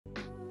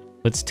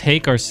Let's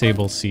take our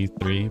Sable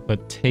C3,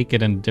 but take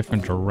it in a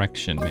different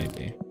direction,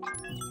 maybe.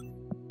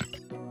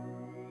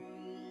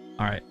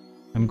 Alright.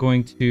 I'm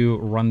going to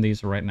run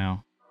these right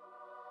now.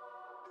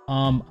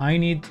 I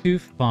need to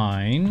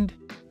find...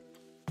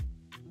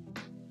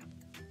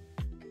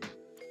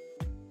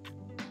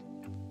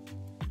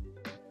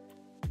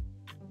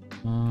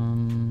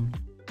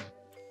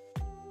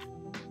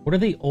 What are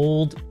the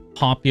old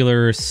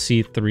popular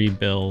C3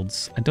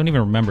 builds? I don't even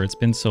remember. It's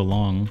been so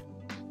long.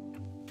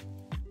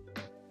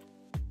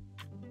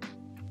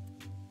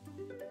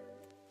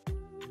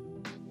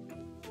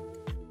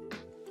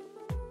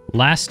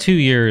 Last 2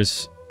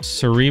 years,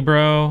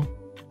 Cerebro.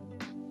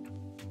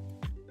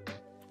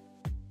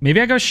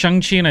 Maybe I go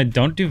Shang-Chi and I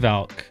don't do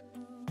Valk.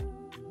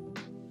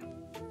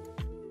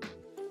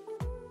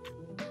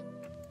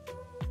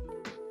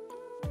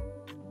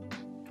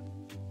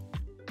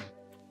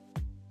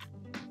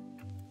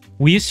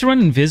 We used to run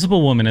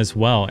Invisible Woman as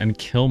well and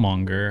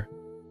Killmonger.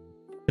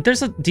 But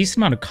there's a decent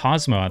amount of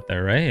Cosmo out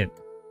there, right?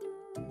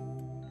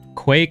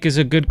 Quake is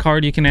a good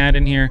card you can add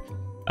in here.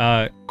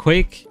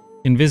 Quake,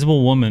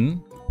 Invisible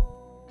Woman,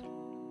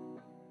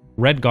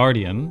 Red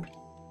Guardian,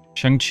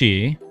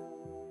 Shang-Chi,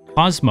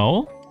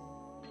 Cosmo.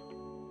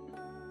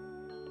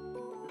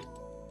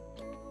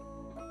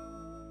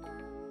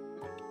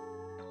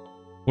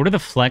 What are the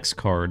flex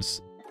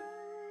cards?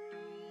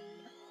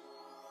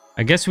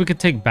 I guess we could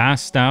take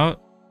Bast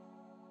out.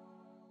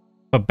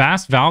 But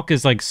Bast Valk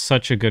is like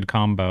such a good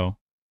combo.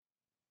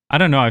 I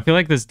don't know. I feel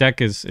like this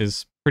deck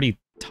is pretty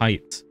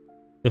tight.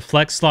 The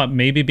flex slot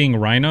maybe being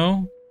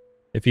Rhino.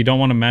 If you don't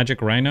want a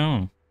Magic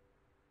Rhino.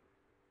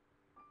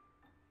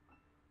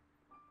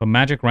 But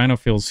Magic Rhino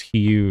feels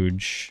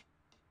huge.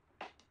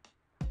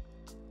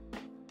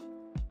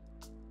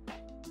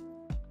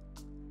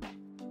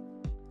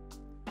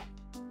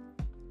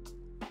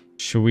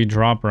 Should we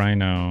drop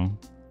Rhino?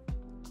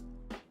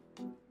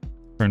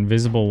 For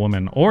Invisible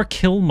Woman. Or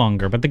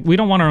Killmonger. But we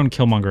don't want our own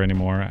Killmonger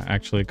anymore,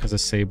 actually, because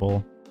of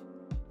Sable.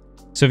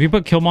 So if you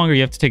put Killmonger,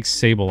 you have to take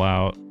Sable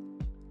out.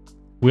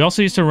 We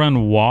also used to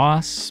run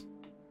Wasp.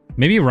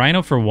 Maybe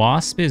Rhino for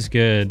Wasp is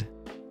good.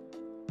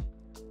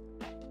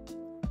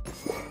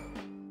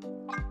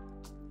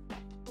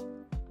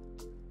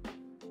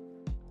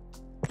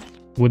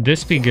 Would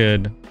this be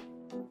good?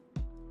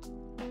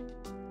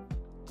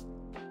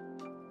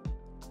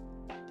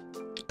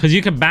 Because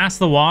you can Bast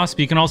the Wasp.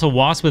 You can also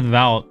Wasp with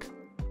Valk.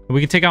 We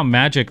could take out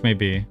Magic,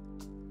 maybe.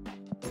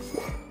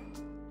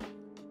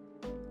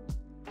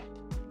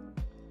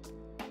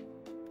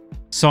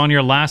 So on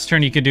your last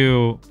turn, you could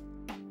do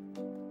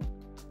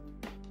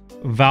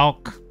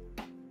Valk,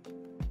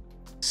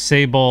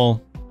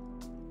 Sable.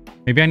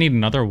 Maybe I need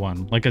another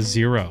one, like a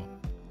 0.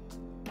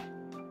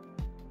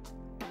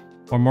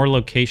 Or more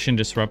location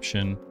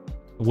disruption.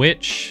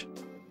 Witch.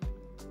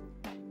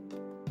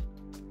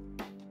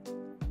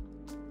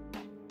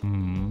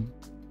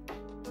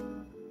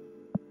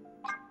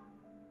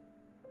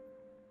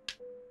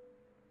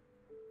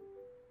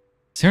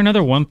 Is there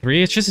another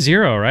 1/3? It's just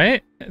 0,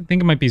 right? I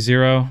think it might be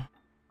 0.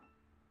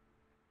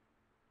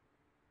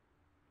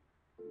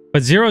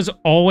 But 0 is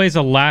always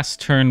a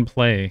last turn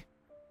play.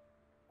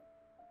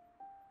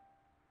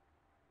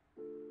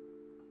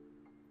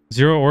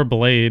 0 or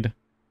Blade.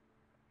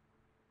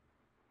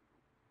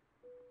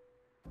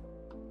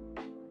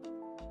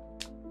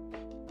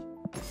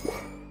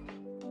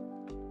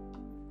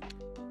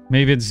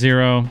 Maybe it's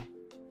 0.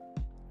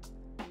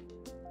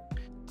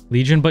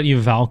 Legion, but you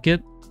Valk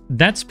it?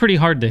 That's pretty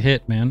hard to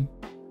hit, man.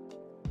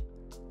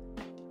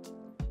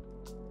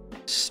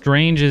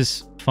 Strange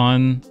is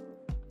fun.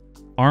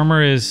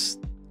 Armor is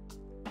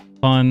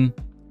fun.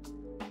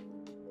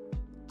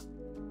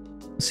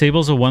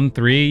 Sable's a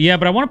 1/3. Yeah,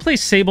 but I want to play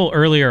Sable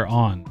earlier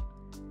on.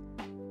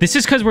 This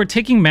is because we're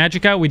taking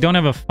Magic out. We don't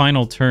have a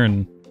final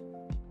turn.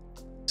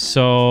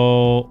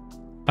 So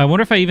I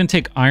wonder if I even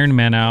take Iron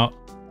Man out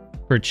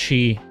for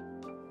Chi.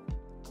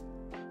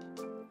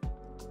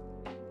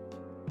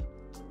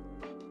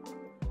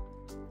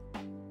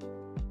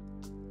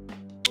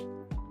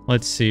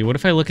 Let's see. What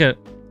if I look at...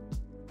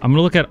 I'm going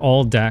to look at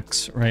all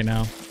decks right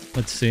now.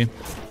 Let's see.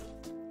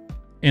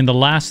 In the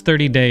last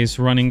 30 days,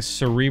 running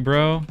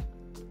Cerebro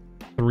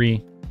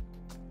 3.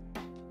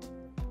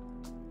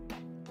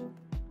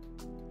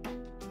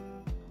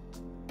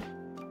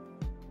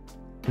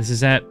 This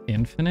is at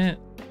Infinite?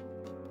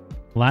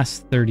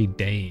 Last 30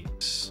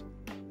 days.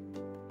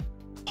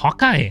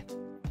 Hawkeye!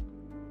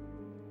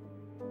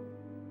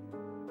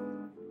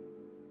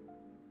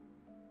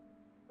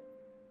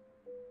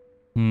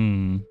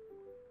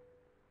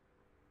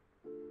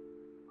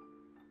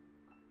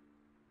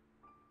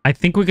 I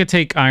think we could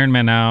take Iron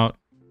Man out.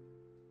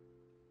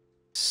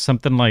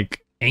 Something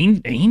like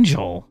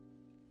Angel.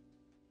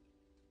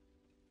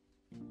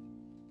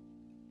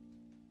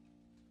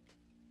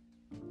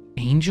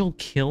 Angel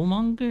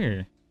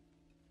Killmonger?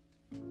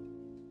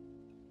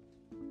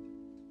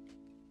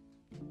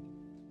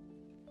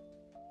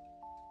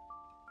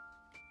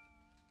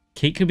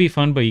 Kate could be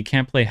fun, but you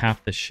can't play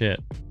half the shit.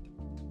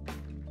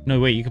 No,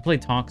 wait, you could play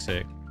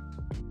Toxic.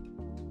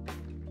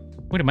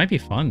 Wait, it might be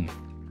fun.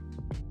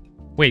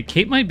 Wait,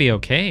 Kate might be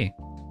okay.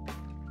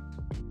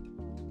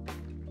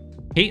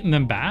 Kate and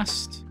then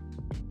Bast?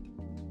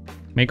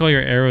 Make all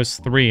your arrows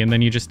 3 and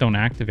then you just don't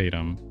activate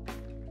them.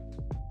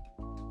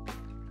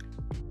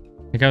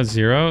 Take out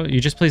 0? You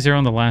just play 0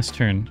 on the last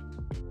turn.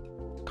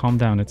 Calm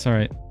down, it's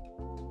alright.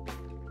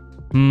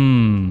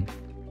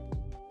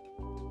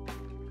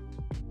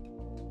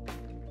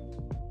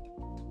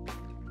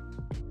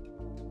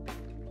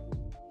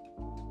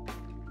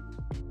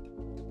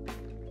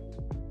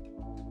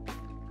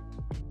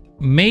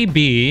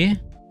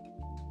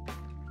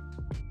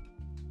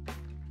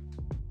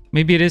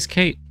 Maybe it is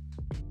Kate.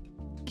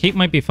 Kate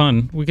might be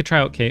fun. We could try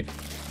out Kate.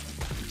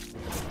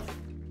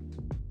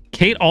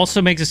 Kate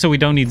also makes it so we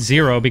don't need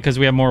 0 because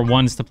we have more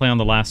 1s to play on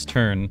the last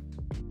turn.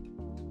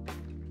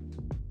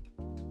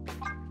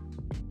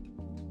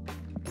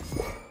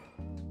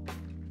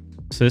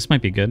 So this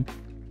might be good.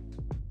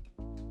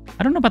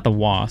 I don't know about the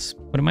Wasp,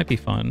 but it might be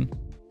fun.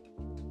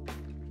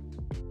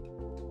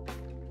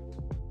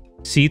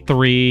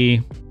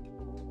 C3.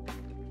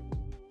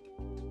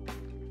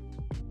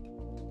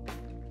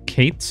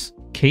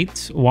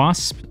 Kate's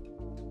Wasp.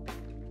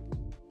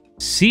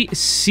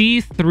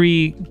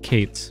 C3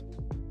 Kate's.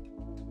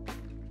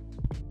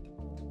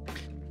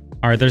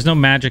 Alright, there's no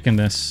magic in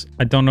this.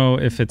 I don't know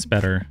if it's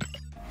better.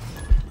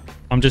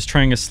 I'm just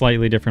trying a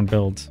slightly different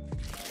build.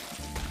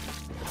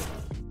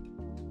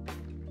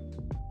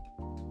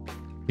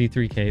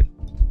 C3 Kate.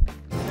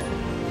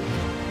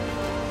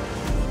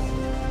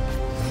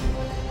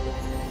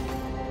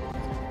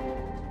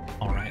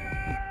 Alright.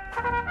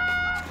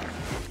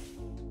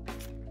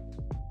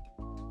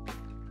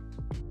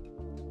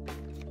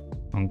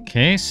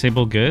 Okay,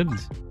 Sable good.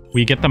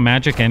 We get the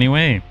magic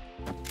anyway.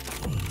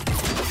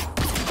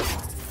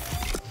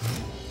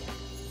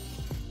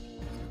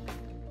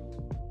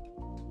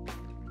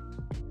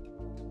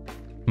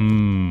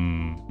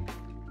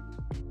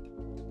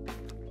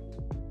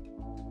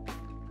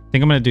 I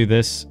think I'm going to do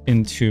this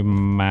into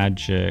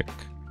magic.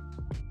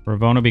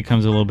 Ravona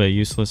becomes a little bit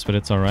useless, but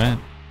it's alright.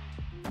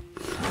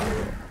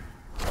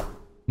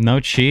 No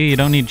chi? You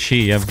don't need chi.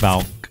 You have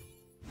Valk.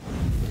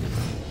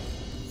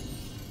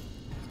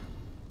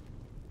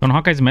 Don't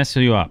Hawkeyes mess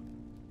you up?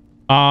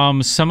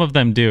 Some of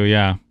them do,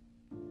 yeah.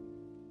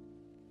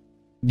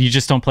 You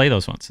just don't play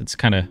those ones. It's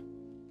kind of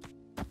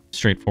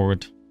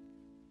straightforward.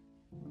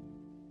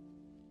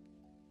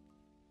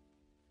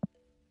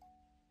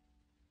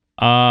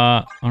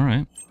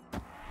 Alright.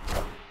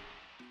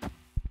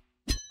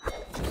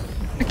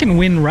 I can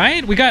win,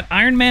 right? We got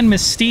Iron Man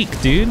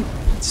Mystique, dude.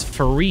 It's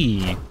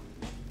free.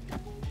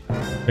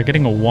 They're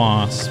getting a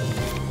Wasp.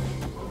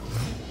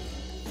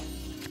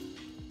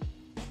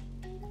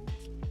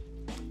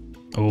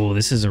 Oh,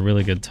 this is a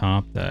really good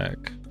top deck.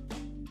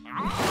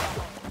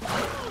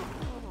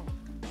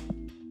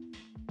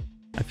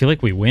 I feel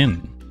like we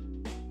win.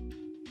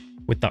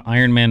 With the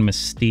Iron Man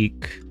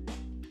Mystique.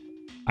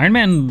 Iron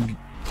Man...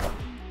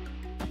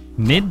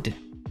 mid?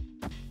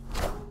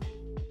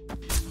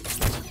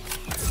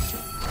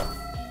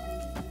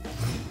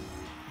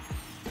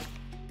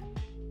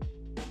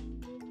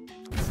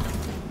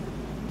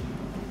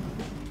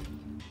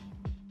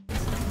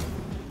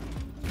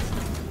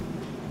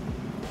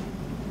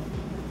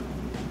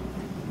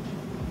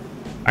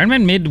 Iron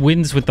Man mid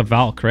wins with the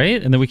Valk,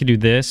 right? And then we could do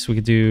this. We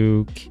could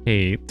do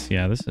Kate.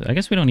 Yeah, this. I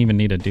guess we don't even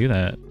need to do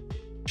that.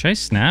 Should I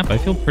snap? I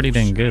feel pretty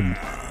dang good.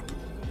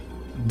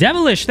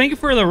 Devilish, thank you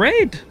for the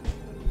raid.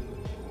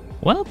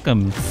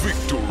 Welcome.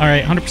 All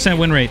right, 100%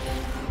 win rate.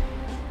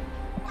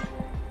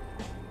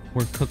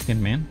 We're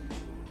cooking, man.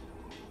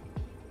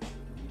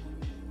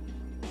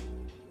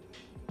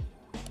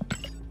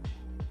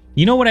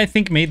 You know what I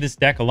think made this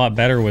deck a lot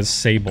better was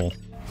Sable.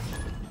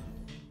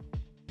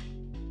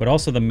 But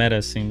also the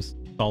meta seems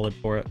solid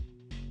for it.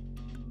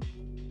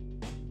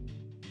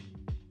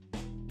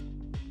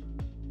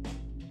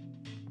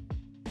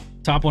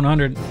 Top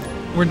 100.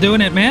 We're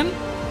doing it, man.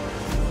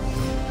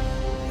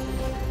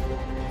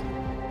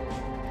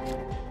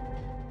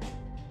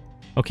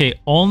 Okay,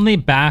 only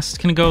Bast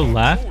can go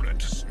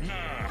left.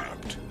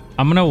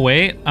 I'm gonna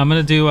wait. I'm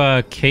gonna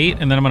do Kate,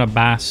 and then I'm gonna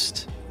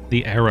Bast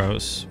the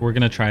arrows. We're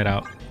gonna try it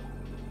out.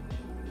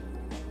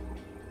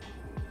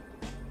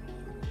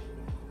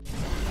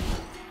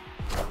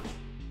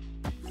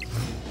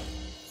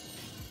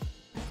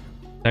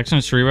 Dekkster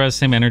and Shriva has the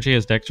same energy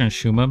as Dekkster and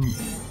Shuma.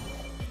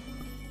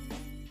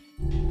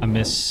 I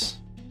miss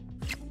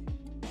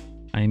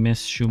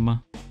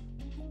Shuma.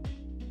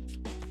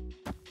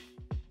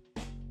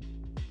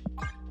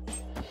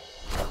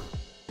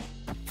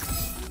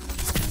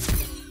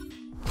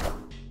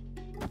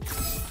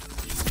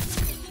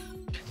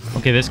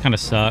 Okay, this kind of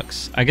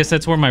sucks. I guess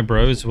that's where my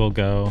bros will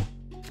go.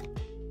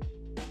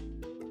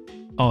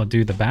 Oh,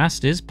 dude, the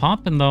Bast is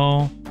popping,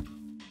 though.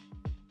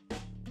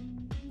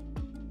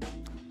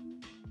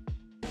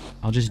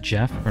 I'll just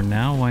Jeff for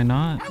now. Why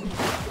not?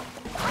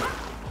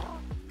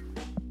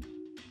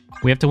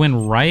 We have to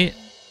win, right?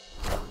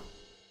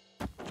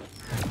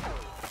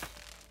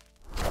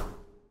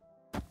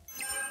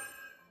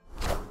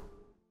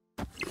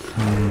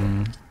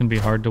 gonna be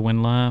hard to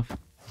win left.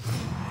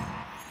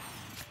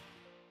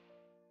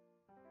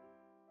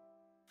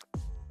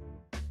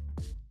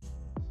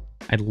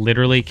 I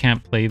literally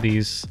can't play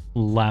these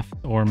left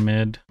or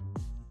mid.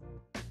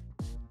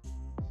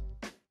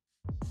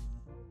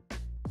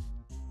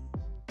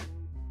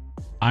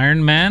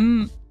 Iron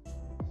Man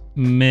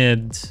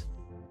mid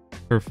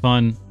for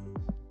fun.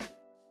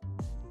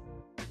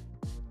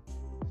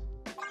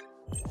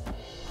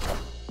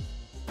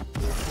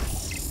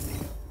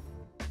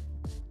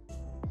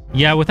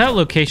 Yeah, without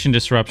location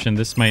disruption,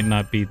 this might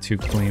not be too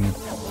clean.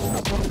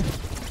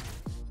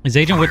 Is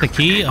Agent with the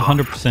key?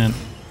 100%.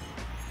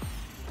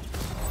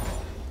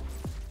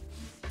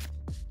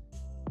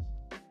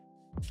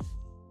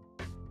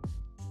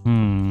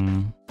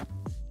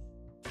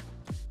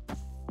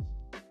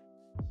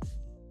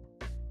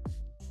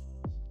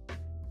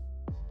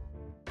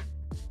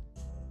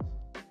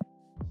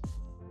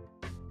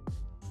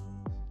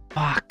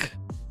 Fuck.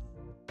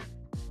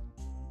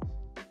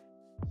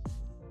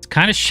 It's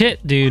kind of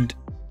shit, dude.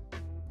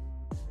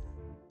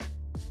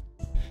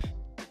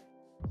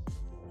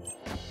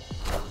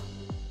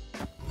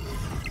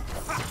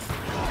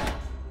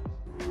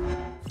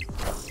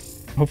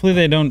 Hopefully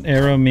they don't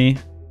arrow me.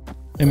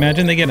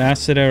 Imagine they get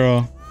acid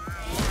arrow.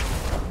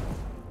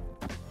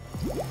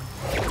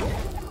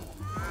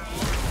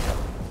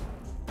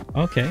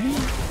 Okay.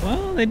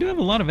 Well, they do have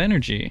a lot of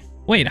energy.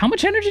 Wait, how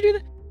much energy do they...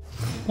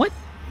 What?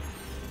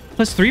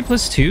 +3,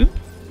 +2?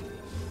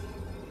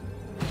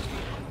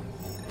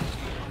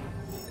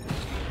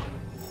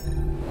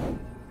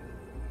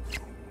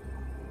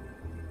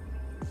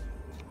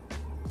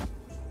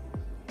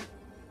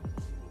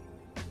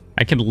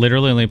 I can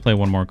literally only play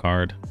one more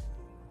card.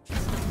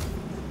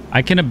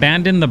 I can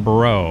abandon the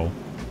bro.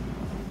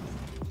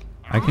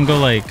 I can go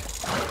like...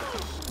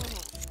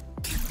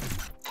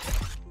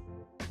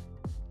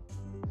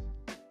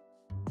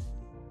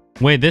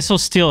 Wait, this will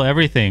steal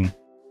everything.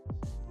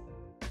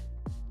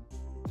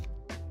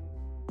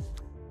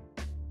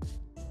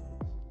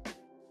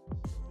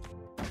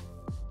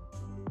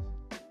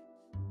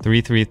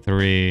 Three, 3.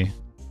 3.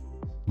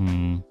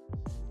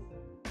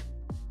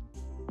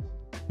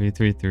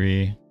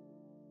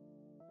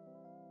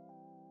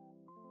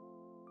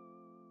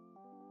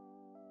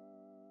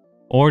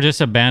 Or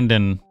just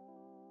abandon.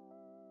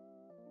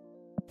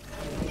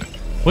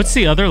 What's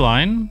the other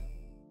line?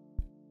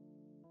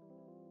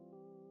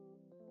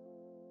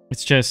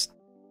 It's just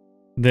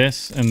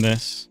this and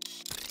this.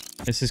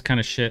 This is kind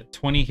of shit.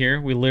 20 here.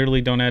 We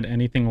literally don't add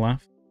anything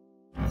left.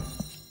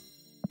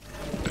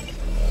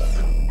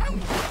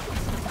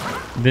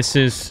 This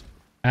is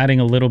adding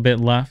a little bit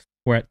left.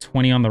 We're at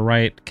 20 on the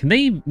right. Can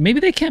they...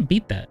 Maybe they can't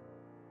beat that.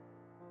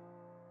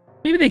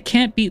 Maybe they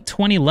can't beat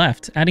 20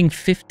 left. Adding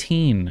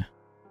 15.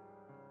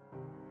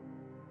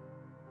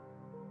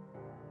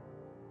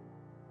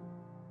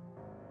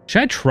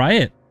 Should I try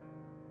it?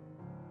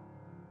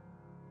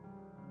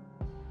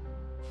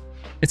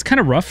 It's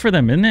kind of rough for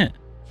them, isn't it?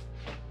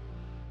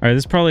 All right, this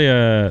is probably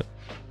a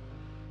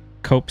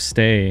cope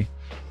stay.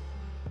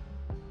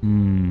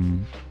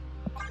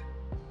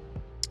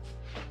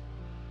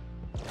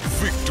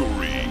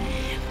 Victory.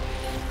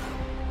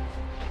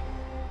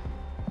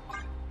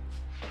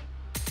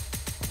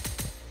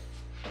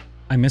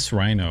 I miss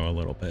Rhino a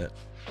little bit.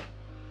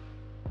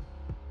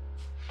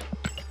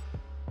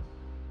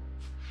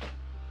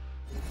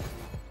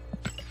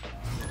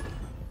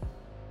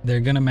 They're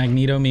gonna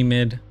Magneto me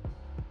mid.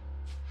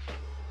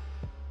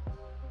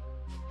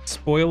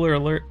 Spoiler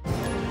alert.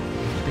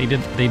 They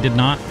did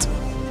not.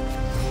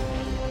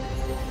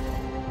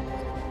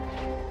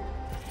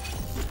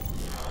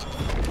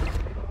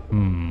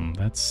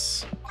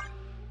 That's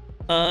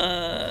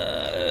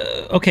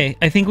okay,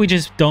 I think we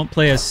just don't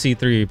play as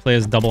C3, we play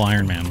as double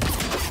Iron Man.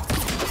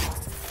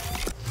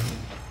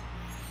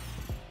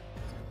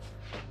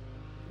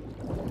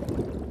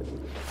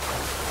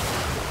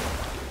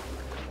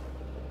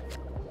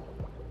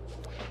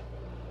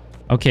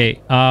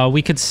 Okay,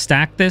 we could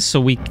stack this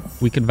so we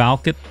could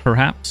Valk it,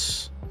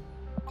 perhaps.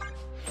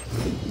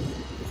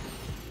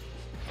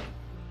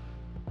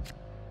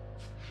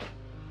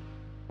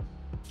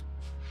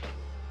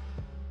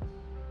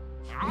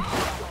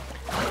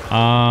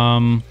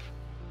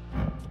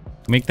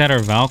 Make that our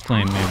Valk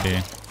lane,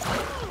 maybe.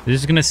 This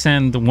is gonna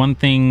send one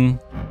thing...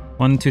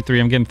 1, 2, 3.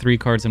 I'm getting 3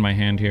 cards in my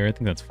hand here. I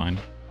think that's fine.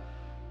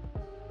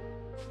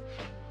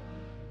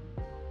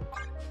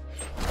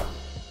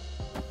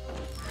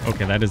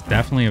 Okay, that is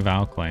definitely a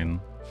Valk lane.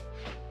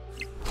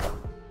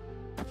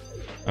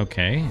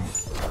 Okay.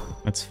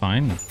 That's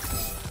fine.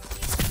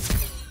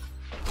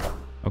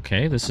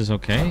 Okay, this is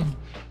okay.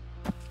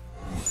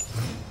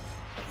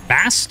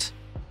 Fast?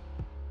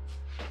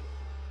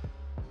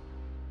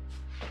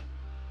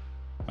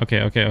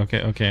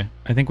 Okay.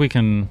 I think we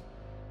can...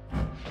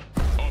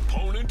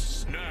 Opponent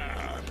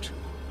snapped.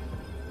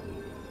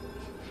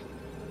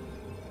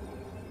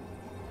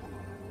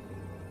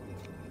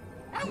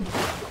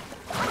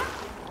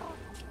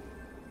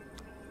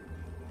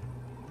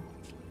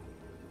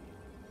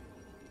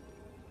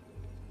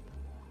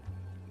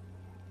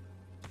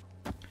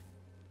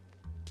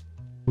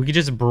 We could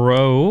just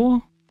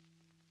bro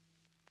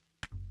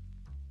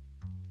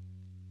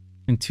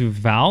into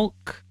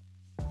Valk.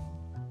 I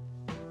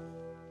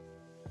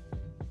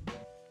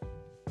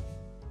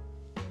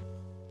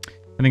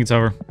think it's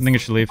over. I think it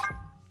should leave.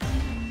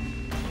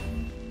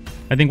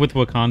 I think with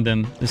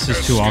Wakandan, this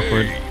is too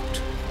awkward.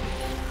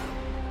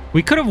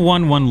 We could have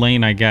won one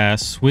lane, I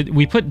guess.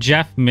 We put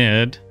Jeff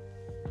mid.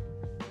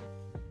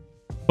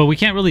 But we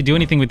can't really do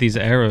anything with these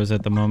arrows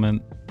at the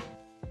moment.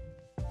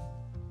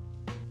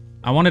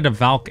 I wanted a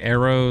Valk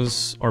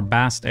arrows or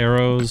Bast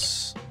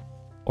arrows.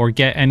 Or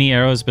get any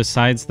arrows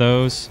besides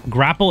those.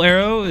 Grapple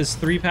arrow is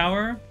 3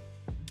 power.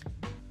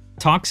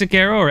 Toxic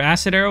arrow or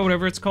acid arrow,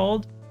 whatever it's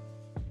called,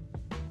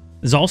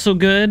 is also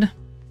good.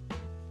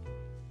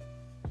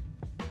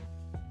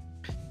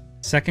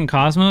 Second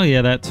Cosmo?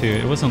 Yeah, that too.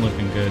 It wasn't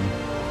looking good.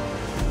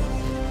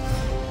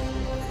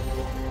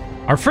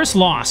 Our first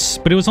loss,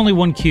 but it was only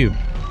 1 cube.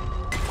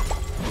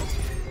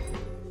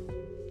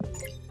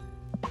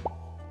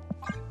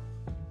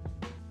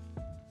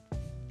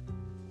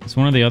 So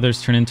one of the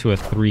others turned into a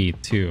 3,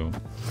 too.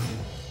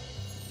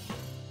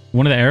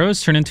 One of the arrows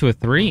turned into a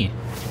 3.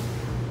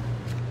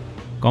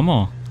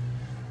 Como?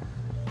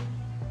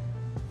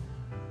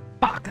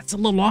 Fuck, that's a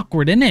little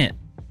awkward, isn't it?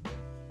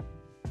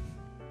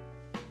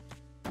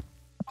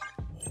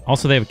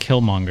 Also, they have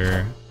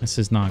Killmonger. This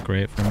is not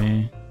great for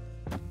me.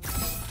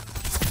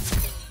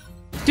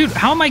 Dude,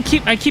 how am I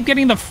keep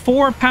getting the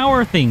 4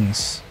 power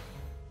things?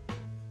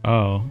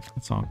 Oh,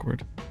 that's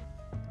awkward.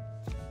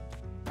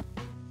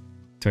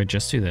 Do I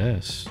just do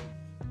this?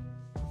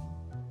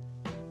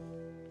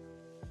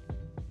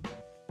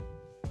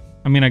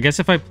 I mean, I guess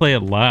if I play it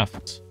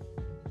left,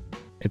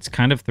 it's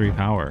kind of 3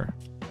 power.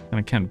 And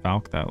I can't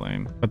Valk that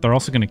lane. But they're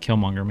also going to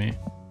Killmonger me.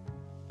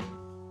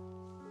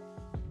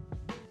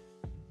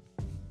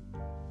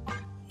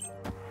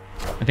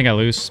 I think I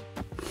lose.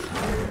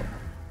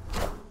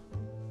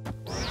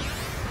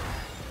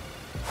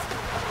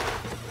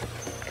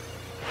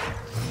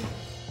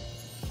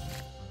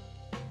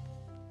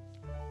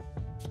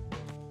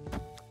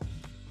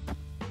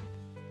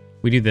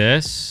 We do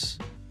this.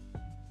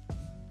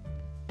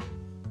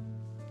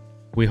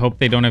 We hope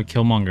they don't have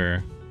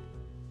Killmonger.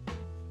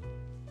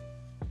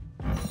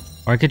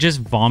 Or I could just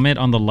vomit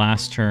on the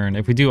last turn.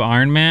 If we do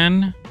Iron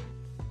Man,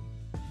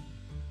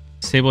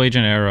 Sable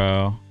Agent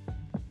Arrow.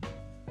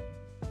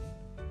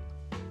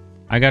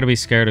 I gotta be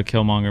scared of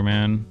Killmonger,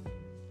 man.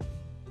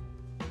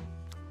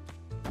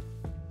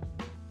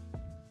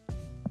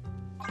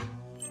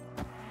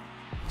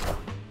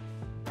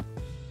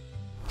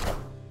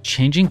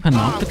 Changing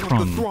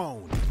Panopticon.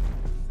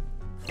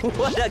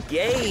 What a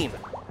game!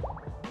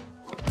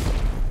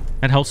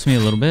 That helps me a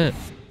little bit.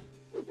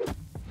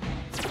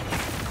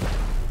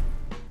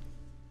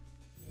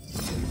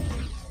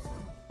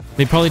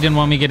 They probably didn't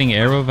want me getting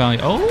arrow value.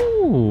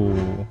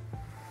 Oh!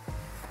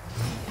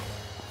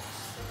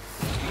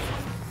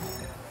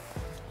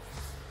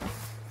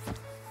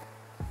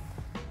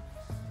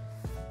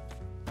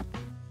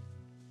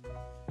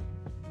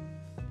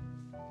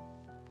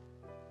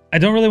 I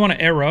don't really want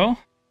to arrow.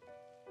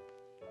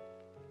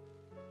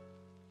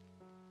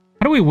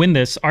 How do we win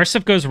this? Our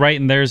stuff goes right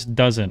and theirs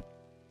doesn't.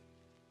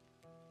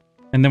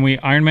 And then we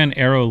Iron Man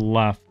arrow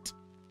left.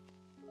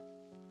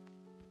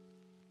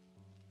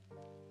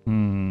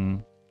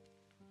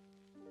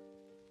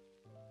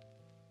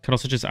 Could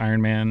also just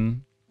Iron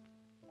Man.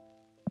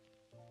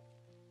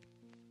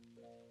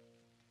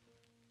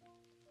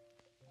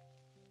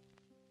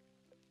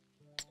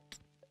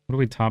 What are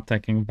we top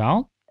decking?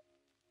 Val?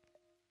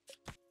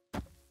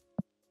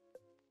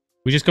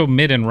 We just go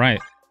mid and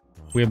right.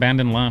 We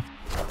abandon left.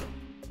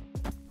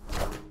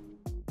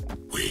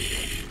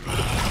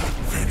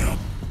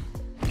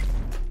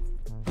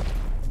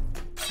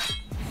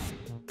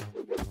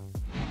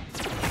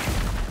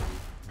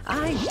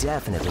 I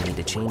definitely need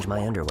to change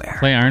my underwear.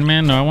 Play Iron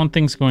Man? No, I want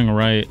things going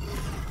right.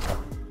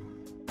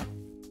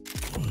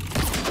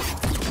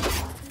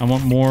 I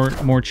want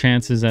more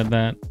chances at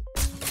that.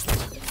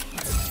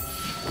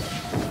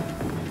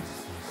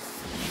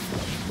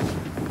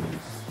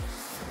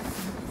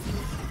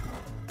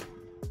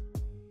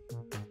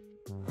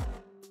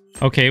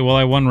 Okay, well,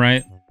 I won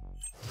right.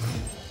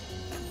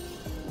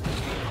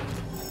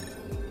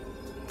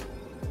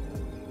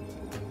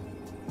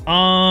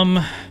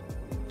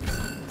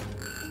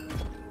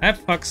 That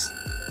fucks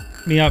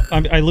me up.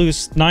 I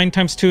lose. 9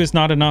 times 2 is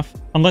not enough.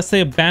 Unless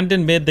they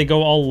abandon mid, they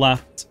go all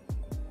left.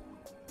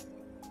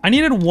 I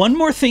needed one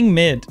more thing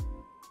mid.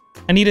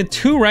 I needed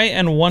 2 right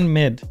and 1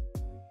 mid.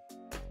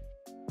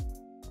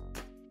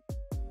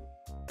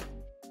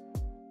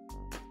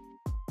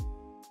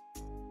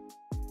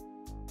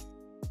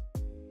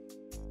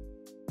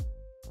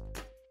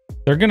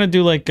 They're gonna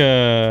do like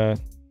a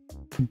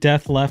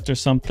death left or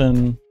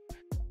something.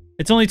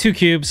 It's only 2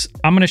 cubes.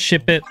 I'm gonna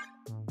ship it.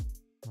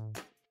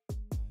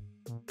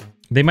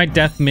 They might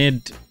death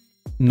mid,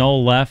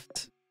 null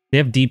left. They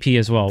have DP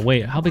as well.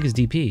 Wait, how big is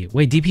DP?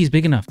 Wait, DP is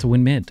big enough to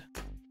win mid.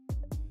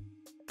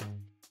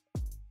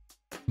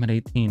 I'm at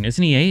 18.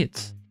 Isn't he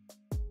 8?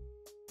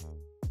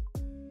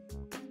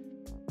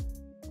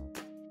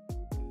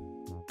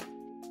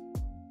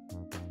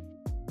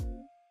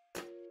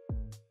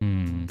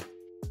 Hmm.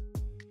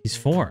 He's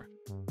 4.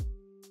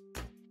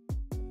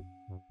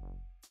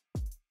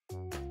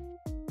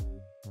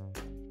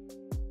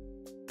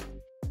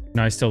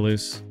 No, I still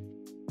lose.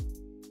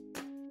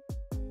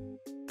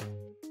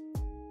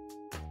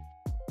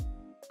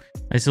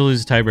 I still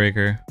lose a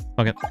tiebreaker.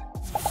 Fuck it.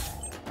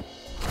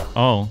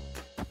 Oh.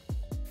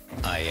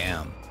 I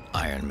am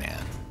Iron Man.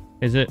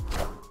 Is it?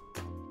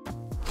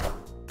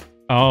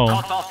 Oh.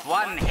 Cut off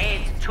one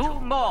head,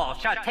 2 more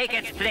shall take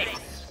its place.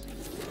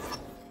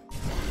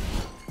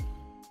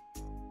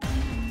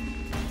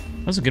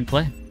 That was a good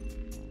play.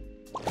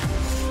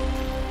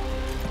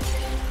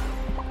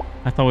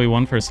 I thought we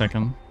won for a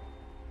second.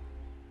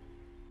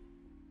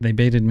 They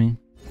baited me.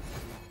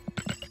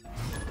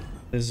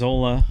 The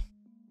Zola.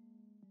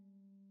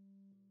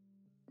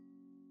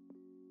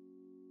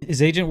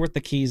 Is Agent worth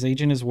the keys?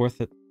 Agent is worth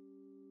it.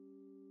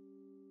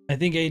 I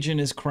think Agent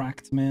is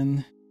cracked,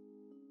 man.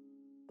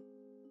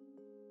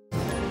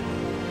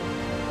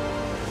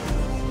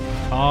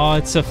 Oh,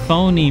 it's a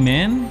phony,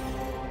 man.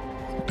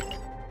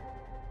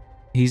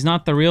 He's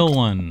not the real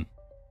one.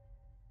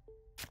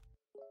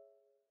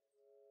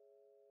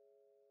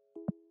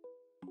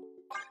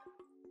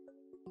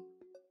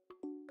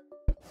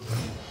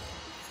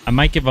 I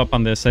might give up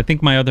on this. I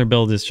think my other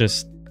build is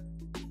just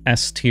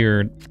S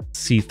tier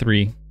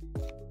C3.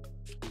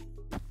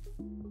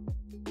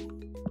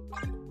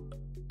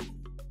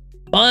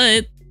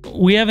 But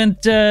we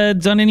haven't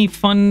done any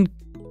fun.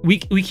 We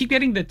keep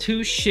getting the 2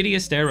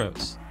 shittiest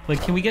arrows.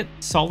 Like, can we get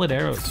solid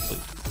arrows,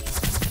 please?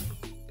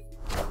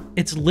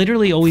 It's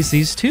literally always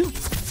these 2.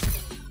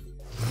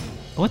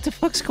 What the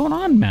fuck's going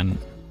on, man?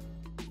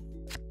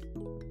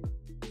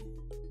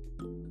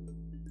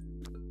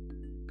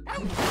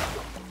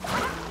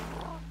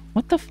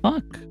 What the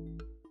fuck?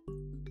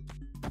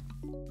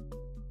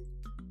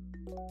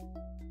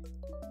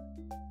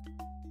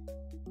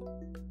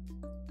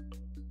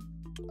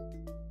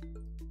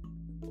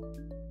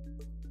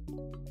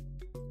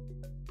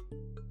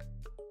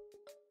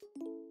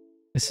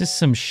 This is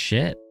some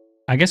shit.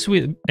 I guess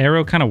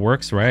arrow kind of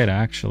works right,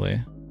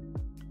 actually.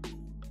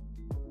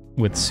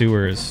 With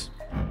sewers.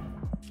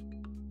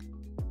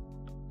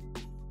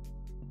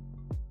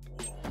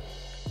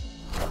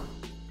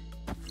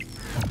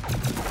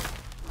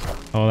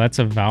 Oh, that's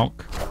a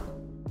Valk.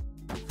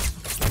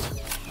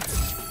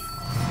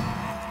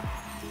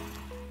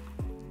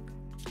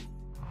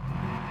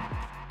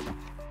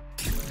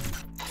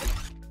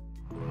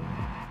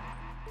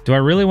 Do I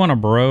really want a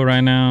bro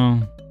right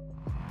now?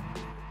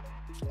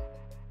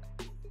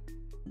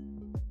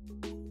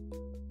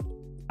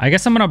 I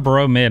guess I'm gonna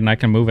bro mid and I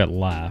can move it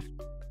left.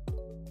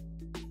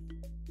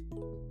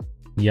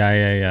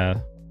 Yeah.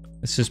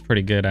 This is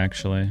pretty good,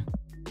 actually.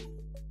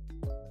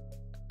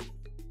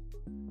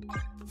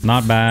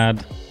 Not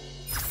bad.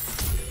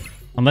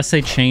 Unless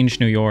they change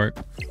New York.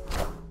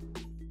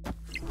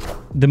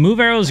 The move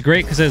arrow is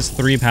great because it has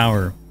 3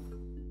 power.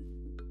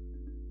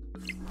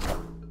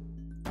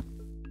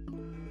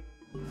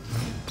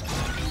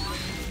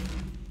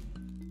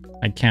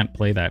 I can't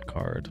play that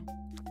card.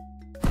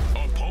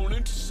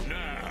 Opponent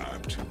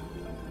snapped.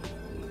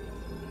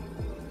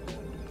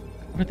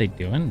 What are they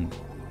doing?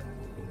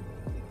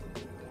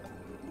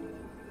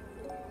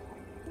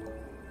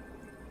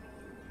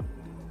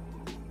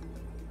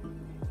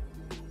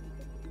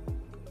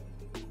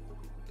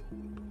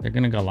 They're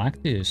gonna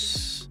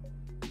Galactus.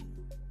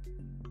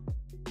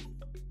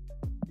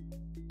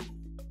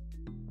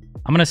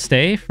 I'm gonna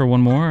stay for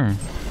one more.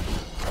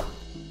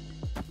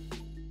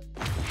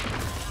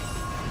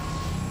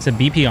 It's a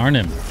BP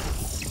Arnim.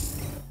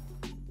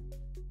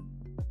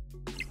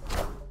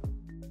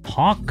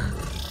 Hawk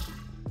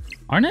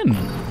Arnim.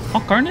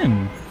 Hawk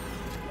Arnim.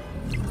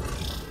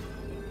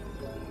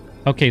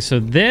 Okay, so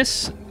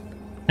this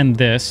and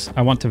this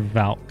I want to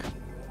Valk.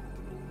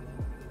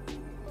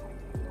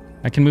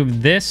 I can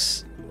move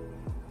this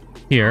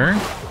here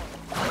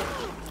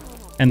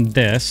and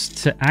this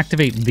to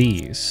activate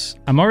these.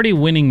 I'm already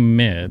winning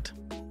mid.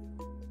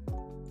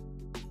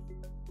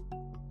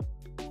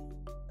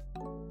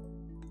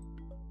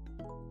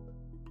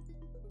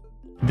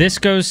 This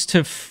goes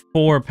to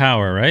 4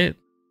 power, right?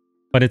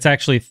 But it's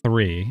actually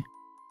 3.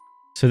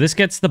 So this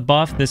gets the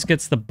buff, this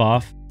gets the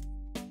buff.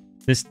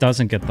 This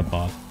doesn't get the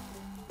buff.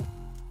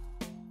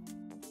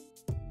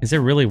 Is it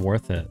really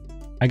worth it?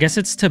 I guess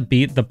it's to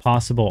beat the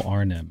possible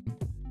Arnim.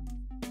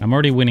 I'm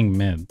already winning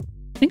mid.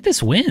 I think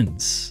this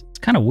wins. It's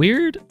kind of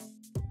weird.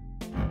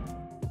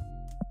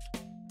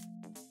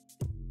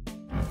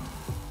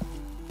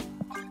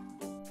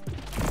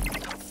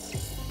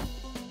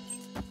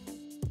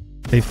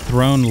 They've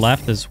thrown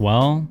left as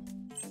well.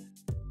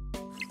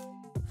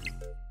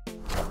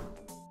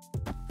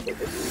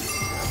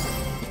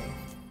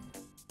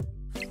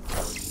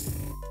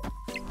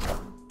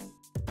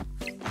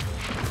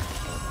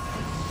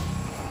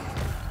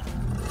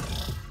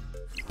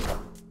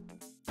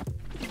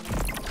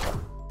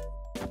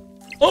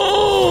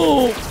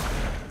 Oh!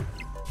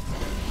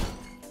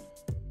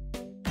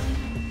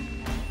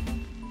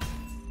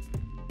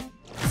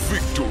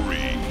 Victory.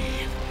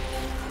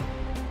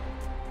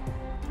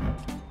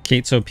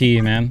 Kate's OP,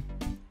 man.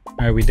 All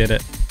right, we did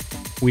it.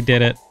 We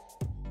did it.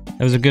 That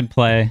was a good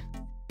play.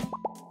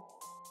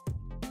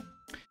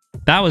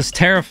 That was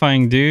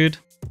terrifying, dude.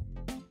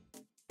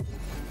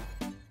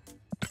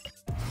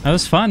 That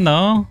was fun,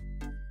 though.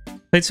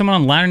 Played someone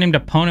on ladder named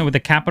opponent with a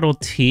capital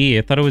T.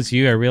 I thought it was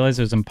you. I realized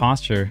it was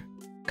imposter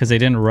because they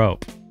didn't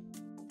rope.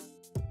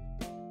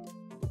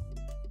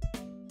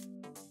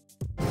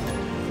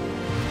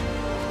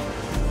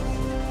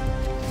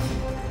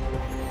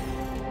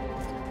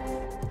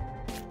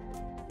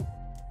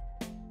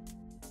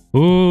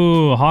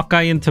 Ooh,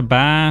 Hawkeye into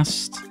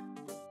Bast.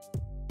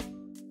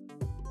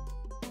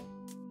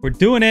 We're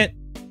doing it.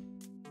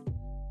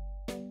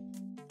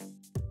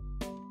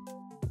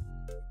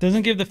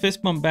 Doesn't give the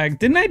fist bump back.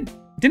 Didn't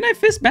I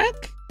fist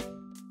back?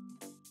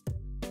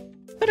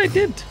 But I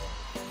did.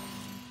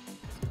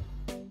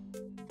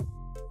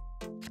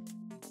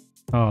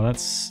 Oh,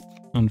 that's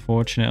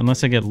unfortunate.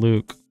 Unless I get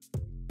Luke.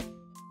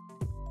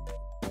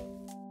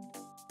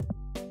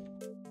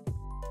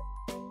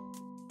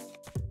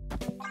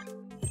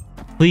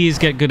 Please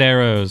get good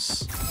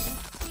arrows.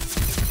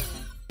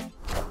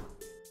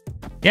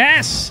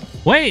 Yes!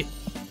 Wait!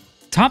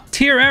 Top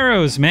tier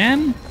arrows,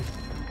 man!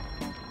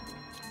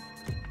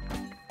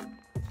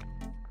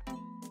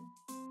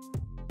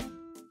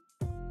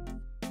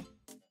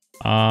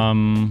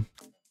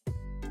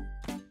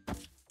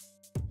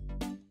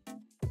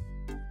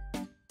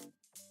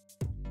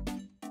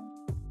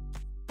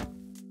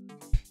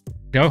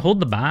 Do I hold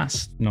the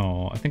Bast?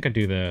 No, I think I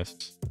do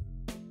this.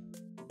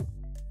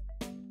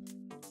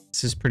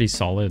 This is pretty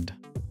solid.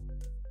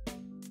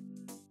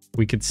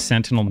 We could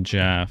Sentinel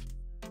Jeff.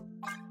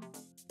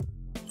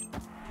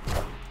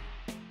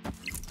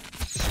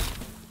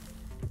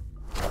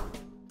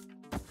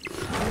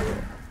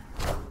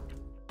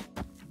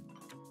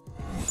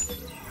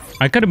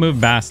 I could have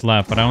moved Bast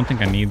left, but I don't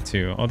think I need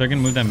to. Oh, they're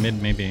gonna move that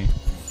mid, maybe.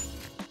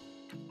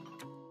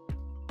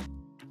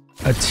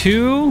 A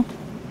 2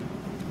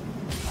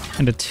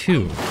 and a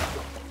 2.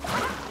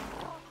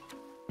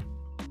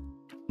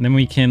 And then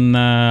we can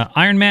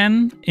Iron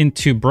Man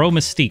into Bro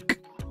Mystique.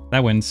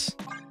 That wins.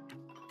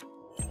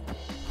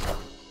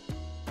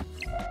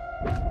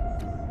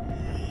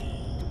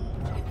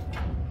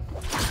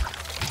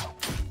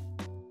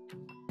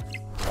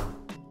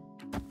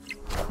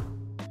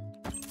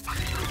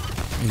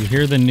 You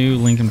hear the new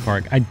Linkin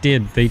Park? I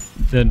did. There's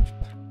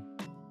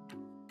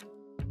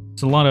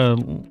a lot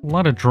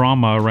of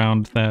drama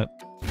around that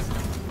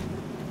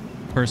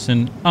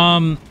person.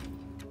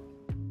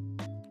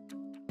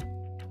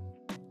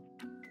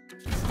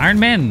 Iron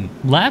Man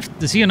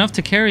left? Is he enough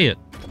to carry it?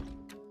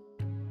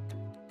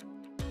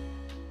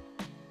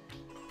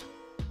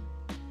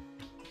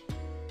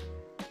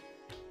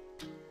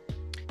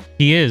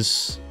 He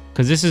is,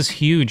 because this is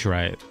huge,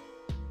 right?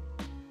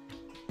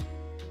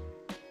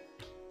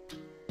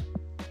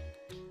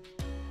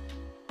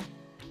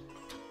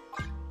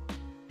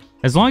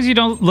 As long as you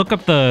don't look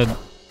up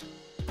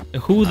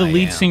who the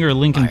lead singer of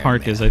Linkin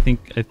Park is, I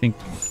think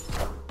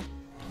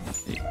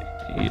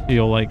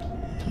you'll like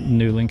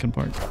new Linkin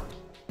Park.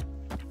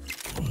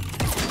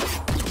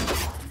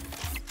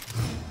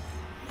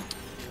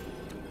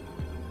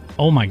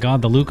 Oh my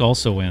god, the Luke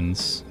also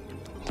wins.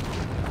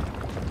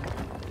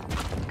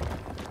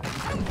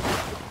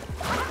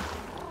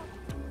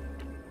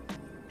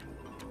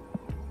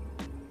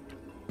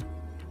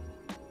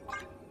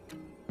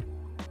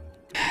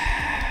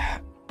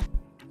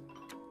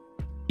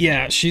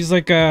 Yeah, she's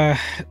like a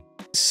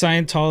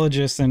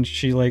Scientologist, and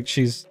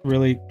she's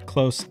really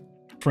close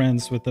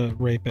friends with a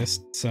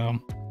rapist, so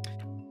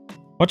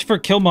watch for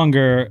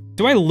Killmonger.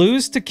 Do I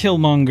lose to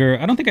Killmonger?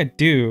 I don't think I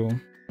do.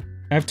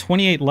 I have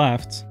 28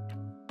 left.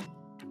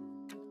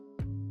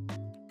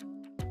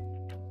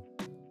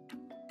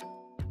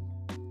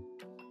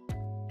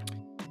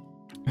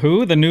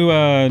 Who? The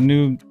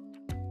new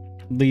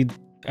lead?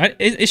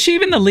 Is she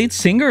even the lead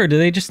singer, or do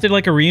they just did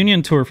like a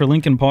reunion tour for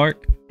Linkin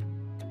Park?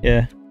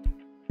 Yeah,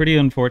 pretty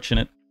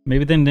unfortunate.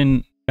 Maybe they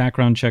didn't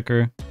background check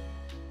her.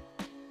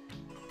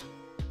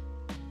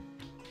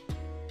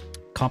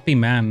 Copy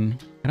man.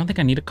 I don't think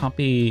I need a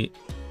copy.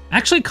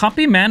 Actually,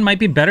 copy man might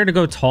be better to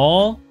go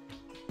tall.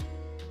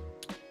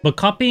 But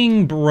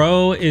copying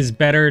bro is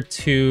better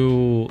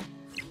to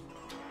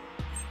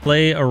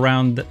play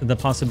around the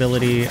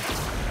possibility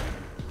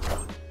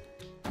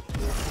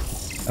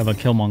of a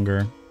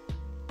Killmonger.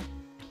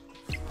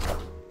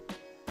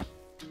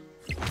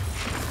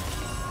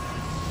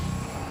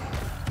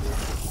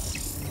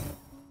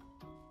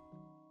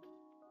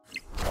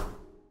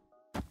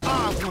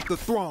 I want the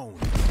throne.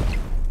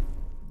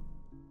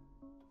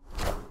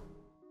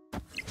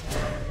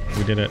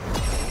 We did it.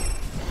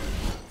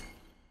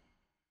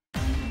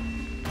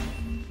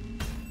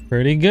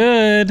 Pretty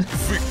good.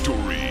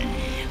 Victory.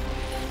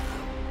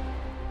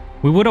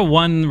 We would have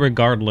won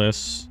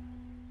regardless.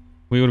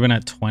 We would have been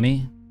at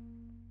 20.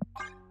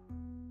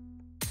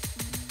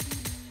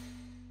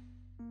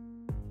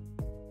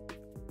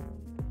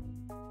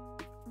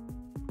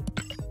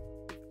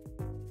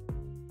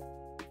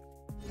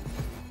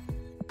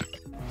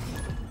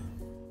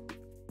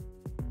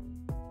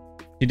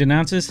 She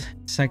denounces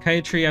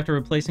psychiatry after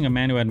replacing a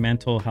man who had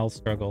mental health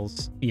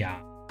struggles.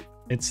 Yeah,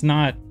 it's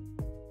not...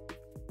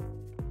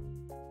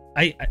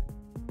 I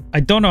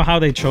don't know how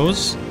they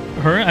chose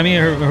her. I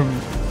mean, her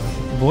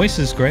voice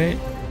is great.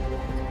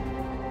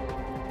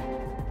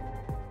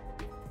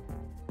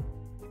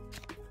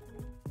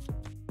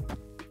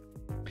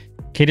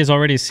 Kate is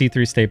already a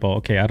C3 staple.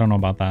 Okay, I don't know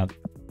about that.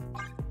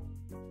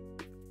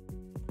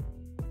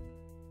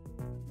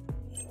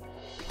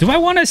 Do I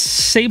want to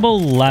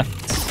Sable left?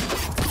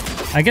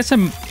 I guess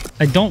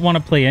I don't want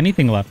to play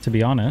anything left, to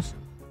be honest.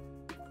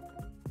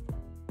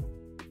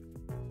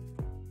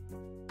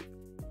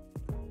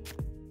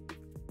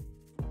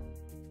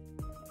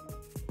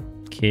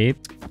 Kate,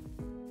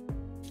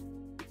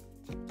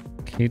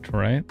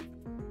 right?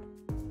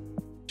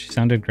 She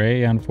sounded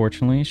great.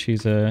 Unfortunately,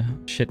 she's a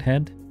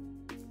shithead.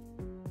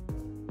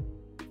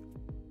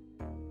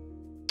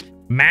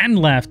 Man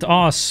left.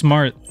 Oh,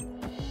 smart.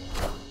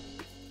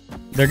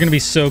 They're gonna be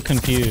so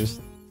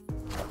confused.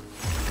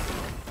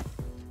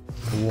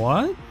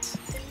 What?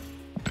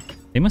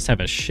 They must have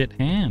a shit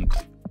hand.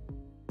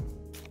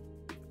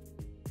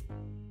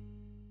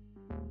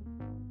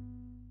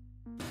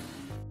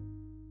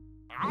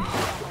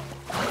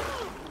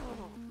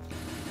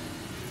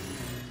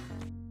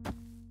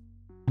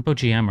 Tempo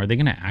GM, are they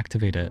gonna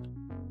activate it?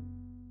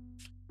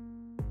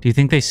 Do you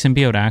think they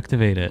symbiote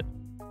activate it?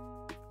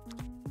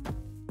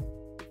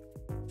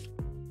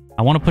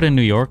 I want to put in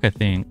New York, I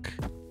think.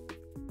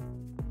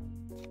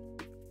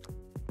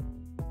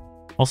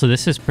 Also,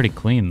 this is pretty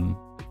clean.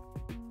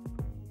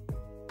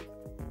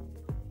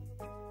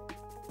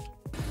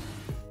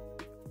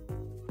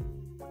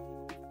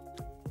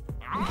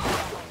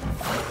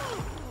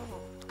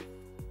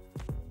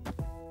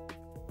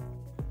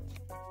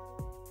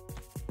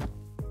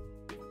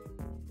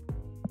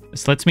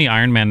 This lets me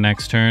Iron Man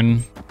next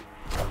turn.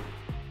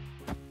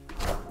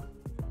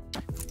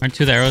 Aren't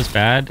two the arrows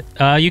bad?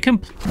 You can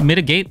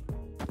mitigate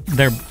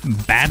their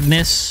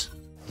badness.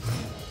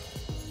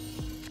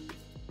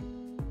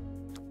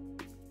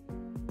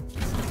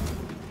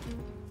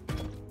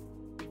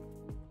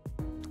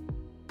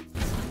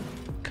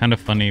 Kind of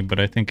funny, but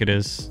I think it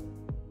is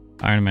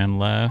Iron Man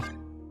left.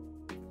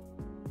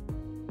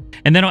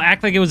 And then it'll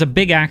act like it was a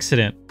big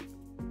accident.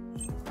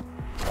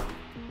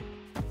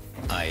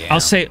 I'll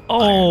say,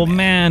 oh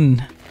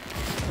man.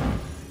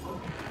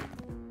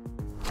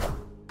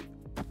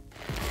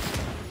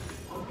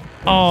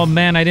 Oh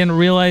man, I didn't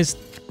realize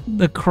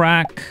the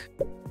crack.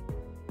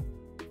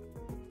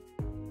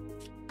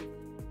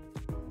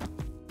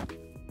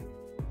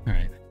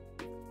 Alright.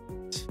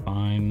 It's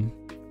fine.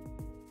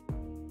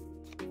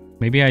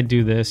 Maybe I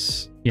do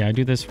this. Yeah, I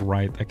do this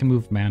right. I can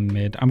move man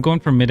mid. I'm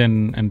going for mid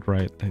and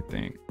right, I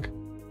think.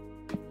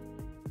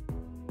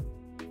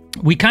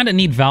 We kind of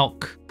need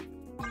Valk.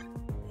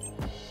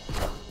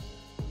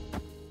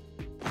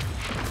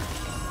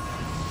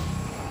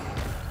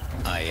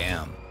 I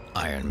am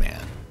Iron Man.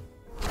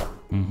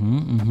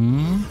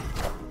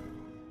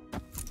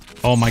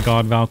 Oh my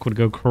god, Valk would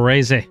go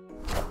crazy.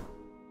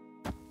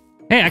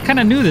 Hey, I kind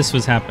of knew this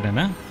was happening,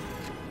 huh?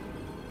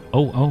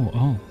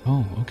 Oh,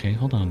 okay,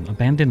 hold on.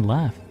 Abandoned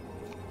left.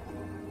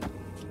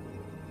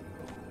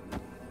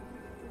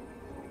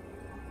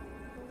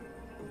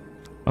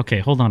 Okay,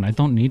 hold on. I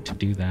don't need to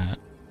do that.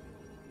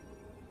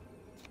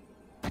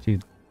 Do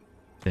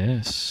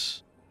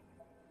this.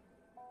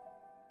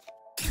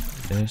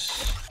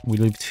 This. We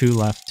leave two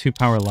left. 2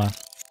 power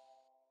left.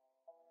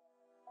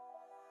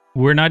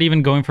 We're not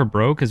even going for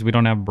bro because we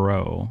don't have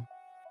bro.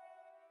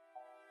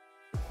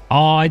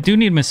 Oh, I do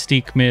need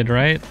Mystique mid,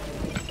 right?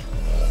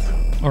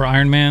 Or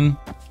Iron Man.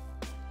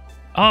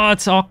 Oh,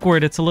 it's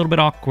awkward. It's a little bit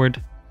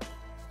awkward.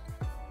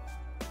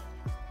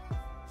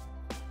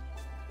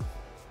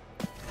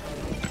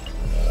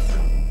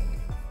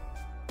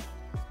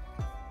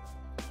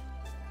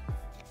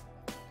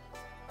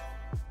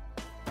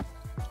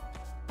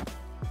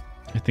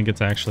 I think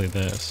it's actually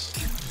this.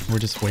 We're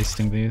just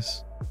wasting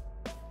these.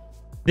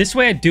 This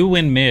way I do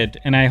win mid,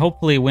 and I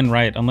hopefully win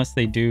right, unless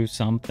they do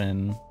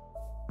something.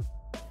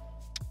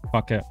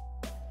 Fuck it.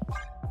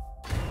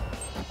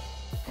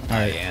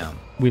 Alright,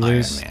 we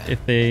lose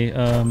if they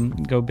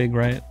go big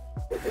right.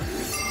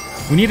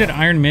 We needed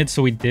Iron mid,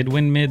 so we did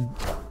win mid.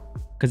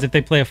 Because if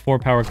they play a 4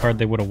 power card,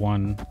 they would have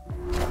won.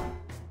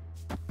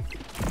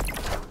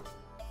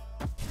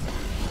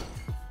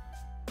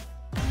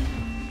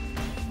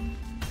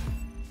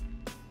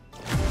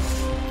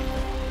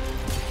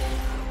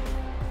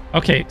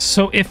 Okay,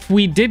 so if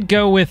we did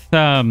go with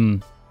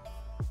Mystique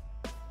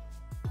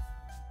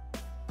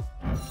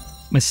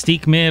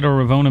mid or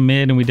Ravonna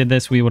mid and we did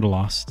this, we would have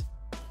lost.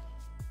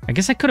 I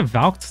guess I could have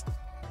Valked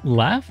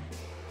left?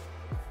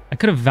 I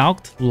could have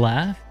Valked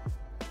left,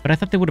 but I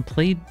thought they would have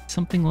played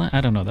something left.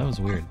 I don't know, that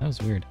was weird. That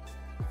was weird.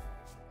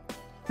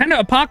 Panda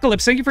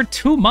Apocalypse, thank you for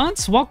 2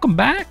 months. Welcome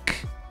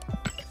back.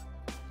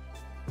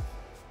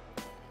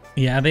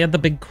 Yeah, they had the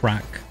big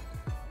crack.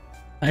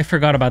 I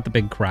forgot about the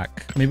big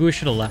crack. Maybe we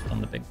should have left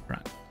on the big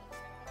crack.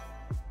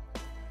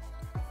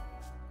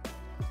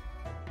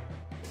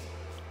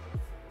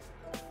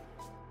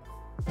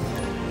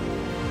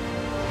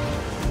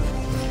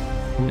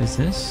 is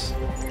this?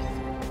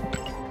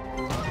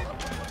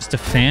 Just a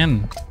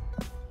fan.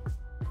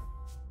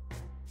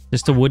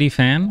 Just a Woody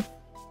fan?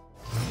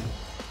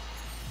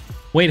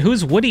 Wait,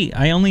 who's Woody?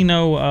 I only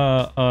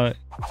know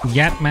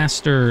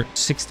Yatmaster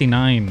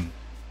 69.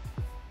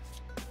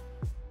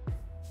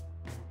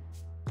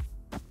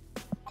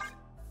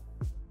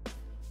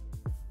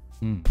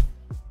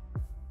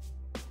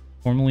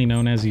 Formerly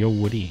known as Yo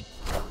Woody.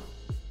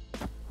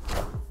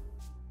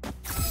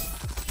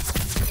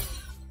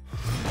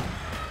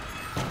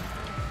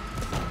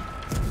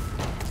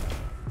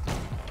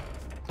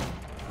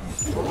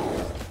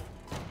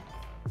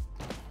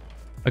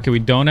 Okay, we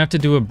don't have to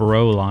do a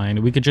bro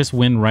line. We could just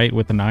win right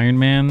with an Iron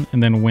Man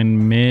and then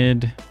win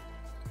mid.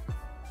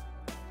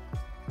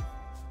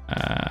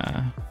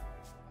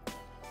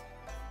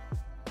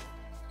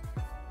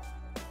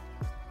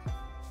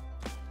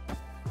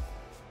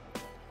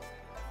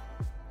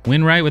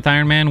 Win right with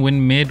Iron Man,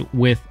 win mid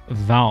with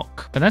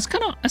Valk. But that's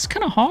kind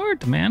of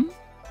hard, man.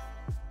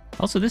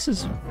 Also, this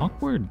is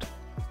awkward.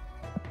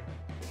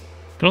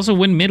 Could also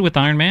win mid with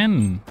Iron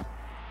Man.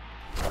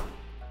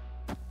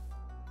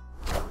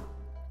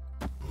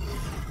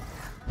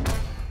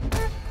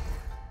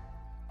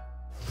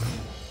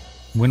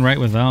 Win right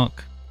with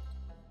Valk.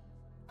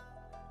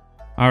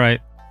 All right.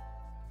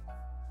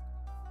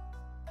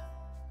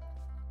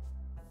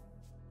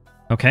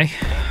 Okay.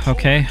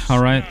 Okay.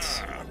 All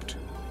right.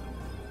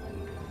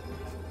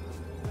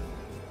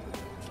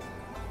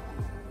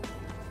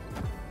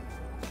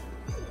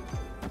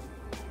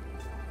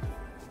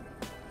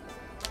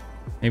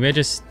 Maybe I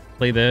just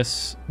play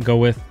this, go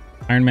with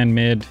Iron Man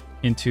mid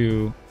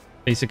into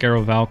basic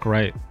arrow Valk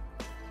right.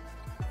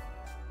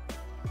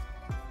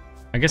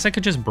 I guess I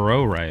could just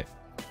bro right.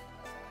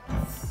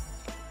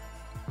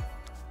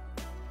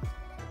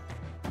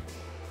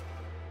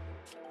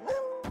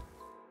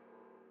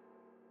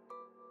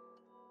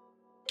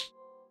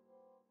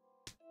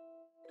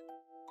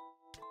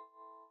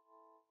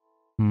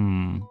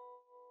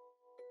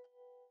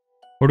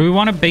 Or do we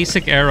want a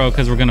basic arrow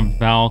because we're gonna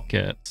Valk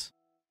it?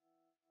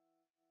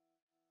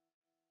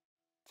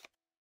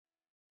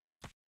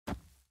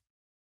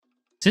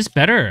 Is this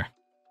better?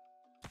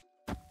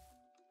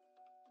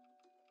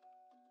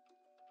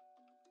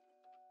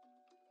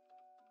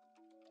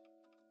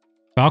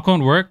 Valk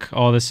won't work?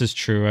 Oh, this is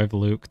true. I've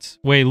Luked.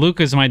 Wait, Luke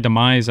is my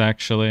demise,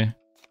 actually.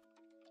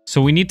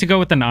 So we need to go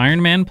with an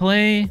Iron Man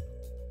play?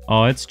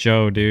 Oh, it's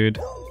Joe, dude.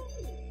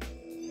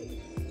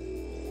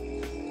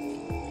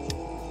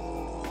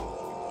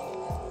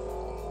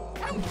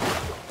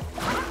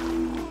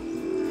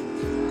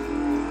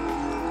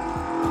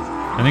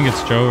 I think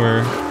it's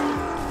Jover.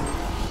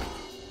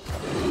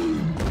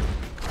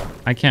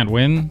 I can't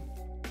win.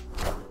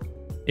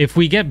 If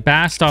we get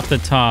Bast off the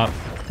top,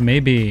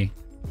 maybe.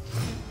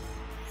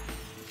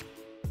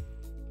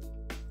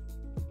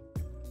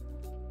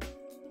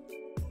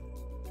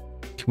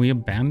 Can we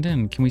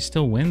abandon? Can we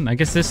still win? I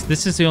guess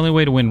this is the only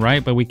way to win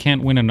right, but we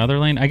can't win another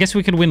lane. I guess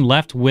we could win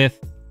left with...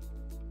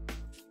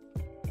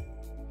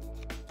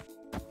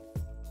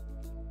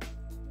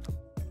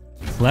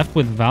 Left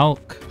with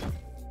Valk.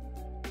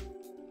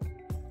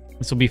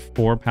 This will be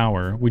 4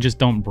 power. We just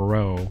don't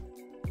bro.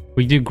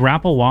 We do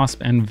Grapple,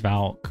 Wasp, and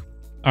Valk.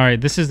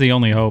 Alright, this is the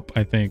only hope,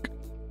 I think.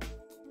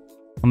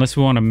 Unless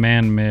we want a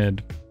man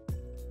mid.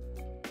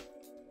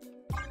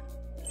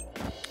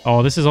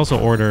 Oh, this is also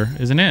Order,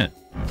 isn't it?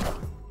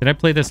 Did I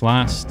play this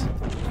last?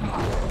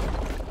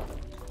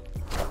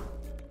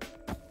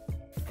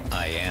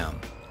 I am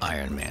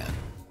Iron Man.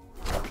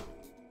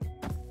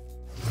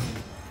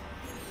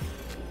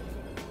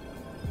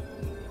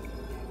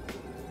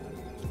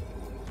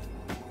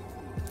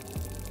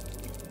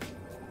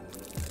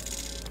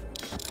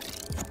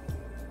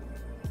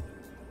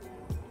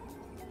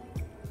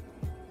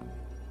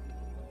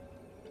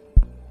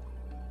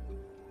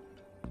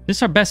 This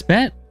is our best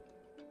bet.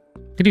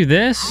 Could do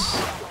this.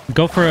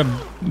 Go for a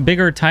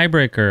bigger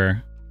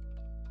tiebreaker.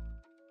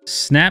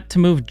 Snap to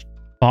move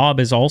Bob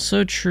is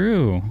also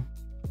true.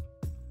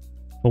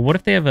 But what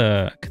if they have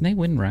a... Can they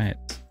win right?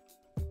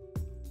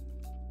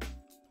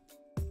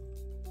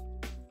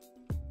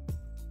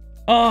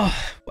 Oh,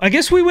 I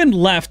guess we win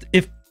left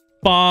if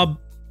Bob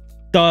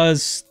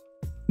does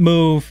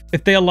move.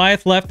 If they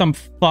Alliath left, I'm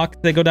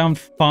fucked. They go down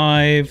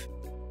 5.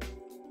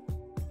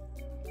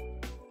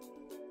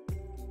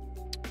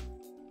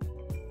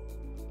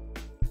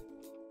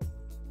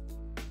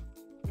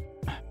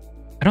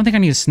 I don't think I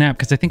need a snap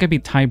because I think I'd be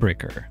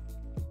tiebreaker.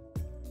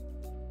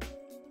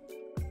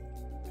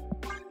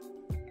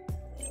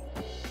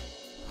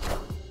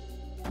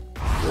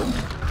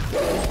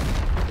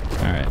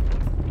 All right.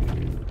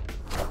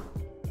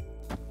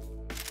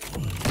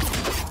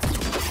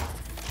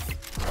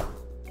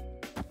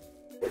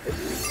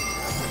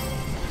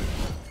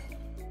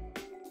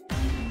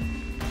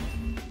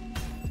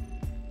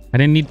 I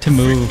didn't need to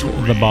move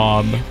the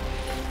Bob.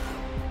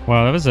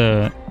 Wow, that was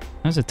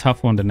a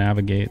tough one to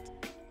navigate.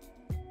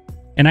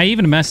 And I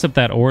even messed up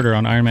that order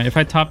on Iron Man. If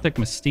I top deck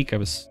Mystique, I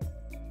was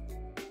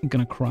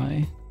gonna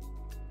cry.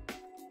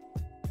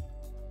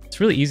 It's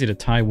really easy to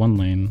tie one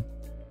lane.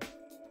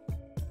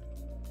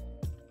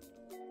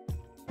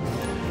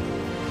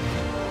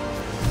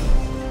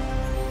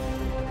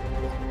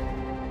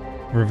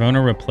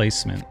 Ravona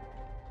replacement.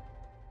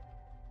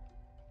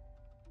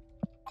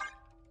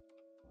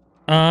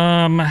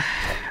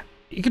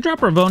 You could drop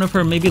Ravona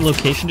for maybe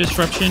location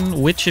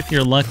disruption, Witch if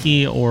you're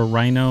lucky, or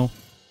Rhino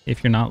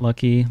if you're not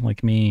lucky,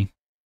 like me.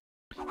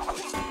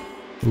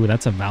 Ooh,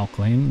 that's a Valk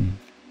lane.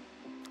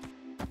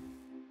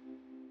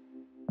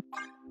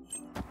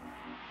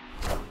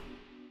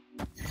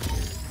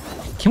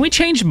 Can we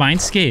change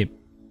Mindscape?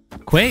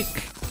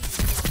 Quake?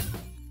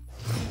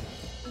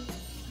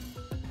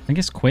 I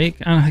guess Quake.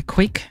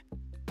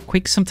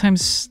 Quake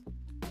sometimes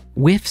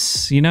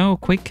whiffs, you know?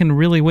 Quake can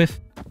really whiff.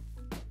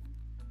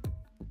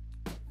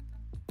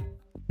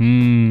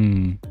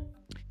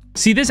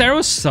 See, this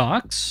arrow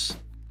sucks.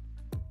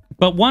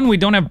 But one, we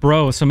don't have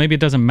bro, so maybe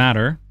it doesn't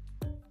matter.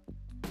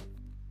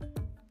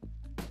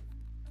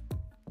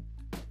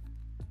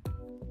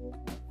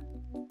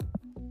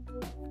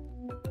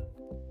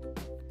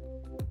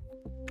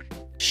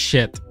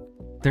 Shit.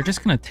 They're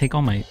just gonna take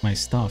all my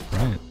stuff,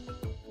 right?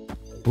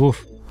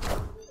 Oof.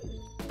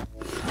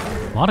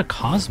 A lot of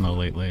Cosmo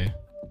lately.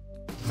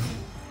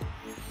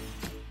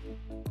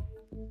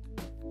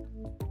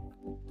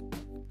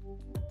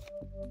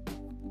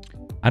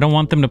 I don't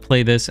want them to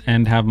play this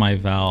and have my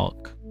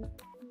Valk.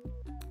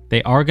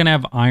 They are gonna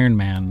have Iron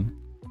Man.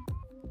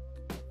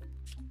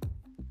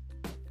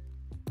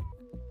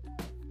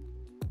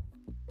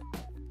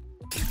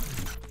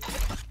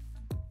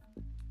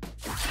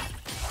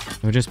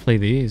 We'll just play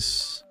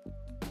these.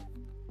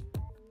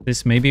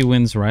 This maybe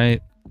wins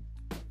right.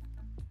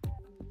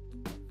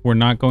 We're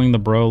not going the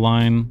bro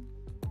line.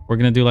 We're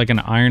gonna do like an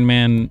Iron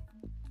Man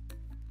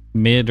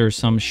mid or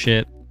some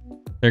shit.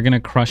 They're gonna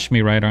crush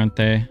me, right, aren't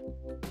they?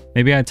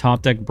 Maybe I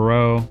top deck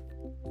bro.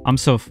 I'm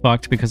so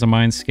fucked because of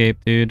Mindscape,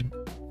 dude.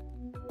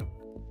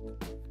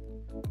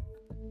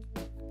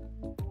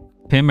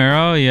 Pim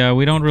arrow? Yeah,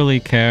 we don't really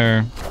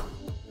care.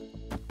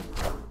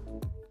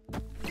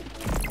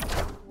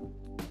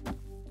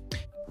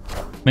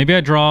 Maybe I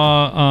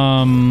draw,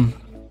 oh,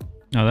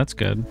 that's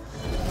good.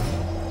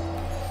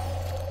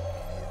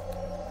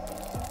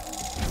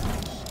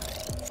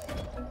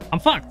 I'm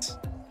fucked.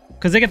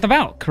 Because they get the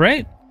Valk,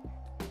 right?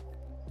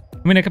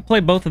 I mean, I could play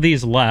both of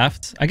these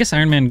left. I guess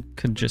Iron Man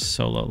could just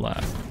solo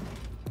left.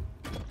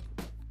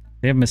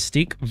 They have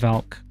Mystique,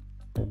 Valk,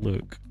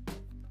 Luke.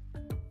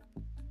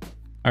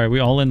 All right, we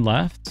all in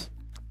left.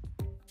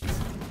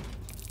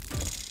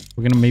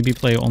 We're gonna maybe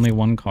play only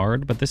one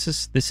card, but this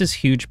is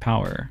huge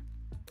power.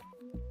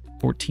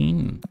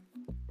 14.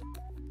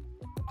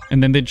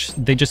 And then they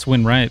just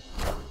win, right?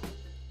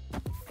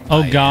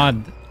 Oh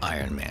God.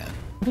 Iron Man.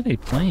 What are they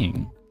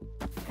playing?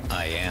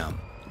 I am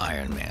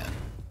Iron Man.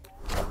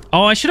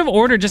 Oh, I should have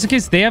ordered just in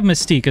case they have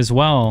Mystique as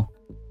well.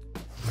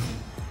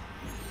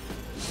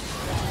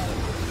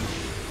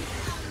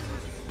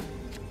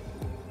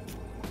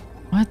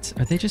 What?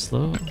 Are they just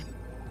low?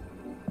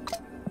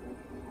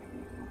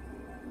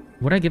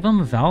 Would I give them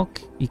a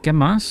Valk? ¿Y qué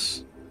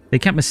más? They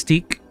can't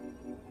Mystique.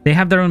 They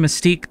have their own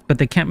Mystique, but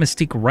they can't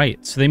Mystique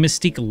right. So they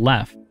Mystique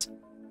left.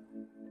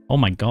 Oh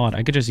my God,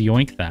 I could just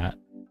yoink that.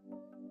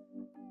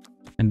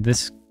 And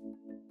this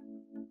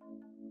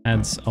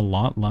adds a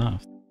lot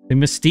left. They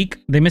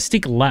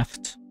Mystique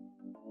left.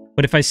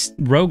 But if I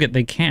rogue it,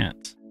 they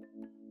can't.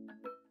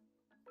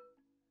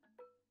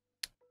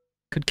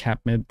 Could cap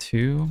mid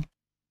too.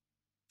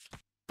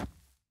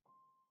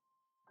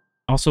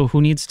 Also,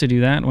 who needs to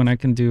do that when I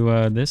can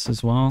do this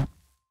as well?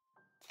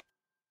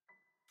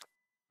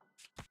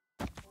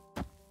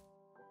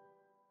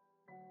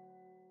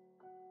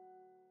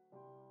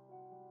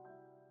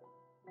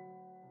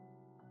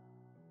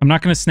 I'm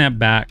not going to snap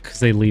back because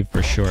they leave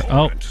for sure.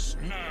 Oh.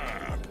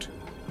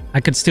 I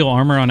could steal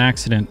armor on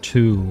accident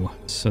too,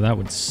 so that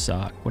would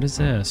suck. What is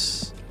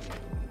this?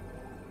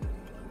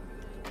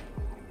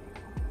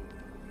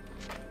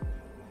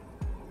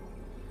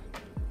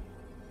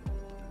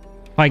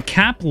 If I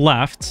cap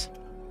left,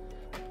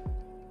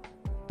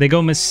 they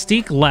go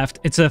Mystique left.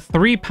 It's a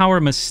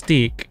 3-power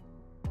Mystique.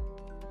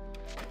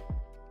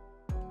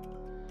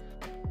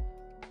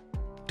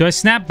 Do I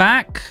snap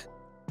back?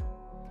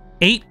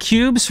 8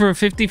 cubes for a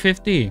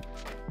 50-50.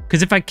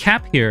 Because if I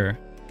cap here,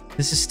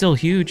 this is still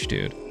huge,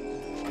 dude.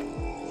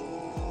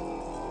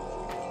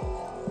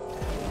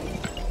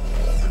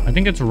 I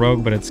think it's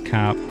rogue, but it's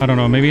cap. I don't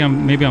know. Maybe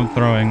I'm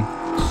throwing.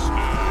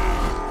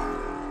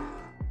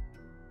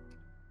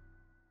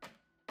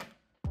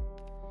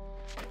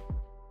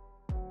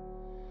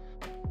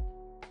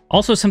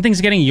 Also, something's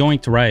getting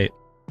yoinked right.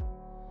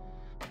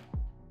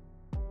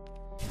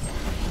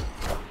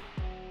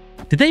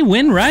 Did they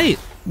win right?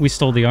 We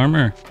stole the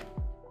armor.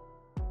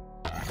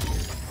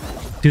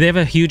 Do they have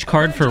a huge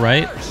card for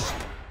right?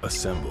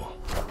 Assemble.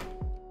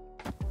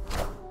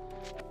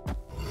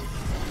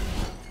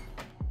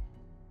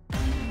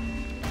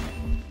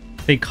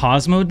 They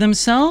Cosmo'd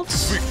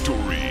themselves?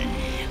 Victory.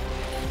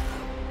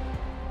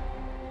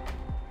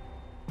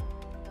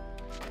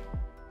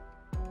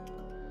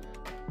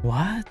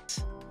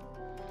 What?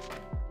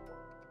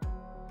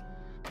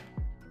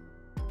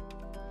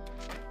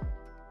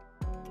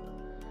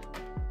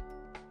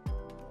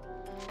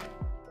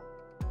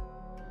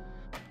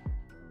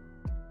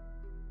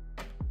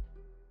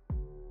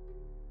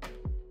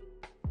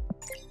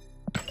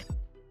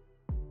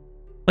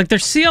 Like, their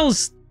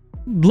CL's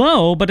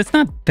low, but it's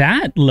not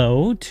that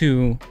low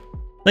to...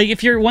 Like,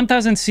 if you're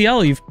 1000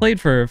 CL, you've played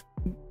for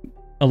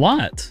a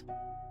lot.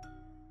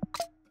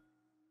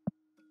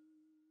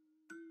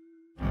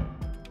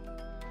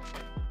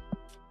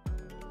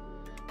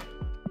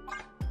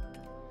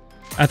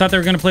 I thought they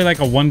were going to play like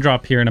a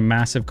 1-drop here and a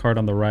massive card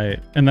on the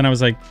right. And then I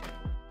was like,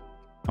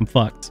 I'm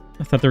fucked.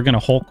 I thought they were going to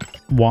Hulk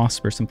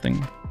Wasp or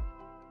something.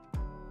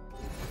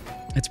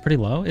 It's pretty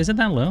low. Is it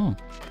that low?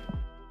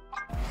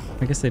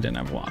 I guess they didn't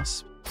have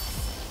Wasp.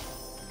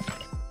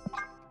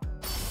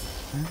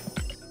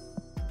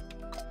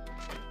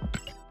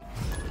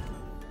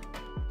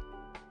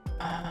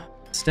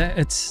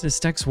 This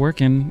deck's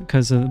working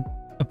because of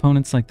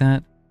opponents like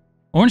that.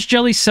 Orange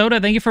Jelly Soda,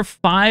 thank you for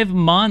 5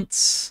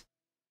 months.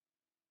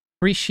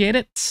 Appreciate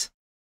it.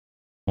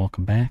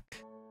 Welcome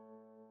back.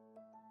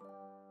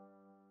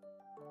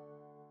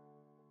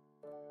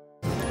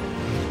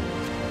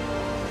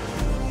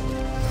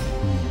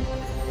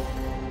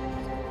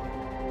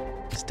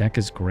 This deck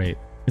is great.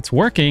 It's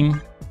working.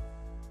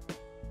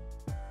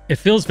 It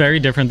feels very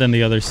different than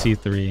the other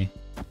C3.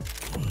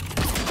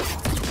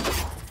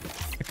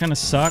 It kind of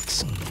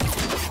sucks.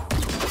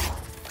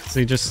 Because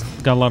they just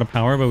got a lot of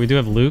power, but we do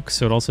have Luke,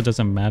 so it also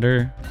doesn't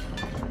matter.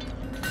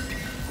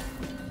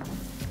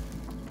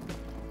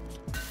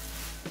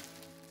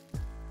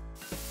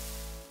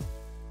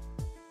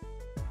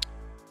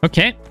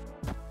 Okay.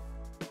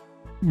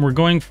 We're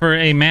going for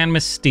a Man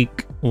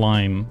Mystique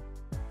line.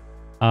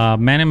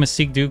 Man and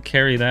Mystique do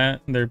carry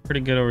that. They're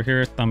pretty good over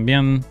here.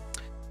 También.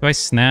 Do I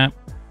snap?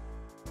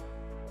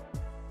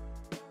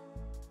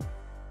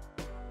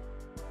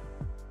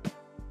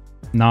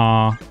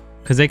 Nah.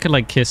 Because they could,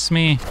 like, kiss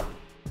me.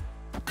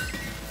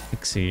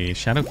 Pixie.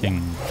 Shadow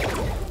King.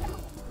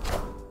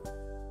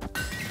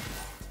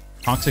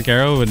 Toxic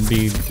Arrow would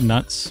be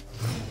nuts.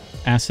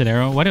 Acid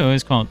Arrow. Why do I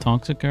always call it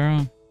Toxic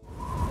Arrow?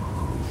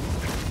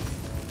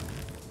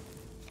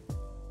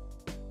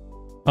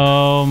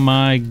 Oh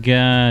my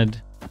god.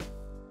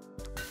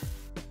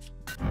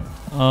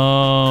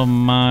 Oh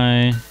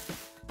my.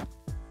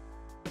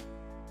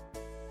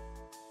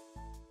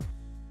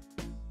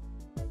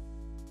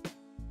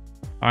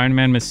 Iron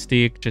Man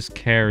Mystique just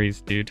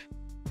carries, dude.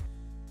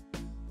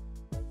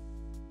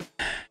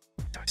 Do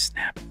I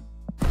snap?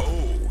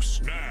 Oh,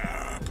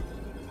 snap.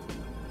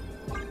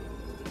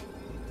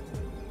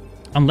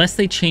 Unless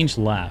they change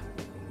left.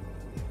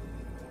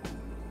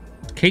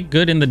 Kate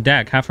Good in the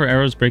deck. Half her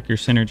arrows break your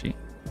synergy.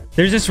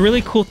 There's this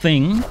really cool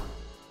thing.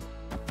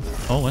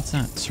 Oh, what's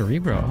that?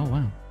 Cerebro. Oh,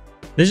 wow.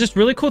 There's this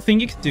really cool thing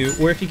you can do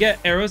where if you get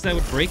arrows that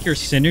would break your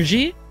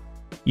synergy,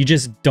 you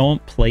just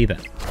don't play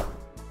them.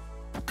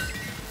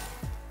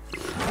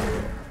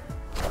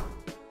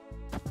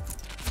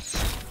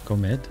 Go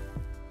mid.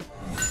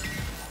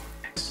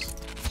 Nice.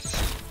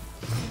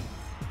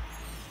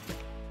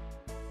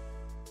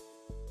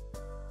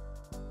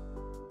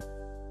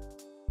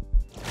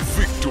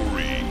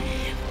 Victory.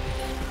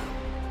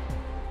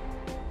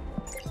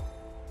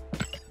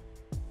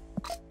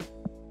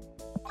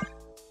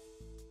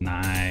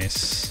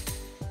 Nice.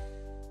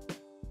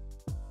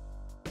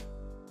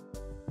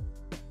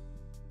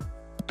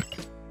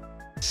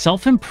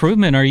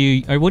 Self-improvement, what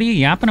are you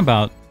yapping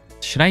about?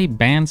 Should I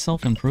ban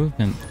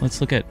self-improvement?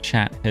 Let's look at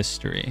chat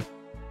history.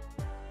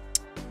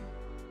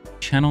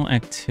 Channel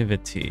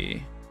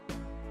activity.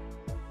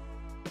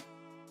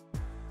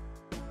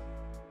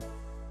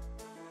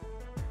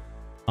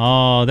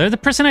 Oh, they're the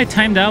person I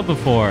timed out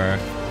before.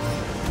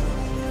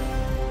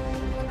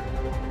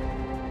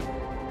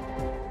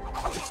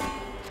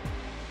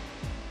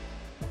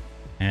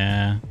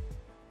 Yeah.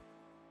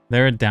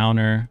 They're a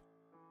downer.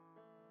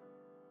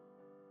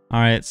 All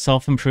right,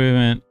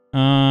 self-improvement.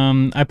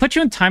 I put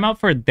you in timeout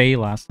for a day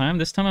last time.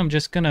 This time I'm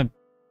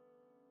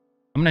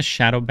gonna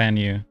shadow ban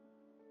you.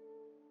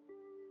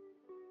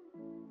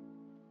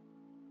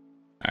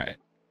 All right.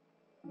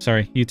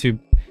 Sorry, YouTube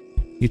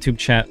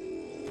chat.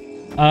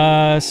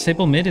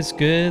 Sable mid is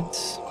good.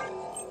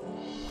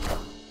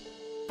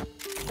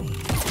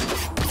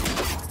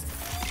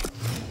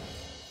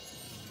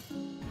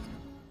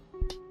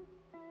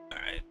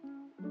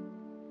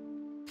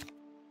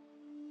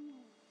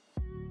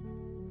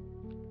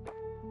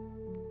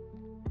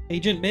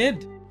 Agent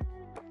mid.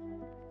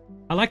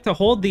 I like to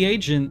hold the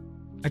agent.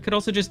 I could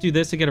also just do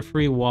this to get a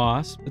free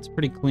wasp. It's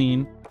pretty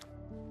clean.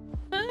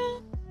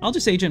 I'll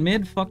just agent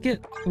mid. Fuck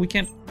it. We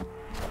can't.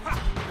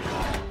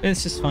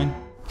 It's just fine.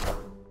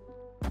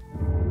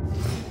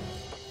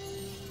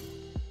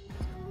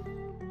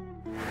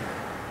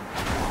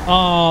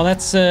 Oh,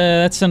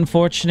 that's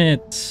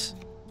unfortunate.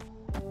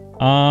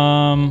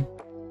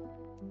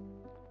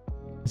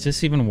 Is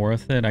this even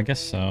worth it? I guess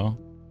so.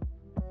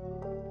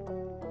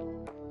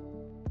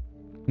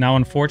 Now,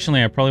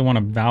 unfortunately, I probably want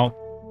to Valk.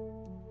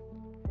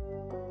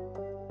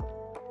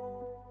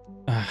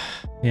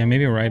 Yeah,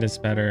 maybe right is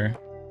better.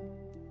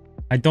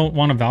 I don't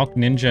want to Valk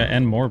Ninja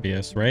and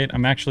Morbius, right?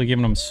 I'm actually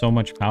giving them so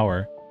much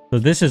power. So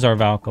this is our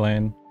Valk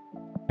lane.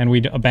 And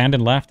we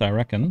abandoned left, I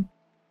reckon.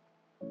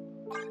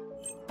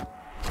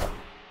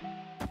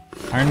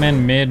 Iron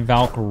Man mid,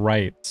 Valk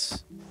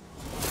right.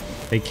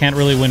 They can't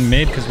really win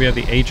mid because we have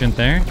the agent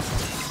there.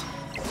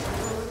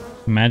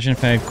 Imagine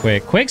if I had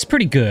Quake. Quake's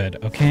pretty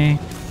good, okay?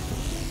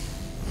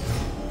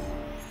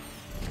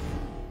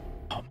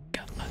 Oh my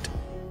god.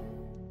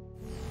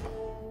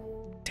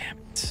 Damn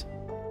it.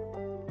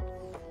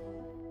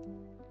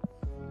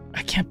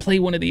 I can't play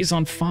one of these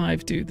on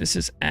 5, dude. This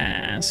is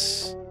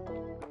ass.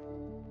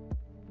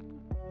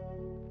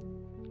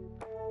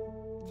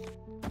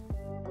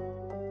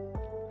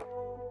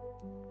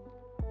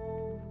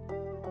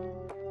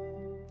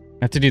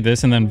 I have to do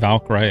this and then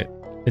Valk right.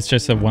 It's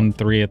just a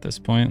 1-3 at this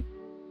point.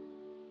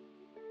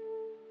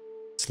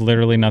 It's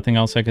literally nothing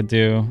else I could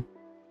do.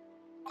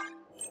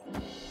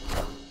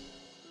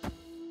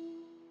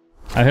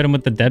 I hit him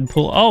with the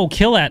Deadpool. Oh,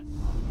 kill it!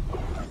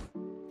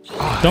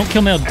 Don't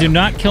kill mid. Do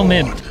not kill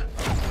mid.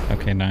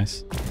 Okay,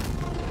 nice.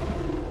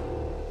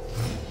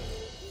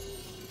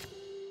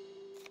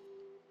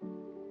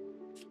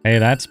 Hey,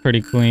 that's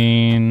pretty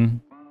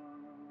clean.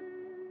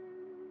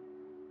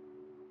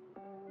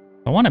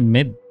 I want a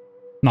mid.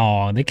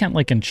 No, they can't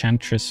like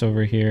Enchantress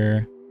over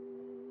here.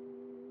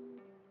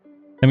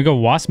 Then we go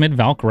Wasp mid,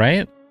 Valk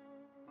right.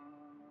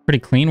 Pretty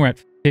clean. We're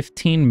at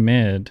 15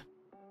 mid.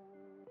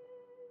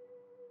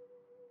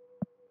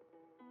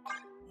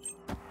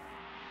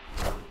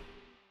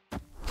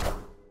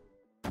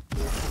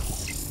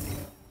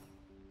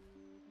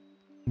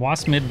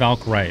 Wasp mid,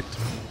 Valk right.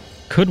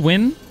 Could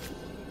win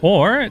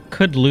or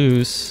could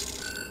lose.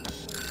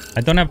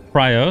 I don't have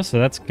Prio, so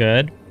that's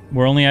good.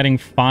 We're only adding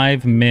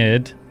 5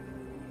 mid.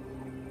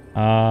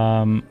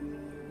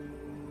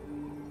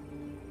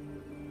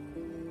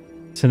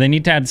 So they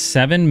need to add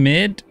 7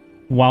 mid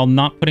while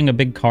not putting a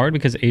big card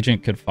because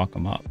agent could fuck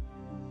them up.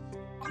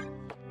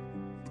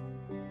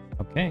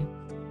 Okay.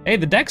 Hey,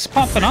 the deck's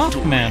popping off,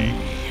 man.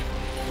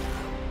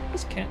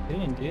 What's this cat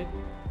doing, dude?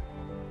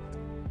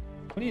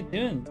 What are you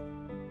doing?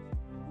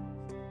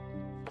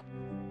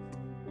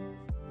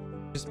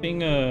 Just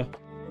being a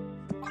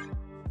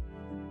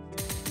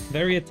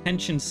very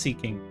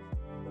attention-seeking.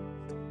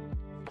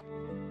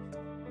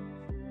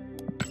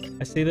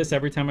 I say this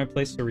every time I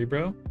play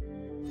Cerebro.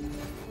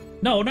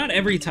 No, not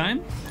every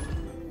time.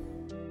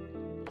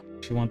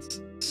 She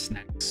wants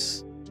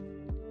snacks.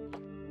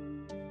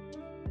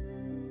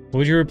 What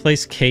would you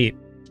replace Kate?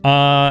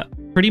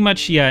 Pretty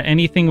much, yeah,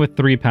 anything with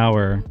 3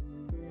 power.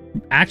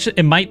 Actually,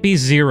 it might be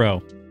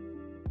 0.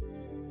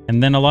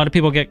 And then a lot of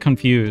people get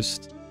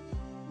confused.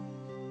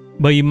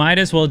 But you might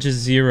as well just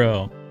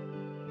 0.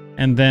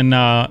 And then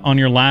on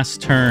your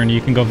last turn,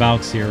 you can go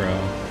Valk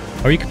 0.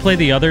 Or you could play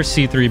the other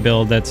C3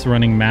 build that's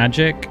running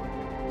magic.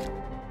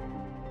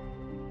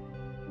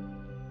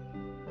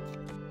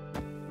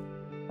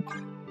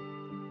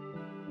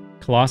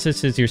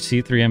 Colossus is your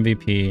C3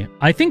 MVP.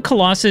 I think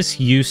Colossus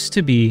used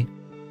to be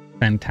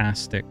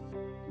fantastic.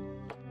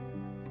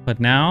 But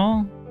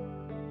now,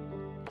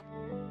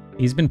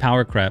 he's been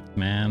power crept,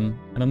 man.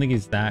 I don't think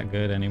he's that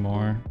good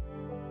anymore.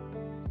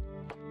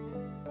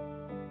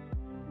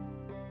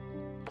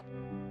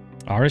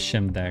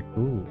 Arashim deck,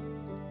 ooh.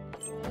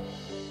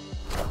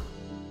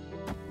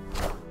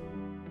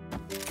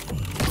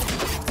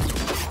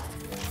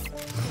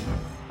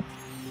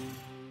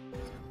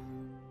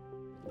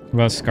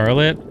 What about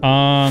Scarlet?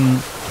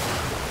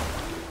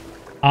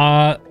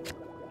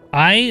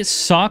 I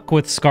suck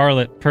with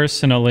Scarlet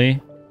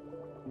personally.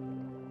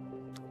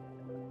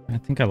 I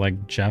think I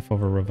like Jeff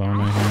over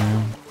Ravonna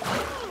here.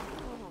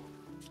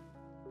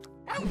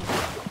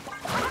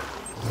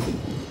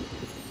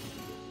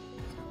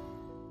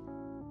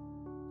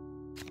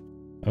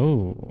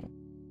 Oh.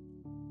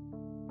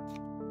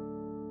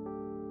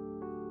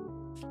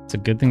 It's a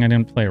good thing I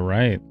didn't play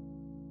right.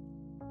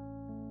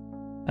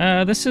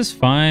 This is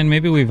fine.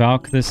 Maybe we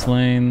Valk this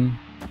lane.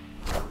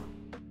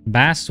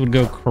 Bast would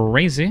go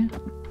crazy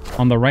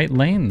on the right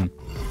lane.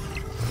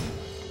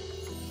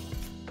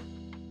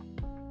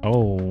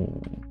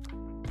 Oh.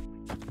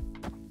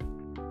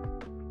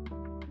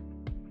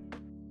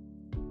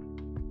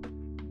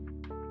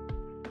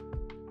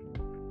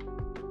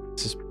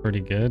 This is pretty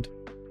good.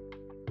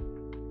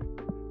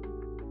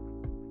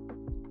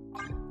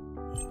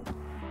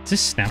 Is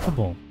this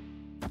snappable?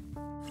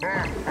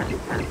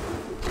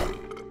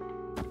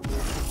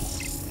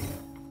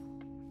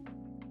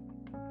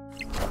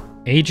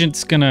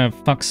 Agent's gonna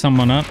fuck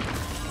someone up.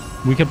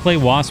 We could play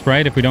Wasp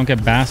right if we don't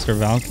get Bast or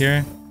Valk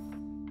here.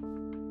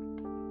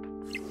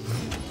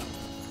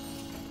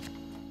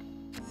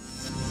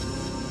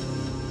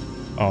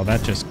 Oh,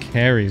 that just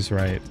carries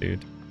right,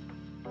 dude.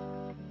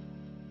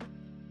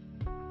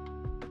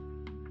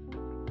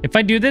 If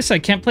I do this, I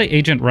can't play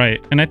Agent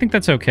right, and I think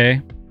that's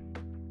okay.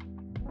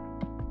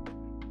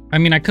 I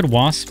mean, I could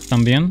Wasp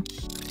Thumbian,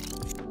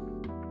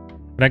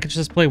 but I could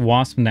just play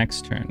Wasp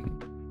next turn.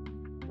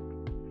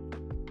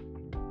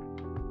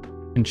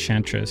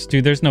 Enchantress.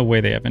 Dude, there's no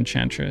way they have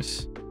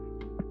Enchantress.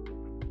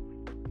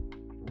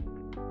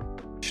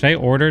 Should I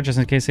order just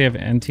in case they have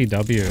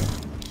NTW?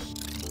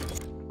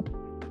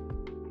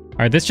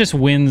 Alright, this just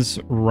wins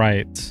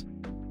right.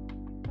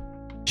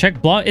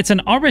 Check block. It's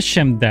an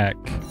Arashim deck.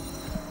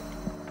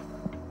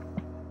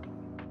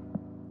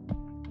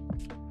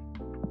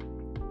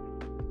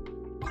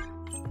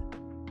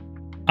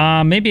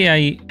 Maybe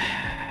I...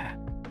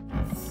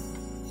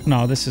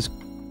 No, this is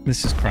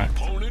correct.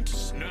 Opponent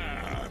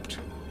snapped.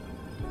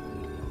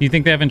 Do you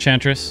think they have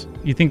Enchantress?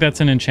 You think that's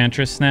an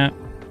Enchantress snap?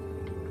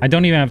 I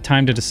don't even have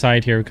time to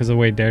decide here because of the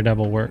way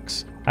Daredevil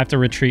works. I have to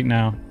retreat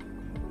now.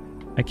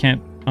 I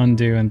can't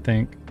undo and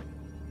think.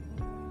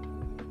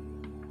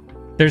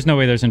 There's no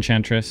way there's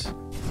Enchantress.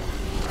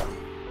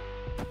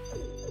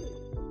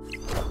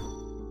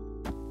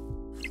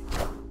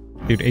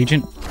 Dude,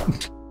 Agent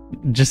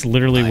just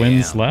literally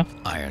wins left.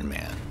 Iron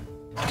Man.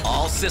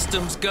 All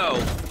systems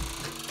go.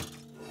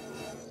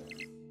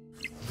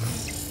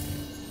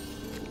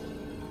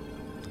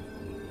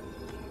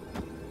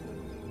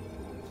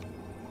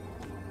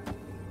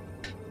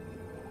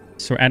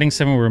 So we're adding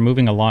 7, we're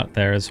removing a lot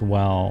there as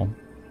well.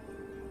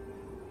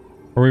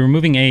 Or we're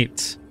removing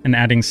 8 and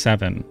adding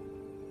 7.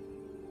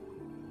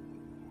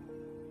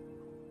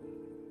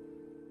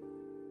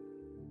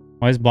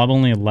 Why is Blob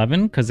only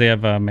 11? Because they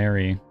have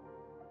Mary.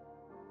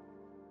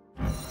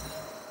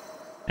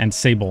 And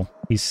Sable.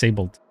 He's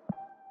sabled.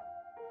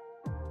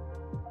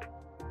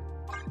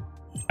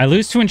 I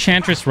lose to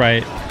Enchantress,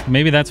 right?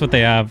 Maybe that's what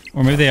they have.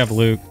 Or maybe they have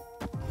Luke.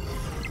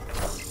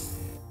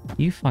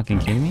 You fucking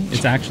kidding me?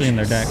 It's actually in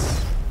their deck.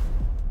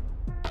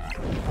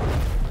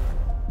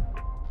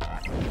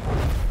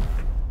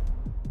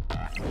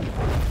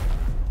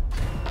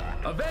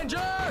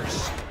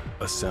 Avengers!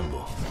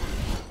 Assemble.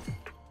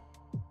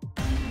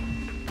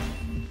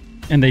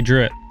 And they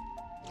drew it.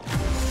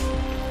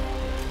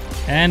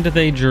 And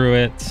they drew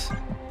it.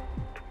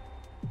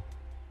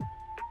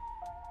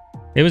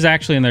 It was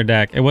actually in their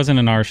deck. It wasn't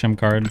an Arsham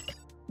card.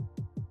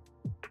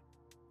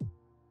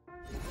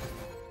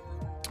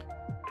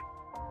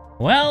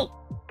 Well,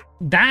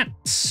 that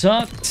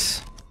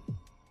sucked.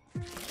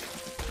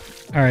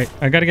 All right,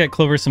 I gotta get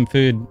Clover some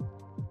food.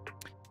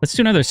 Let's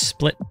do another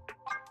split.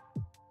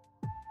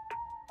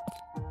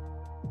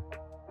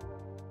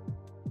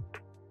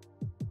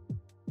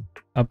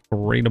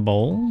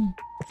 Upgradable.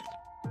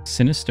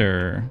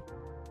 Sinister.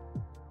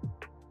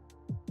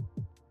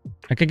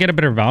 I could get a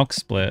better Valk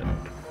split.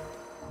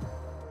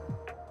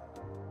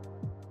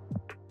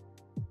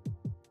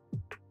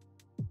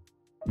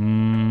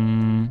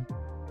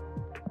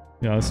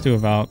 Yeah, let's do a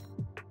Valk.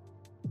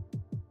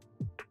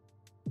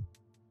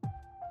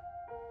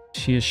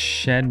 She is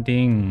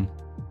shedding.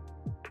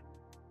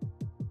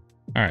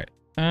 All right.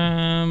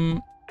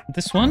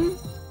 This one?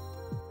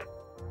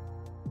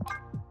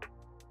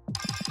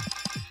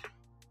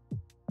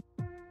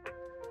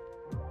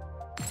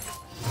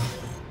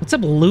 What's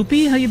up,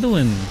 Loopy? How you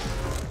doing?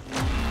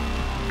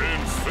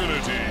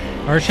 Infinity.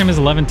 Arsham is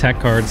 11 tech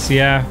cards.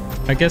 Yeah,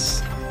 I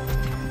guess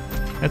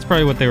that's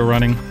probably what they were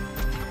running.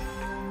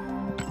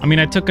 I mean,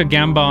 I took a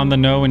Gamba on the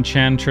no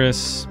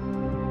Enchantress,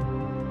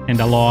 and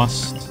I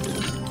lost.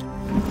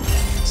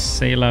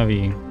 C'est la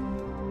vie.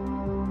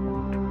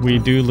 We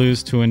do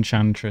lose to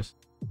Enchantress.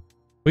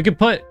 We could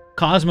put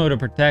Cosmo to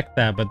protect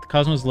that, but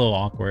Cosmo's a little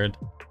awkward.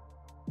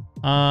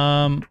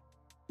 All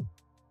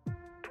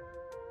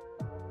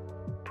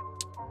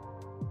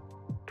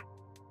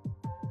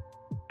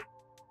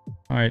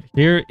right,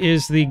 here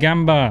is the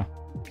Gamba.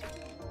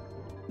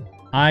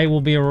 I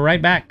will be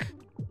right back.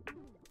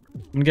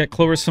 I'm gonna get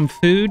Clover some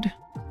food.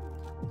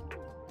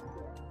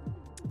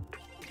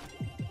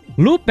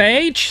 Loop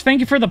H,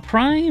 thank you for the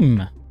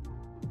Prime.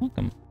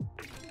 Welcome.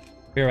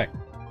 Be right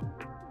back.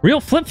 Real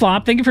Flip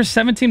Flop, thank you for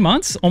 17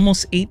 months.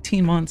 Almost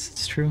 18 months.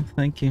 It's true.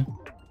 Thank you.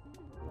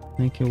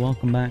 Thank you.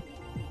 Welcome back.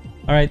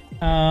 All right.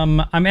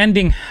 I'm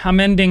ending.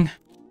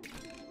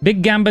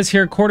 Big Gamba's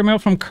here. Quarter mil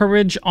from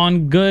Courage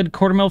on good.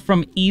 Quarter mil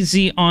from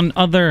Easy on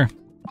other.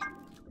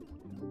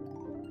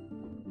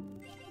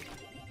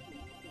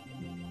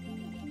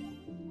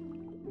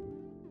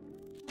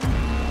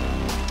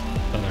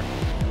 Other.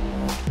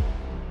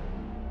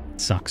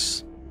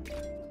 Sucks.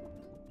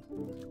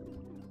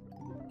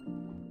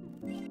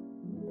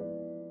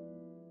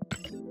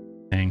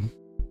 Dang.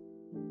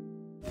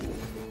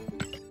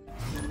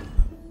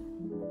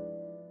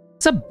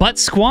 What's up, Butt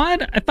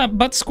Squad? I thought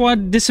Butt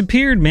Squad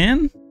disappeared,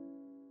 man.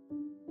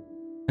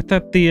 I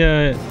thought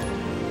the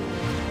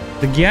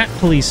GAT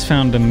police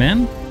found him,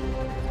 man.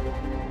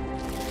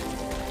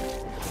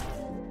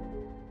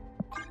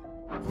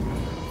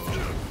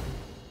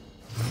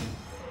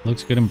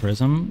 Looks good in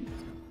Prism.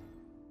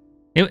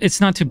 It's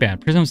not too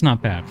bad. Prism's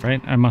not bad,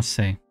 right? I must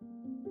say.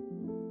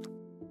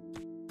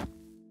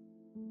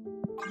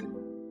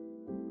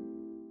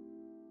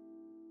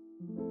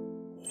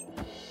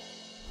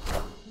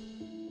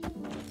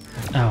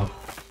 Oh.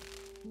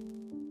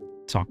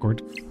 It's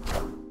awkward.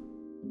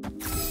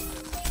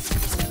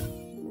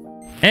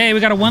 Hey, we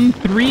got a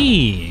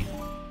 1-3.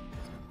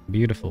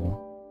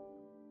 Beautiful.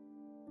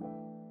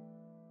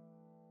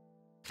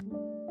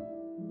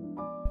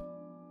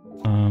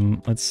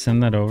 Let's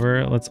send that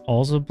over. Let's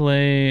also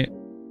play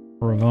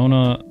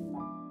Ravona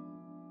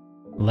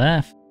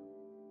left.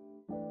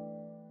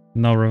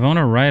 No,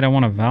 Ravona right. I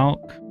want a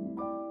Valk.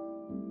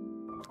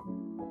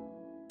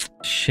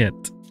 Shit.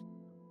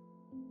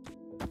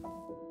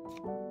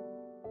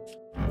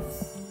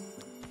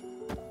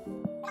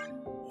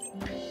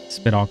 It's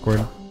a bit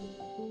awkward.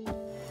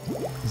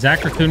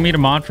 Zach Raccoon made a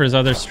mod for his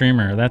other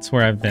streamer. That's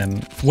where I've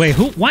been. Wait,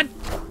 who? What?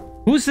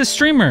 Who's the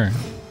streamer?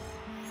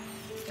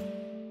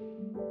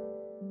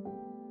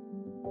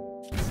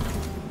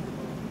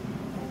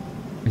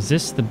 Is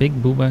this the big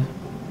booba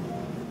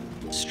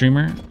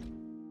streamer?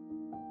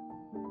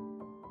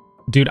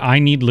 Dude, I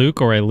need Luke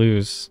or I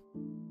lose.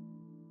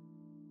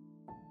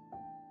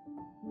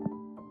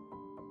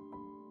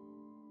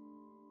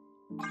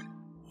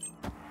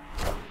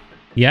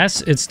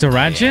 Yes, it's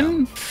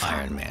Darajin.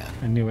 Iron Man.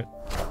 I knew it.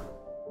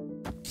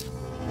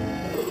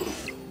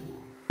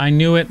 I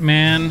knew it,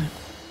 man.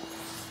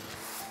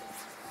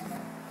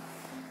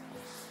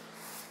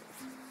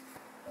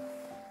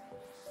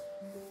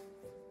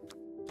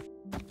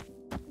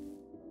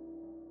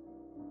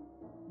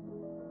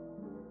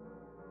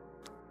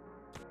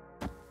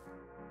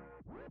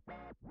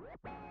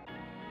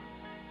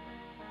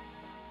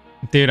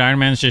 Dude, Iron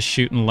Man's just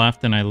shooting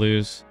left and I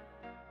lose.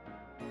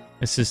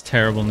 This is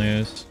terrible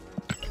news.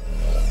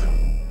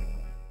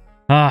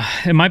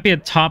 It might be a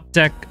top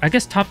deck. I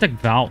guess top deck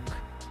Valk.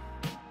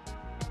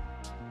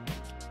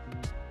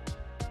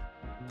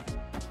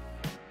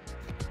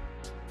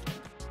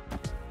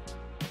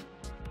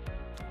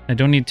 I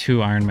don't need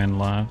 2 Iron Men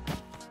left.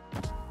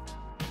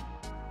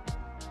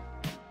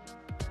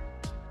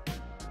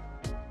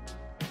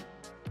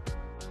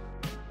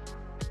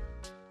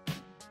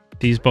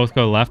 These both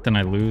go left and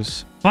I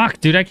lose. Fuck,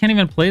 dude, I can't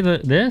even play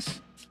this.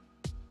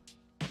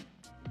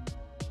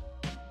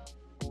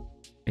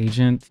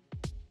 Agent.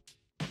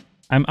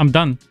 I'm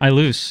done. I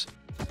lose.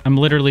 I'm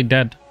literally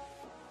dead.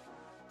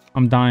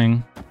 I'm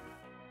dying.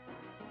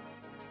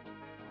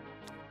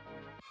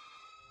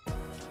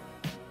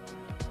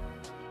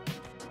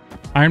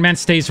 Iron Man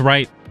stays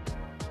right.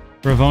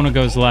 Ravonna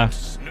goes left.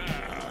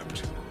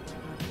 Snapped.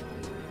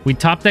 We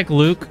top deck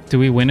Luke. Do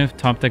we win if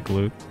top deck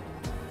Luke?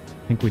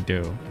 I think we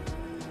do.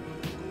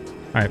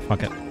 Alright,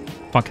 fuck it.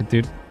 Fuck it,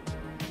 dude.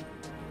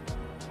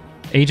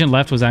 Agent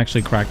left was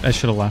actually correct. I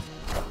should have left.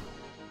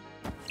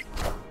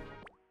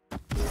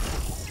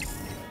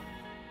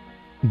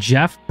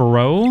 Jeff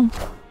Bro?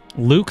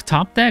 Luke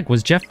top deck?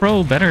 Was Jeff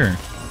Bro better?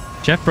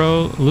 Jeff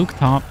Bro, Luke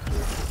top.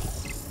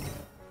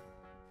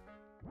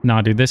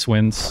 Nah, dude, this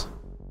wins.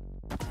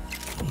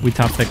 We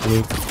top deck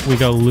Luke. We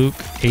go Luke,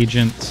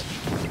 Agent.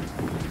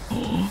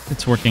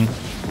 It's working.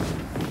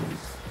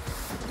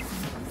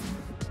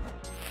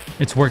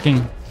 It's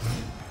working.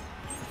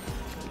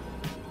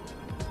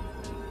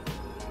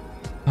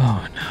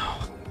 Oh, no.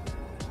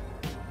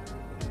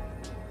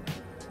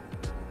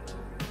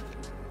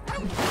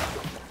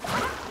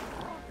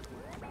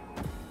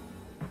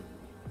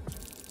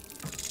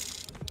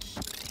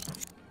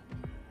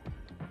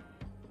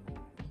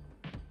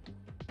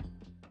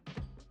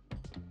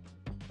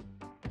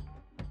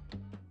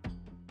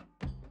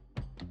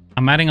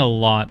 I'm adding a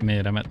lot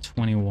mid. I'm at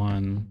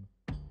 21.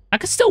 I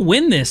could still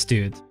win this,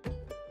 dude.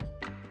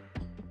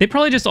 They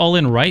probably just all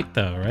in right,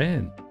 though,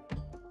 right?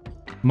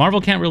 Marvel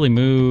can't really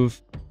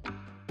move.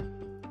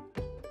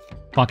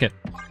 Fuck it.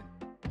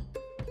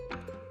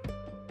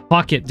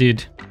 Fuck it,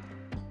 dude.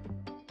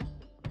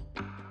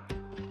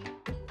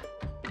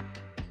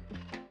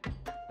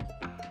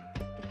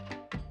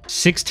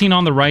 $16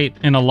 on the right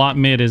and a lot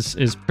mid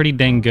is pretty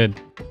dang good.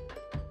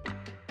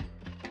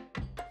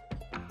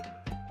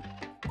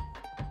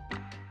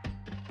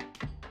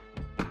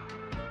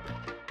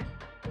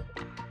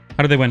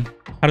 How do they win?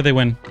 How do they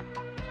win?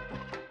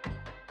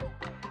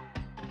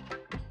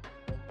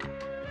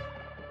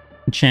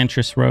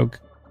 Enchantress Rogue.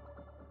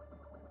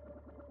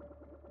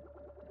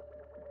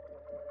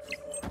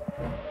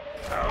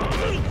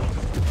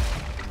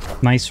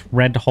 Nice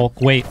red Hulk.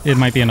 Wait, it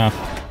might be enough.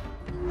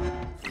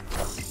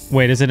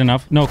 Wait, is it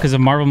enough? No, because if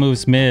Marvel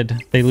moves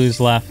mid, they lose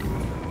left.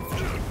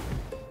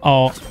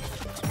 Oh.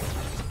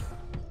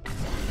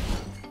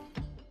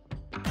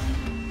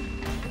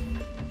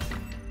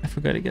 I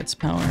forgot he gets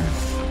power.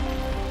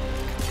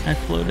 I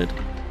floated.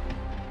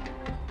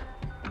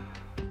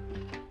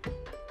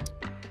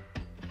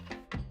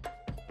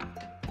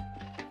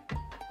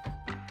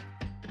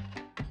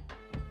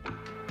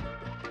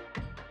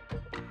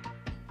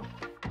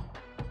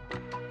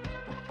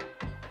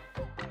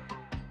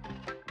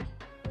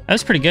 That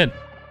was pretty good.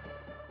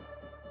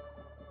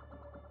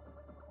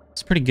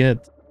 It's pretty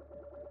good.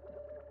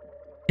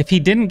 If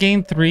he didn't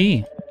gain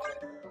 3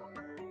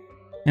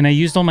 and I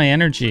used all my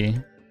energy,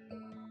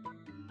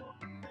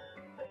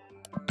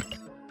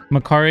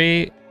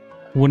 Makari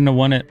wouldn't have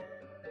won it.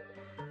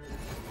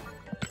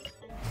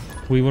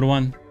 We would have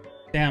won.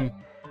 Damn.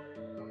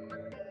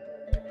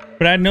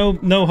 But I had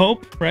no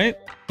hope, right?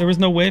 There was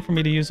no way for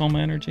me to use all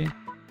my energy.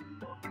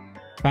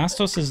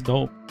 Fastos is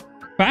dope.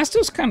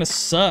 Fastos kind of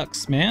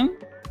sucks, man.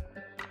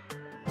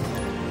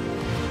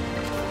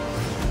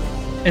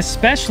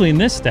 Especially in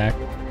this deck.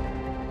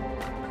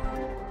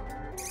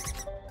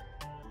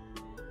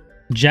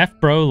 Jeff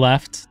Bro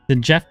left.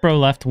 Did Jeff Bro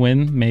left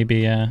win?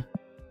 Maybe,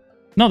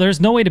 No, there's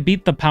no way to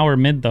beat the power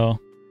mid, though.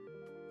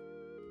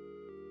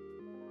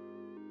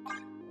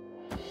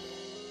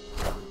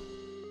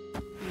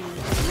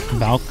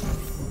 Valk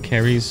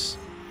carries.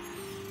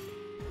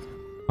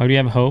 Why do you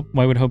have Hope?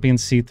 Why would Hope be in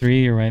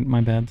C3? You're right. My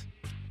bad.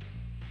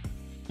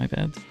 My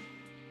bad.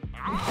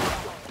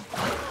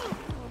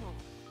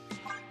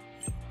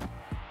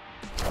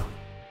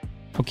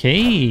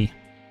 Okay.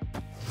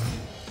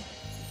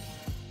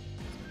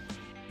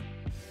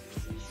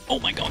 Oh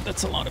my god,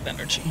 that's a lot of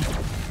energy.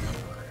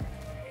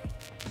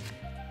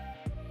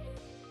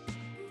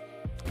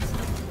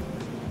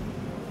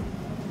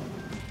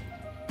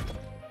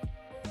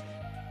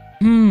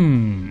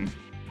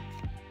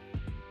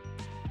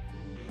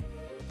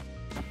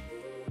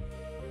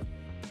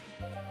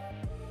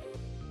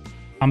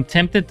 I'm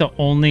tempted the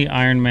only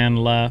Iron Man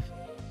left.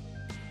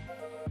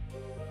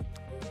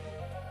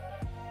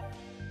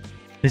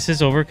 This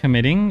is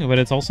overcommitting, but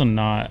it's also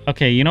not.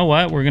 Okay, you know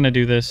what? We're gonna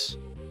do this.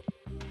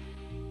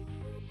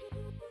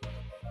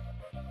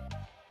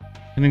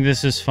 I think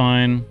this is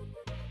fine.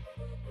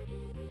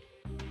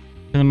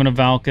 And I'm gonna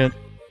Valk it.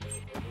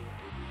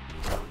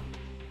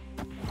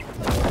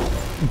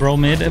 Bro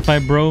mid. If I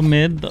bro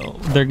mid, though,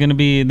 they're gonna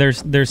be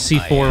there's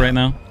C4 right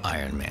now.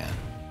 Iron Man.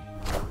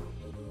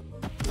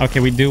 Okay,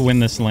 we do win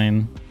this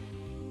lane.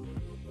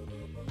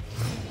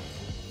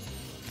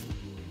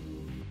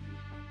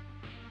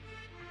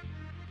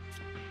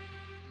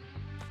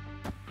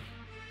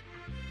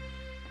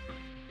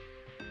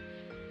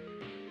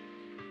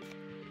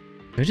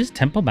 They're just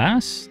Tempo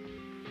Bass.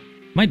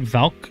 Might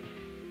Valk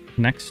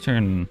next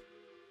turn.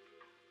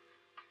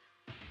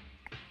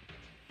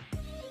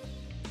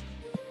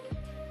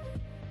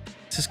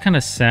 This is kind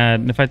of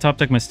sad. If I top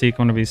deck Mystique, I'm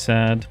gonna be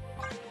sad.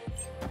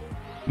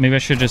 Maybe I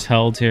should just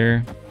held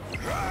here.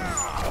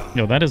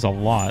 Yo, that is a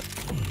lot.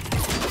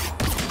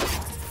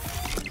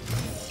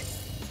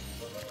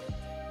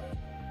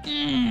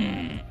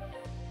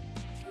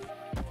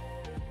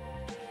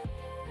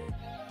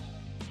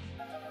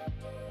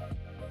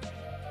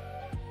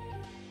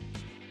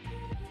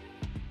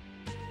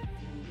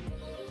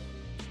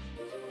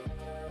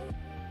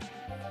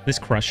 This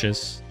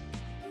crushes.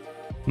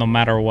 No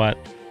matter what.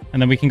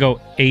 And then we can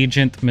go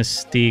Agent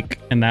Mystique,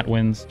 and that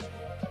wins.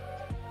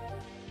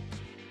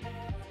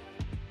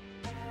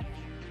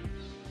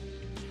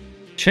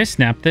 Should I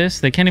snap this?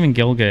 They can't even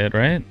Gilga it,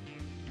 right?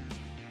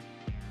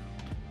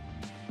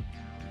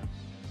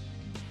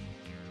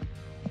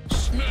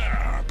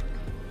 Snap.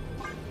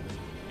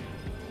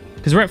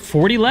 Because we're at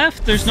 40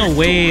 left? There's no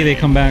way they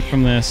come back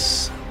from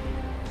this.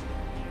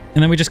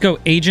 And then we just go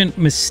Agent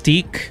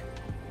Mystique.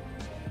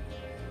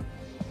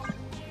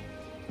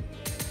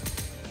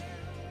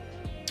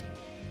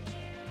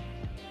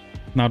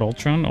 Not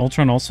Ultron.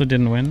 Ultron also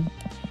didn't win.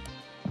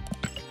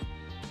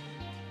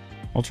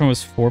 Ultron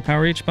was 4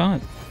 power each bot.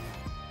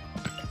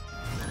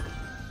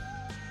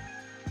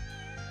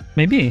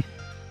 Maybe.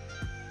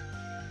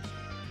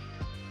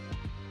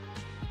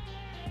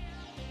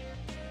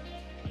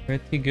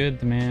 Pretty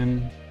good,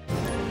 man.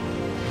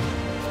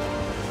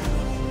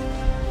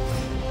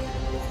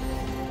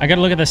 I gotta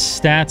look at the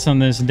stats on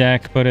this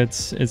deck, but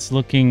it's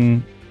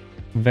looking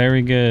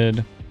very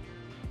good.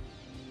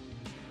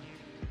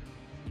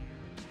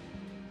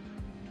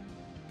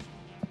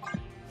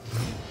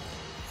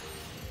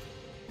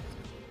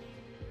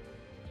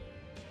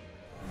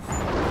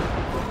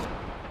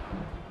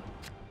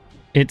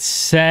 It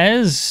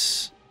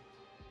says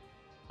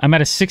I'm at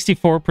a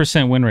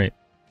 64% win rate.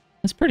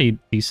 That's pretty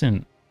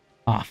decent.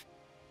 Ah,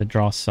 the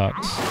draw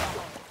sucks.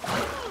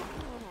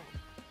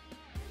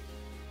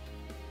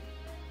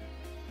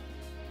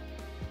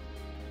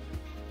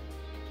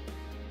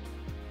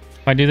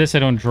 If I do this, I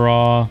don't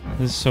draw.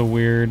 This is so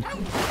weird.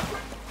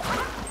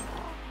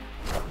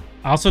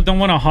 I also don't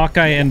want a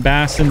Hawkeye and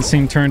Bass in the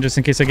same turn just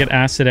in case I get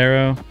Acid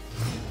Arrow.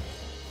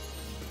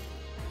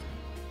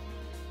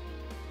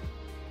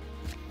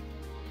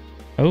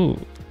 Oh.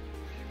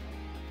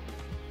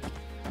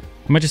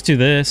 I might just do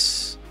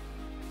this.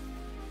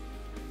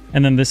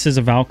 And then this is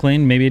a Valk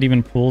lane. Maybe it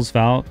even pulls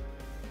Valk.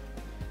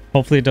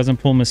 Hopefully it doesn't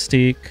pull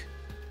Mystique.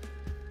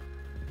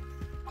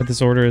 But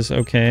this order is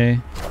okay.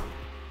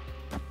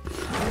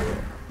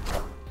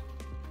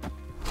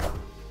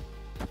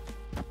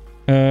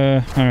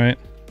 Alright.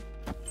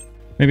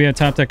 Maybe I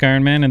top deck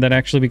Iron Man and that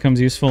actually becomes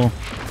useful.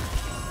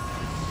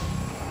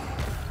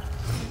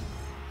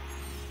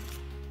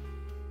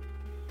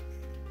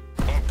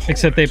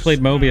 Except they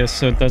played Mobius,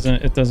 so it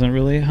doesn't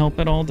really help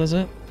at all, does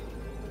it?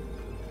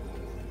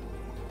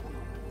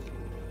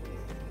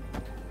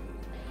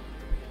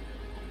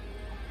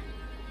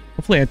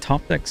 Hopefully I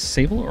top deck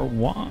Sable or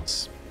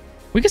Wasp.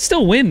 We could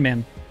still win,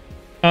 man.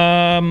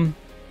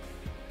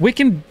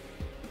 Wiccan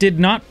did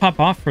not pop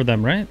off for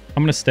them, right?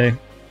 I'm gonna stay.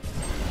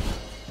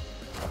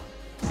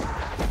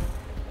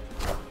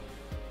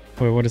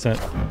 Wait, what is that?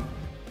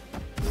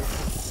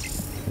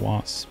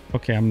 Wasp.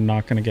 Okay, I'm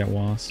not gonna get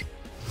Wasp.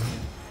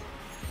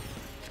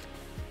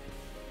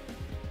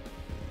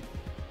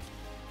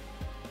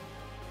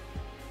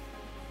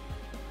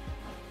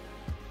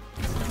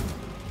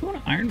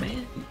 Iron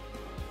Man.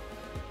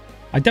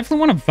 I definitely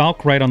want to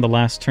Valk right on the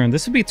last turn.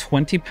 This would be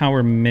 20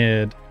 power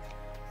mid.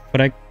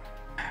 But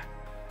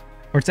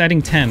or it's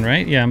adding 10,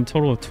 right? Yeah, I'm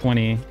total of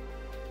 20.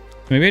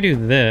 Maybe I do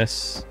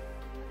this.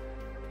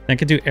 I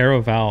could do Arrow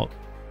Vault.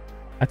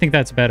 I think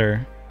that's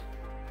better.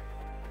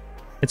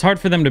 It's hard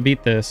for them to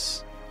beat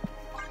this.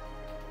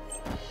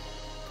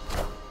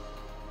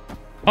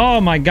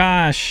 Oh my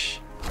gosh.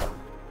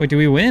 Wait, do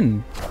we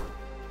win?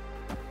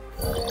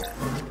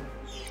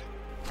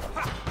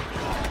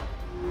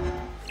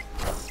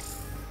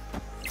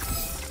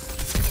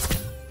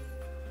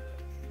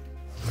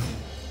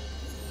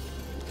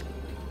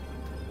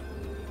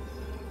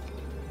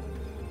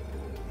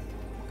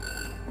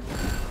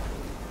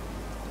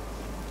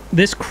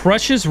 This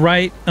crushes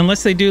right,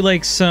 unless they do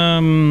like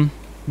some...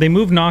 They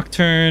move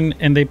Nocturne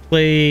and they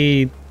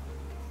play...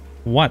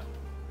 What?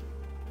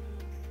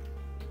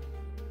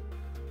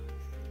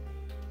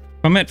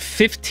 I'm at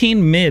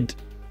 15 mid.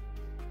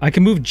 I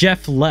can move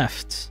Jeff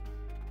left.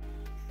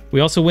 We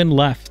also win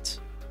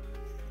left.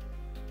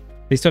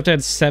 They still have to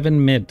add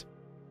 7 mid.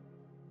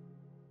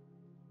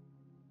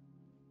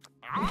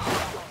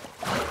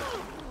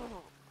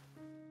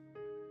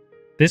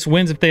 This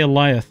wins if they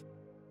Eliath.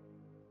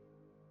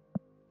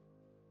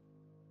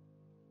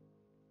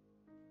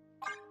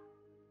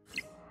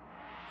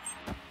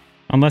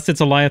 Unless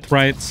it's Eliath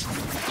rights.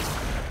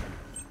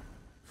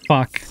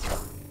 Fuck.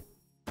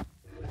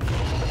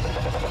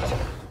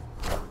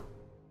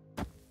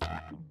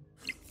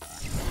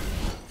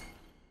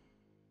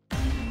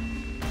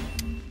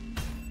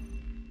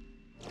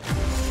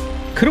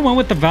 Could have went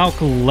with the Valk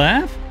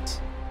left.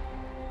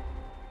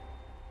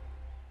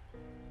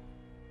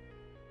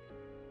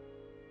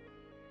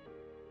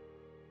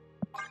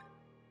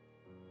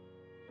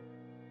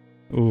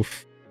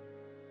 Oof.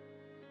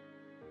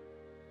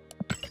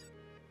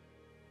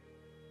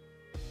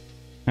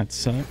 That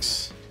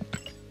sucks.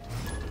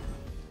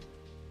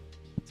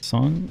 That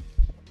song?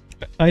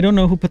 I don't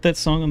know who put that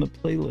song on the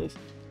playlist.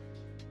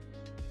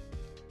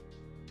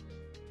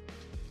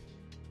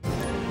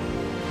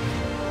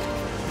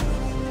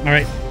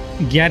 Alright,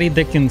 Gary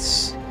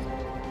Dickens.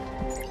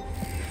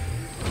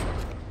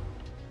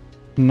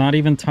 Not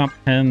even top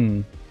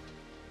 10.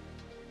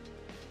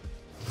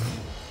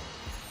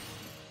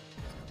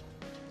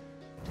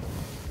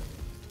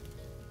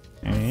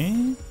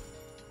 Okay.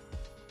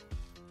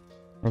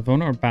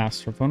 Ravona or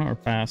Bast? Ravona or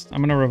Bast?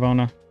 I'm gonna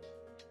Ravona.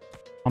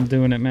 I'm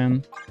doing it,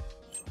 man.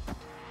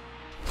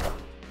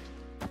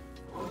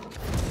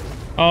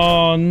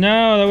 Oh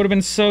no, that would have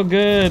been so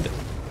good.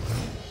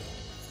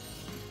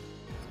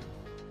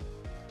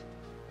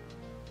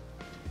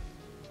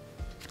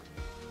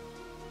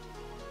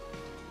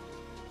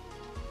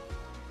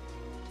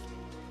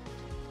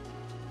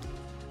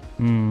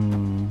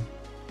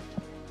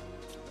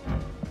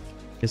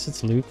 Guess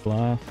it's Luke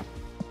left.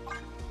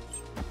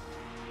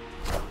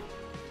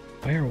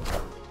 Where?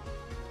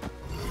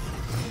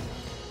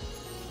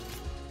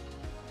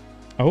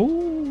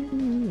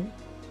 Oh.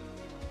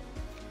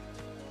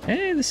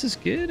 Hey, this is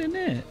good, isn't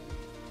it?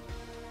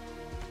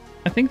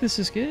 I think this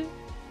is good. I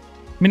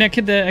mean, I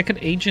could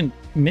agent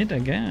mid, I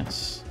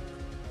guess.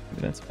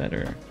 Maybe that's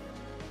better.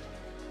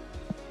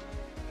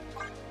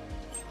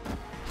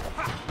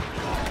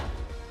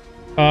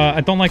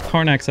 I don't like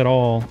Tarnax at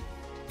all.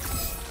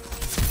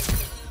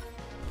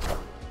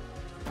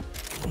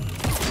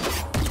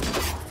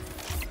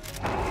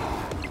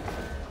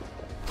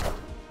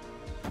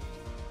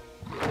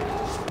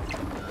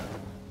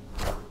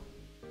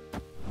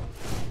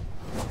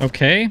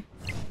 Okay.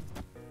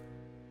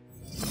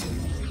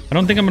 I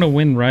don't think I'm gonna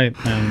win right,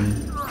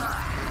 man.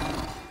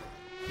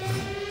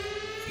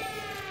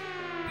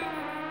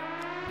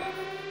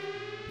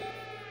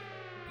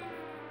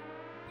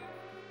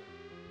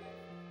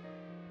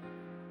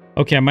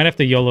 Okay, I might have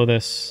to YOLO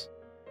this.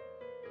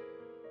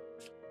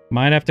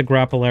 Might have to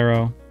grapple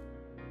arrow.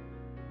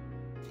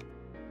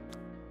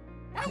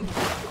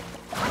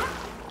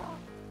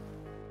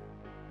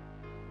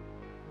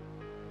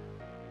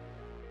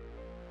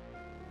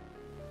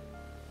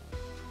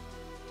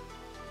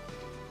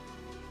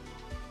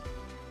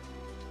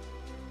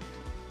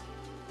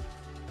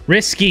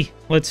 Risky.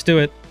 Let's do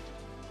it.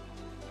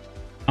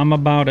 I'm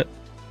about it.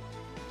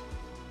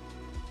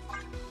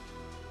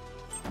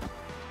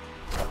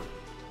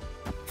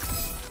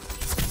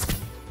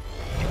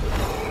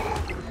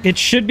 It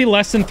should be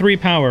less than 3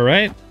 power,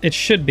 right? It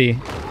should be.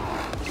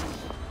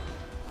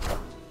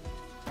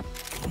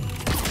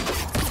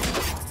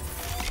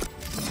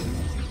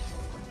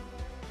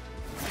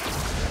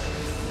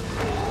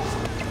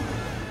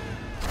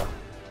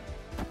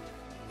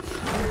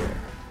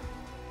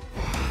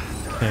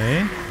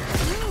 Okay.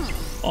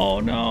 Oh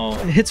no,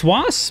 it hits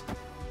Wasp.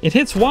 It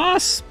hits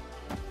Wasp.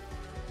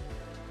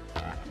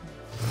 All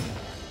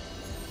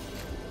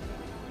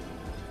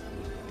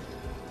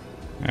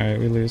right,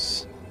 we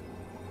lose.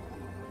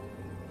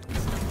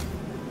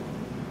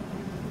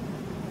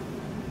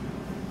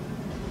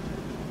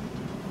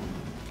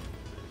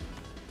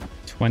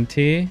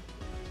 $20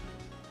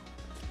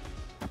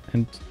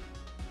 and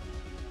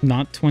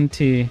not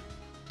 20.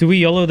 Do we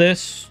YOLO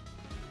this?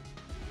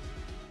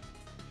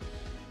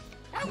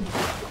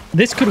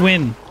 This could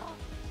win.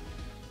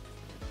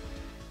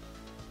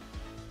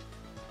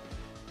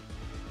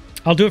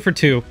 I'll do it for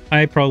 2.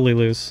 I probably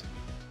lose.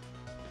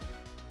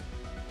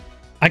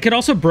 I could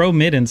also bro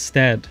mid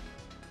instead.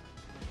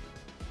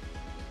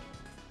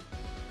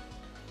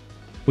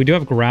 We do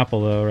have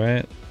grapple though,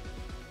 right?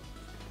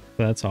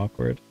 That's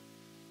awkward.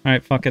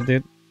 Alright, fuck it,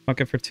 dude.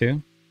 Fuck it for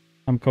 2.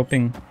 I'm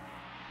coping.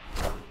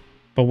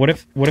 But what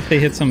if they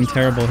hit something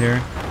terrible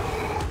here?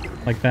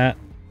 Like that.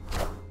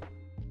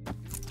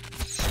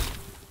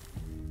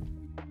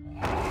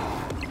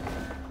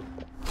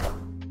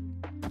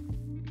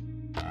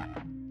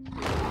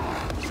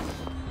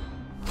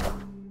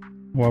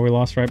 Well, we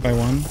lost right by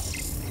 1.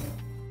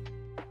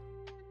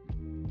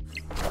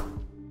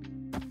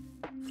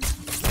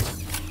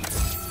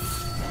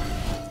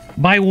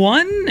 By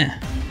 1?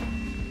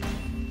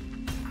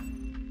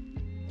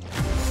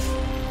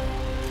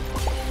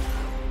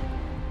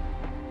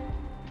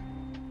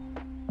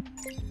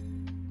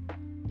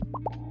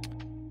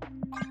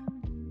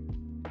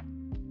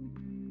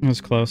 It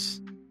was close.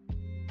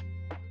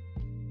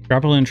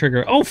 Grapple and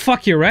trigger. Oh,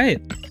 fuck, you're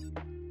right.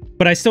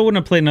 But I still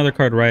wouldn't have played another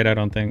card right, I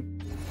don't think.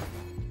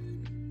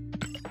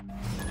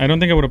 I don't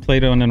think I would have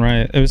played one and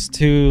right. It was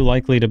too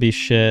likely to be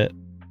shit.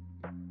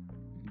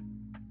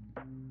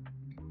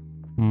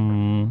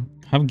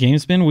 How have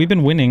games been? We've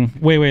been winning.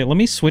 Wait, let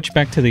me switch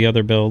back to the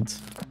other build.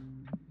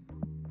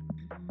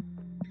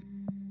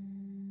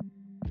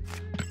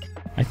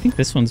 I think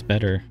this one's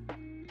better.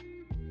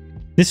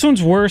 This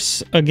one's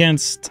worse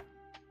against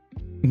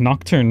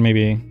Nocturne,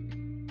 maybe.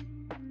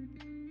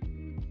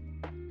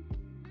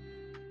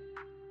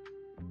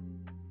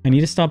 I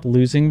need to stop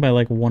losing by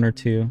like 1 or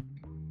 2.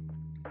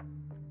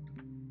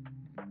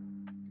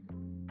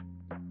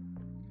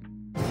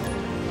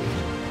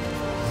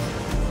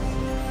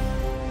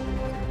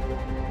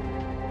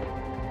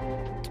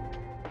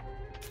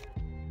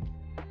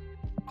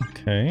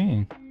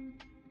 Okay.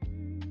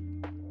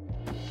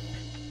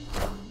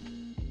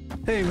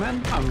 Hey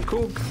man, I'm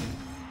Cook.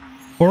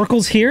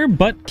 Oracle's here,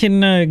 but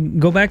can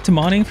go back to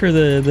modding for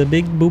the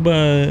big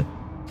booba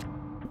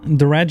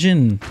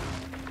Dragon.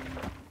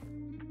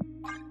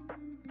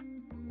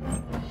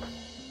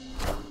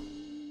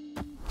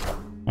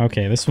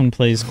 Okay, this one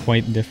plays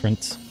quite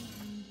different.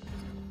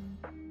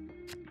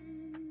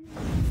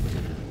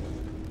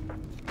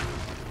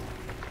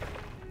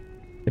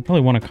 They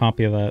probably want a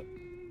copy of that.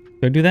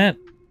 Do I do that?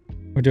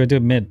 Or do I do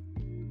it mid?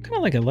 Kind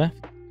of like it left.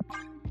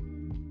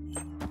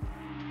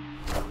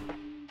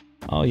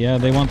 Oh yeah,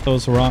 they want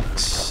those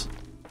rocks.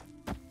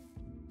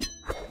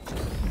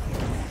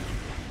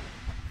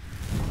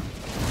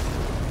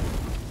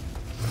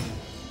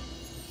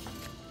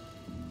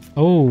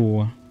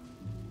 Oh.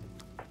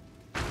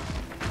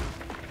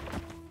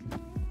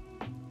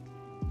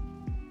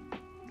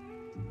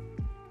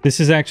 This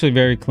is actually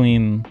very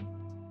clean.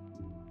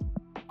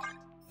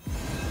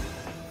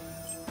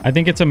 I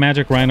think it's a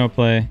Magic Rhino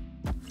play.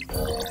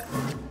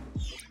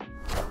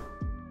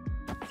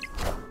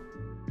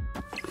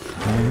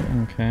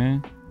 Okay.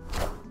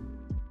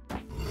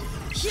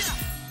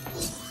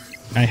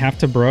 I have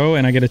to bro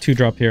and I get a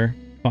 2-drop here.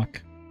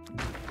 Fuck.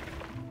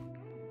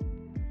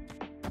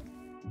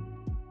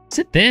 Is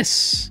it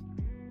this?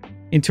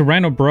 Into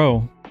Rhino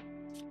bro.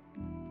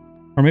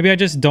 Or maybe I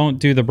just don't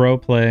do the bro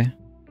play.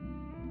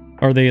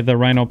 Or the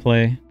Rhino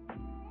play.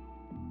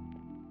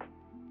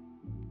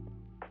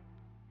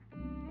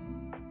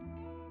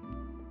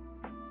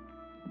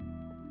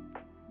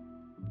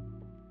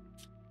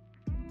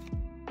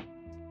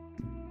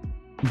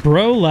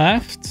 Bro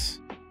left.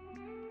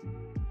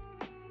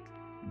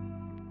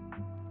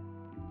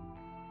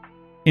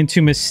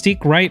 Into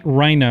Mystique right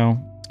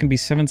Rhino. It's gonna be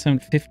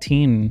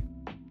 7/7/15.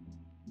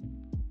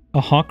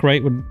 A Hawk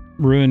right would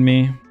ruin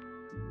me.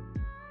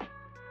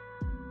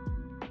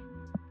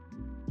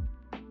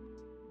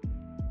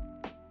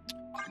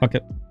 Fuck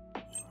it.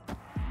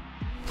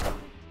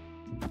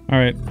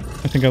 Alright,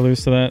 I think I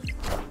lose to that.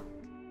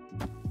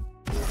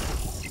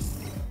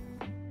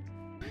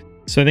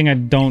 So I think I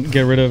don't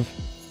get rid of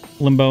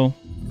Limbo.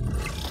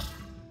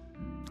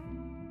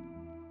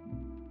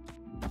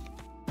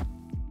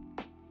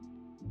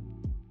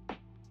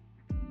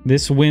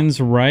 This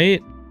wins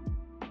right.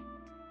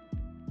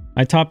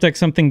 I top deck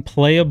something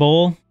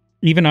playable.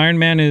 Even Iron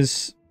Man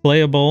is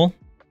playable.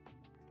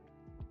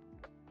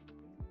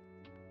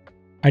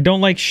 I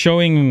don't like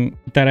showing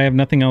that I have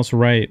nothing else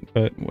right,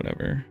 but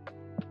whatever.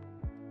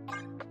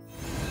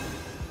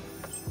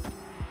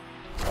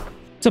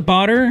 It's a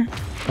botter.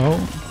 Oh.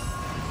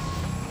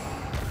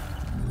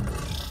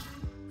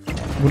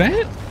 Would I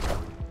hit?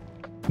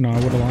 No, I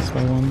would have lost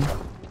by 1.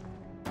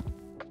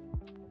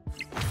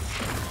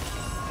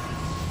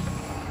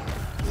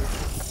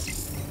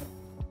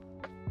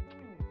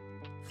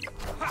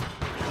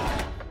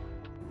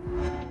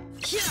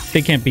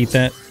 They can't beat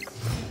that.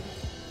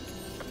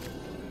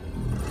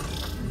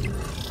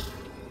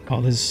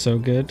 Oh, this is so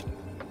good.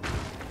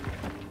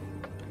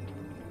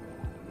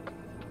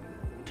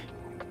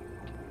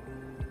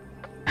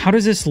 How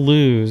does this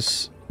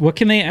lose? What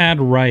can they add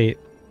right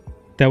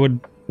that would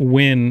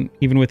win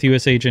even with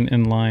US Agent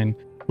in line?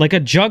 Like a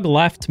Jug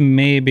left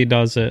maybe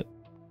does it.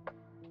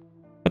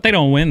 But they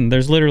don't win.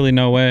 There's literally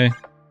no way.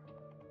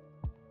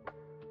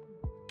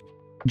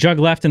 Jug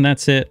left and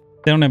that's it.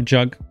 They don't have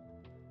Jug.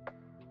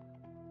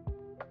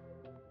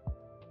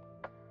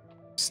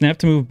 Snap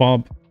to move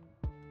Bob.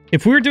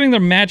 If we were doing the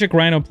Magic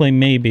Rhino play,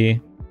 maybe.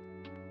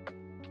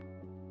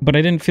 But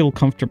I didn't feel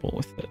comfortable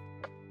with it.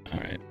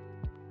 Alright.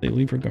 They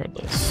leave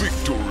regardless.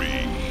 Victory.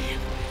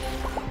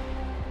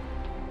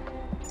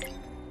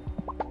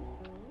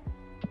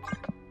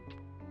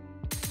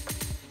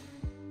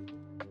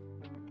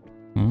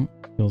 Oh,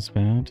 feels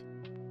bad.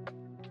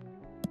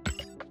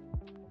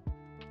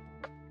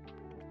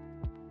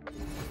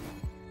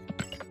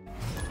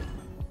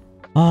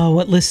 Oh,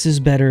 what list is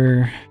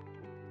better?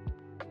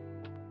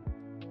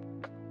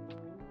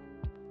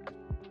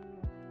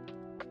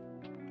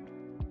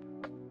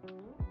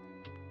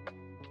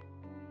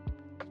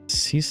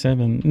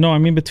 C7. No, I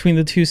mean between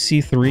the two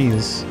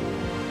C3s.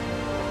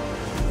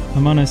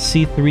 I'm on a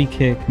C3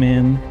 kick,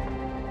 man.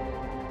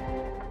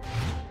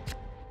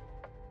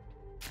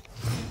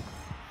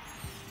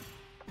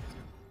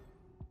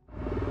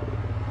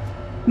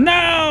 No,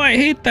 I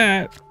hate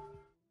that.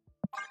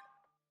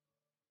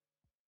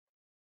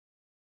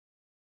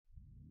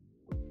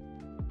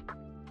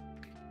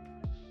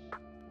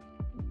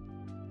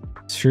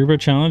 Cerebro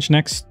challenge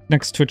next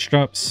Twitch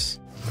drops.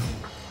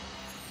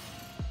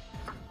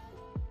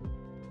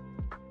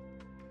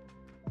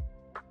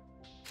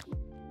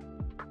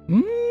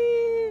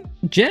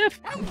 Jeff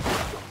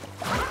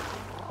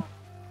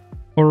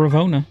or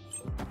Ravona.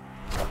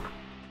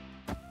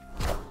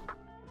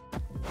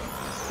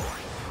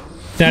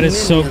 That is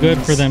so good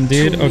for them,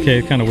 dude.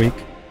 Okay, kind of weak.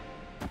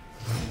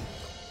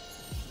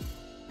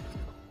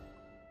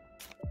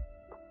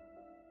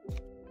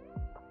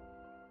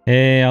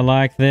 Hey, I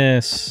like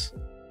this.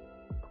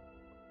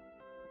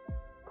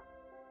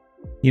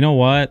 You know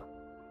what?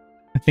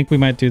 I think we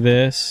might do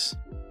this.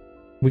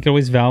 We could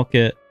always Valk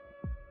it.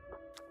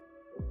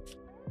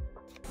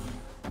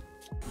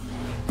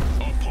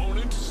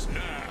 Opponent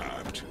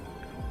snapped.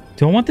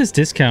 Do I want this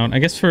discount? I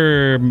guess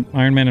for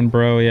Iron Man and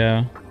Bro,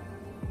 yeah.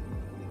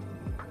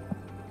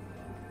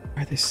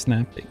 Are they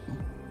snapping?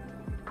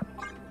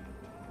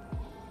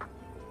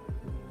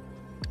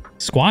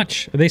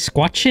 Squatch? Are they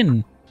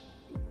squatching?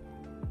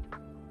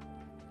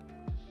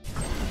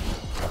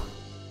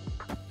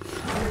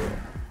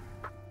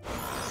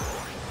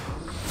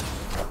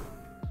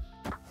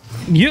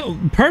 You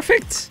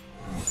perfect.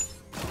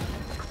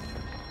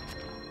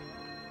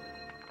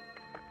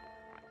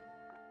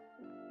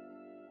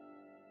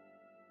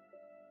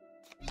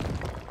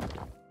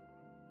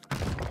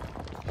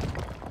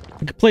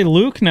 I could play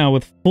Luke now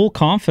with full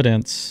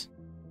confidence.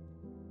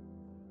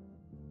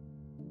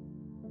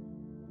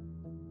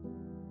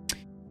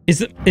 Is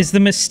the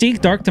Mystique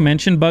Dark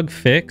Dimension bug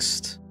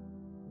fixed?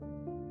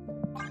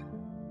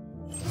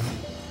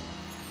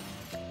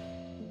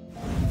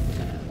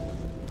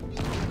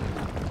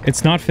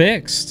 It's not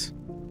fixed.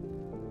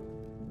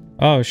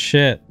 Oh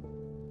shit.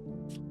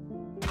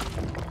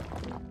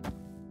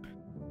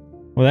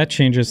 Well, that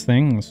changes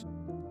things.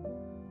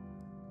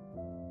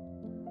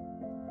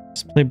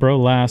 Let's play Bro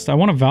last. I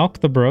want to Valk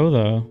the Bro,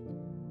 though.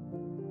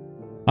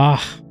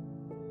 Ah.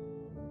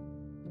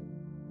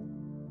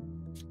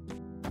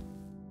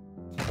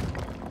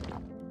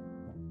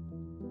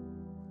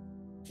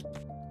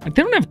 They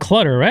don't have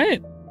clutter,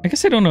 right? I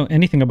guess I don't know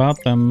anything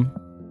about them.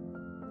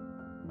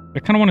 I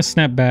kind of want to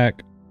snap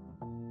back.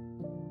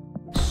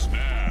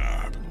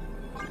 Snap.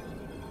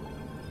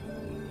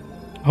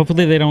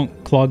 Hopefully they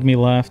don't clog me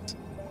left.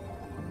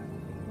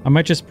 I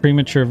might just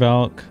premature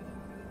Valk.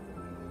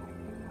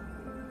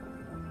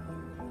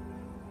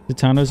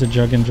 Titano's a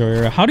Jug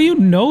enjoyer. How do you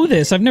know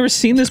this? I've never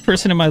seen this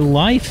person in my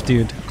life,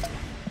 dude.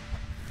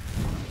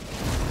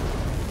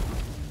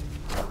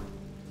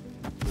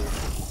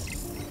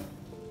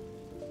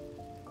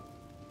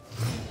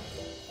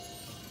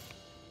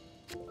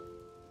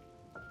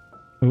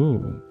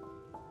 Ooh.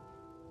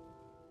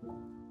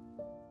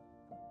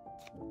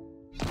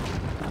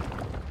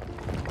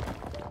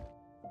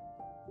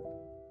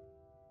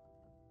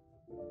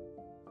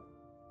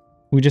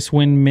 We just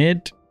win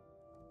mid.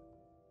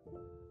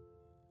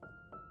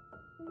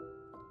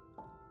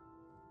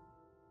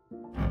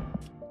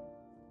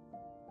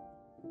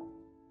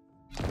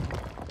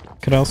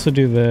 Could also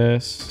do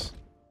this.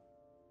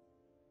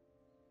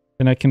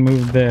 Then I can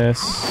move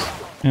this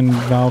and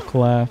Valk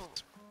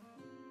left.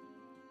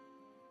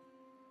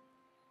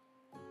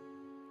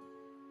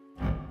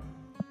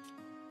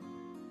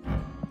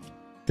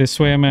 This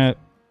way I'm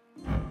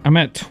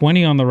at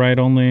 20 on the right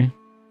only.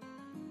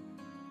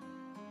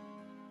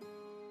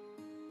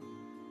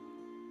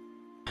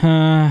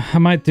 I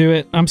might do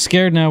it. I'm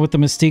scared now with the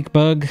Mystique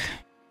bug.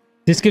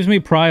 This gives me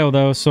prio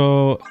though,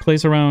 so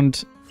plays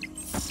around.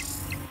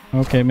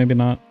 Okay, maybe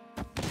not.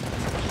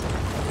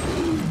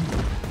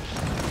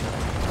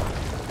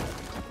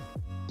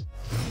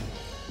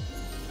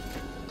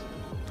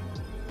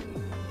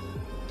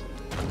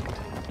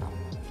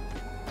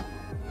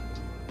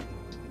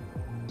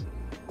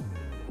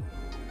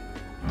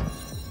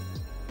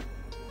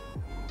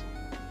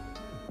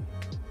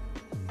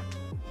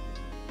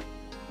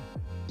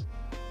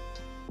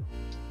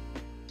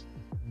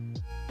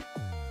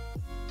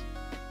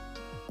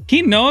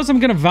 He knows I'm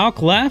gonna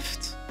Valk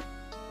left?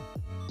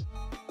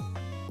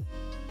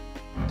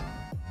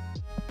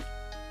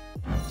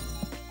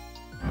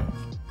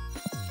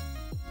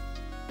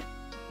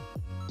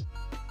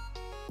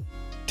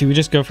 Do we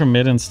just go for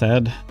mid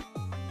instead?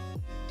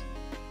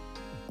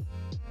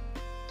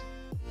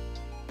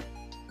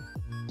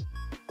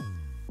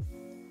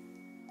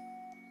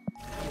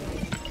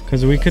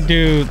 Because we could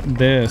do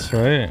this,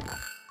 right?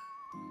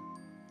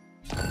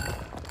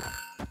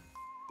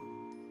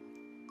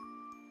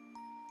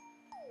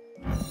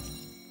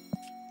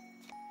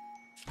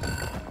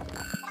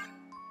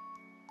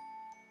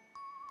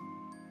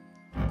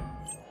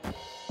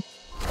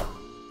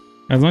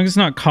 As long as it's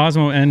not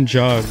Cosmo and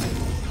Jug.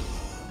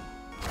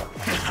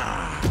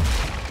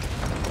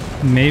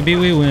 Maybe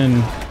we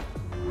win.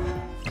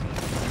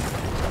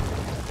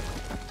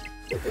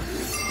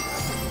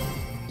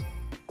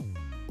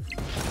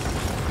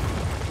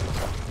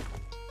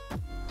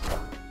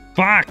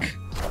 Fuck!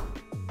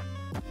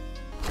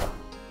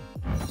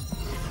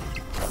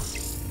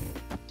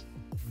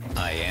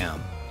 I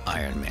am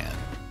Iron Man.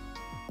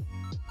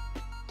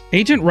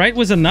 Agent Wright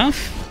was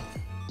enough?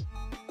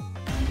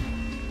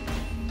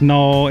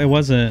 No, it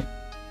wasn't.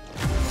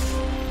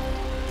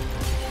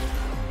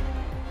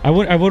 I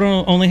would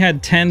have only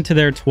had 10 to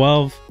their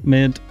 12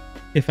 mid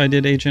if I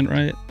did Agent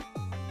Wright.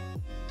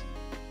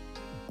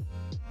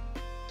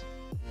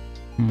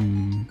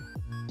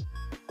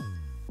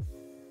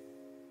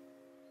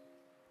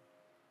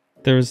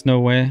 There was no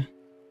way.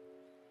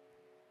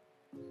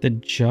 The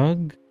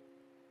Jug?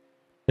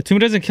 The Tomb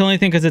doesn't kill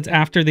anything because it's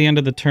after the end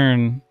of the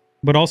turn.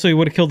 But also he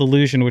would have killed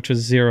Illusion, which was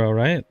 0,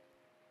 right?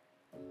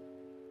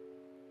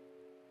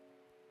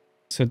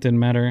 So it didn't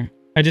matter.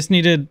 I just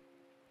needed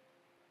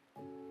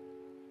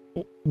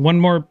one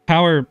more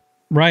power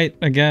right,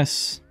 I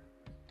guess.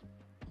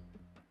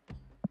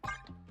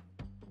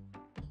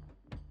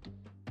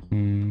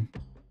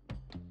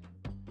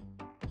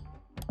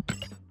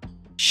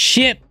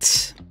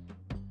 Shit!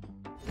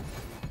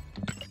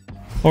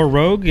 Or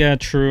Rogue? Yeah,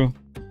 true.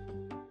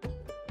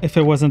 If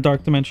it wasn't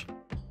Dark Dimension.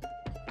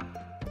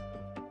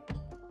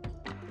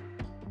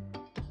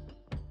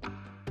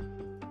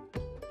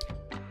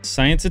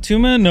 Science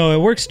Atuma? No, it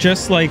works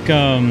just like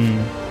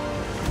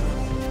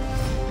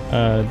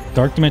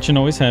Dark Dimension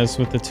always has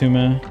with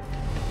Atuma.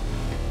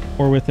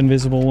 Or with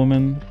Invisible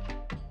Woman.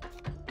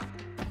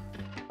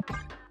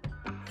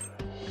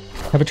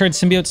 Have I tried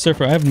Symbiote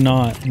Surfer? I have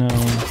not, no.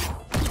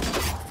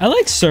 I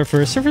like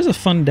Surfer. Surfer's a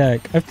fun deck.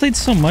 I've played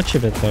so much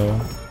of it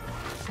though.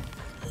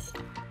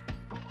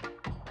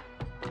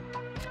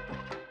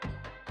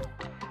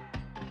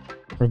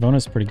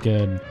 Ravona's pretty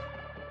good.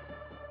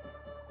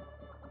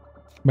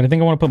 But I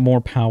think I want to put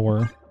more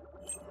power.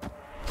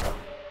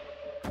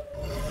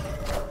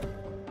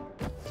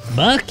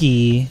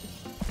 Bucky!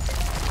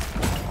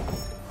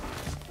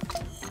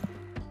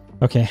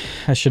 Okay,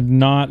 I should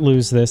not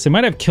lose this. They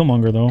might have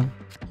Killmonger though.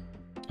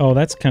 Oh,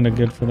 that's kind of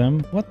good for them.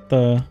 What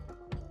the...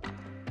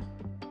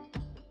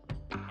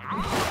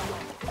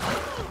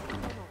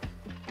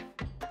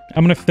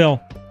 I'm gonna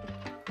fill.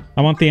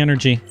 I want the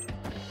energy.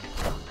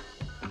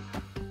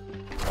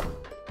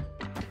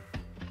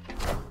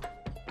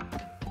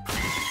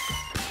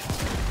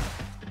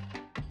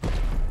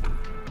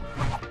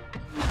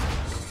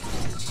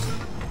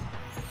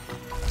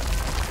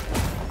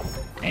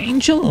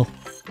 Angel!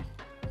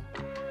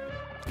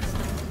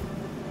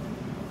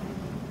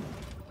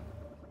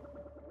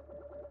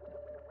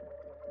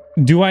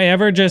 Do I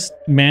ever just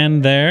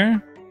man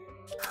there?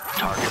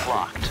 Target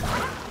locked.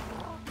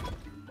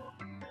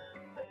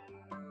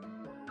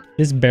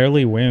 This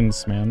barely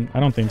wins, man. I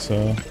don't think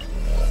so.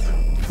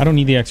 I don't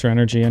need the extra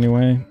energy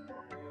anyway.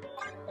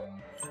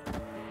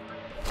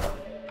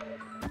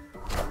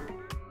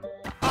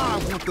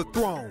 I want the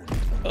throne.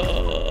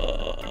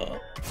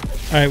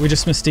 Alright, we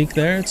just Mystique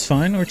there. It's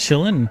fine. We're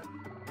chilling.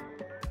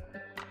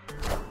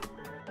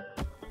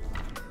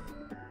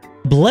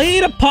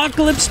 Blade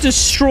Apocalypse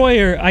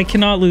Destroyer. I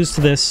cannot lose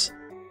to this.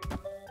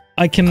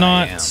 I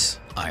cannot. I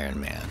am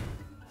Iron Man.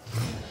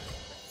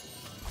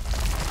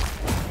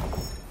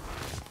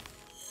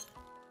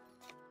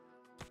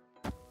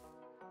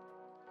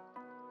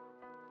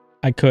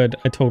 I could.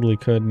 I totally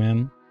could,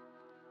 man.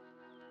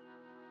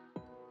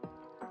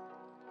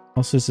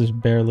 Also, this is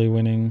barely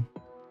winning.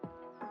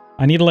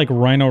 I need to, like,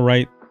 Rhino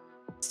right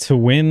to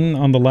win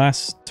on the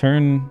last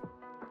turn.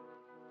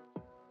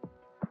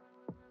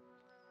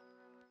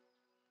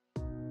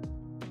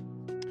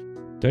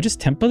 Do I just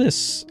tempo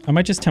this? I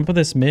might just tempo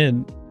this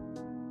mid.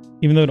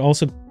 Even though it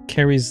also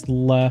carries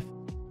left.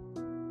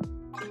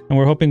 And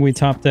we're hoping we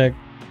top deck.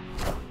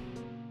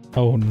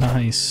 Oh,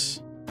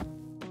 nice.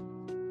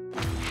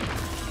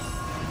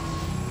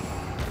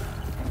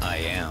 I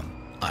am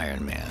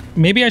Iron Man.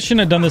 Maybe I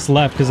shouldn't have done this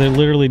left because I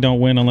literally don't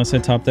win unless I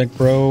top deck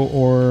Bro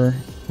or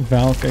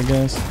Valk, I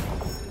guess.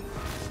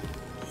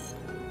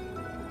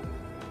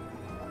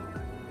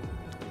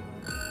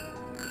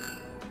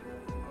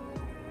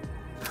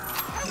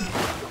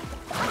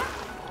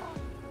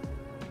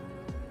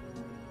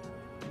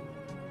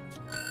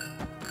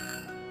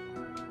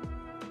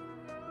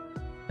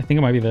 think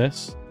it might be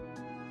this.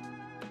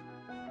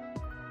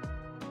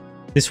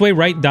 This way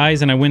right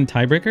dies and I win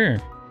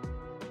tiebreaker?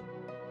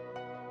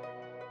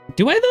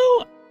 Do I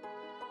though?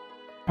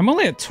 I'm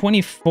only at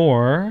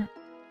 24.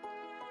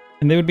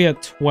 And they would be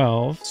at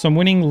 12. So I'm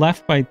winning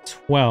left by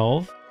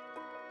 12.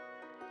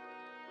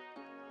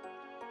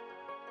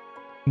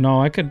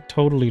 No, I could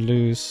totally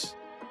lose.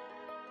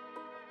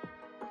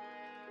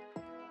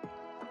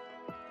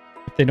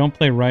 If they don't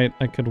play right,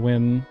 I could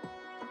win.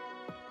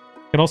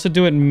 Could also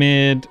do it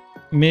mid.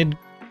 Mid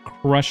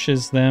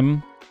crushes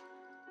them.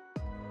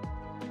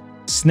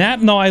 Snap?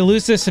 No, I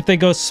lose this if they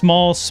go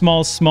small,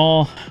 small,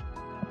 small.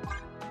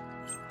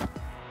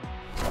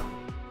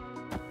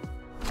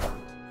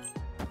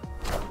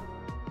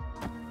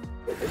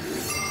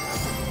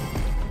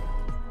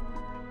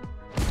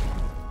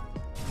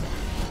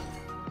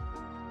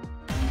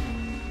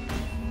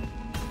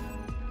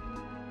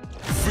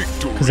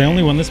 Because I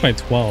only won this by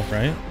 12,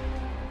 right?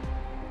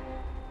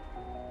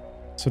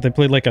 So if they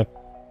played like a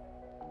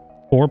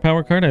 4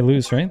 power card, I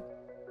lose, right?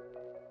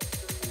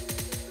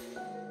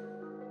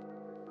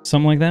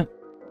 Something like that.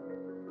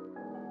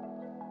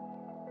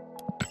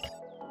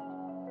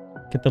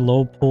 Get the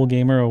low pull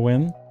gamer a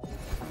win.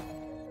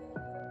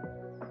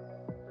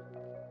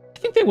 I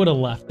think they would have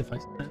left if I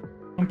said that.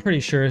 I'm pretty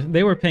sure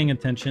they were paying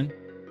attention.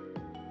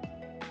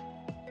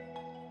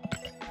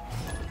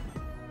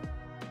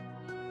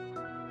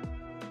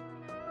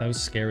 That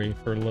was scary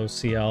for low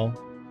CL.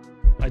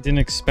 I didn't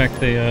expect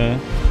the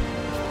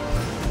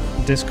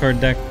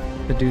discard deck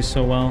to do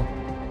so well.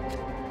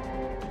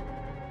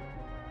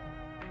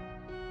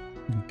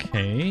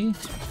 Okay.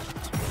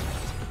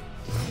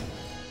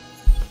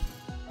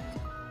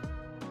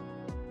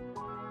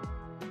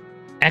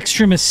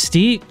 Extra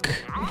Mystique.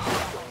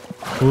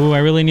 Ooh, I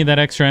really need that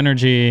extra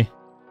energy.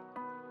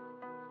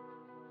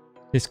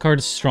 Discard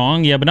is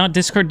strong. Yeah, but not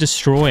discard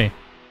destroy.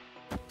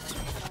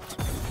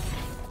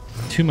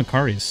 2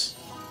 Makaris.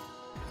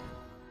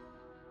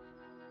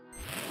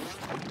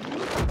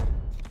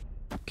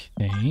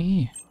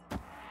 Okay.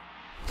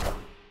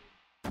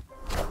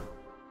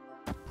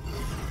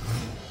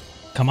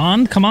 Come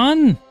on, come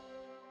on!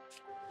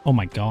 Oh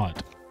my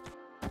god.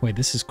 Wait,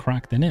 this is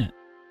cracked in it.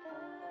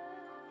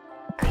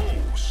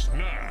 Oh,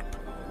 snap.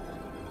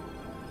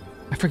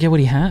 I forget what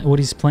he had, what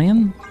he's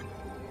playing.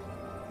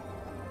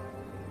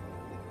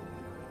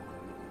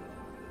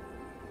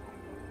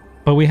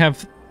 But we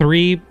have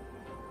 3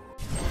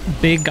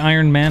 big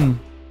Iron Men.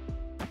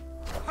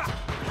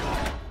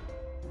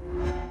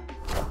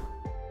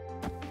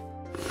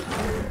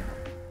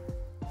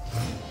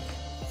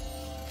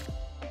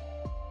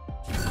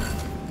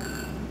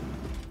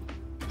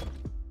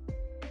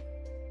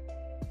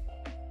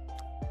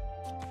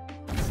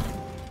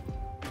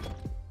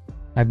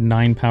 I have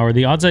 9 power.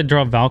 The odds I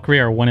draw Valkyrie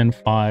are 1 in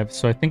 5,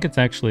 so I think it's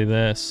actually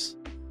this.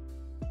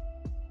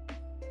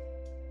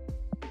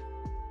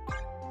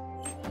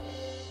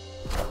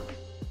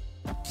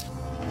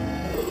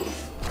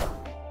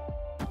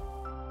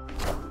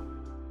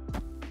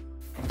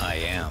 I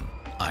am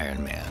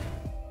Iron Man.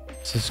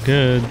 This is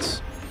good.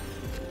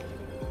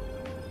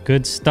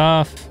 Good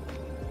stuff.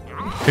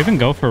 Could even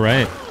go for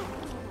right.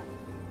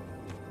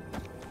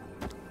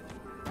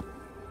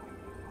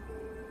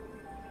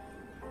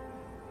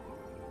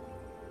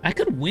 I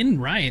could win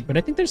right, but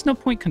I think there's no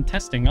point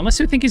contesting. Unless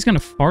you think he's going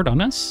to fart on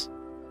us.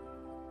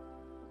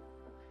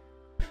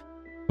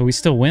 But we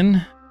still win.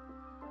 How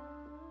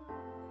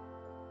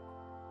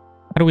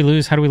do we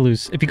lose? How do we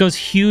lose? If he goes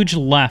huge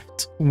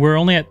left, we're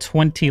only at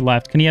 20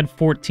 left. Can he add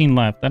 14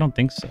 left? I don't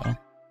think so.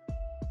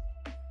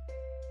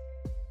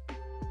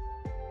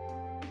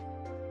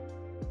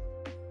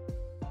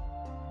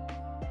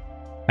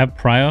 Have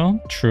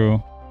Prio?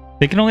 True.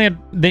 They can only add...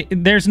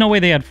 there's no way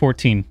they had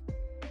 14.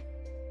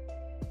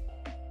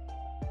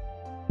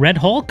 Red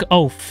Hulk?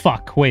 Oh,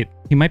 fuck. Wait.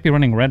 He might be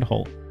running Red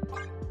Hulk.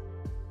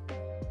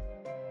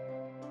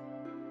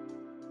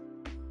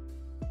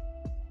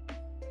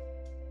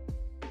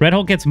 Red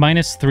Hulk gets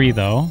 -3,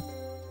 though.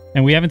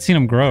 And we haven't seen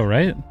him grow,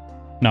 right?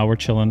 No, we're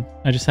chilling.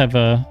 I just have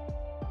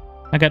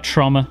I got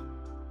trauma.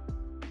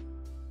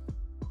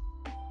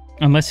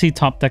 Unless he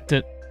top-decked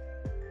it.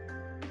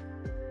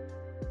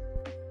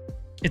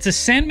 It's a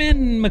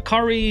Sandman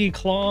Makari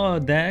Claw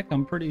deck,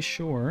 I'm pretty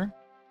sure.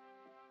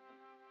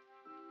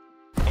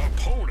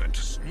 Opponent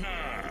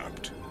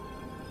snapped.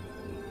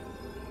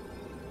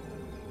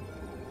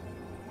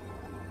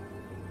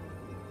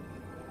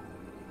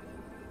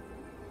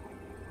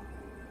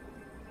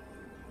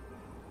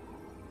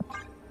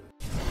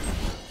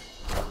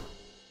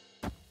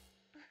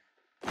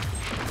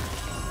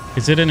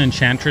 Is it an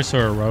Enchantress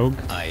or a Rogue?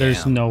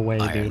 There's no way,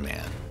 Iron dude.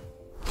 Man.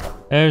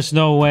 There's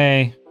no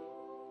way.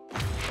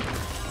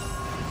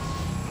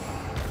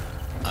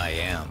 I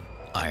am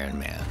Iron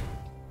Man.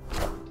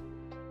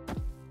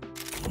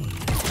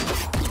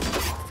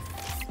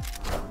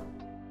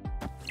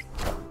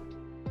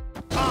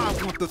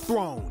 I want the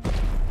throne.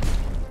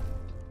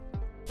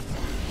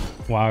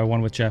 Wow, I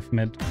won with Jeff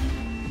mid.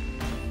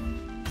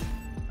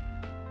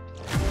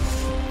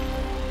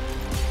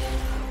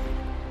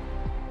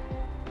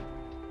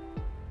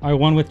 I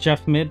won with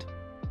Jeff mid.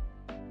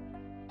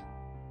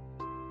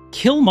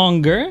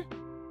 Killmonger.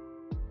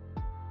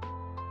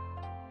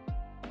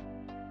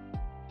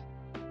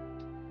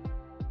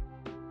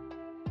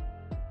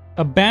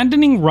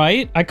 Abandoning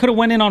right? I could have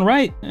went in on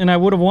right and I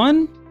would have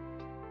won.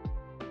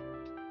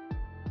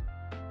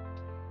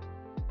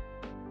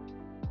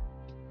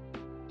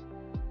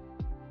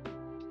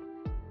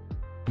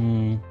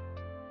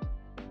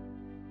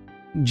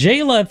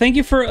 Jayla, thank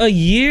you for a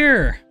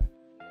year.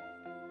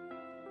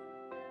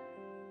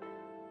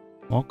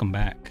 Welcome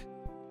back.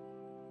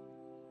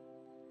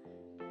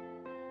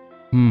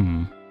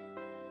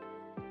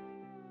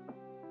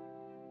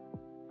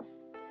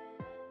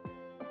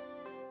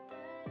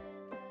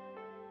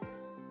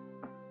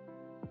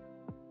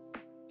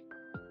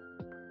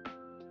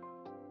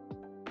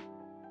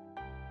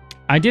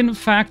 I didn't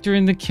factor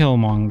in the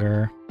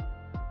Killmonger.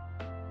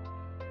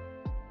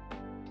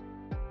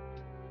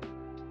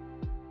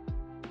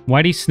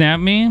 Why'd he snap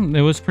me?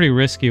 It was pretty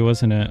risky,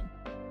 wasn't it?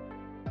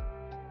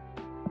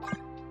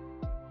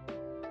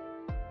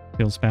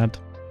 Feels bad.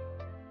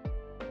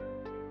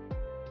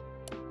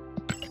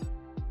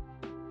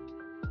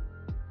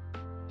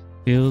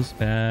 Feels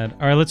bad.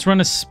 All right, let's run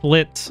a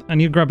split. I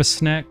need to grab a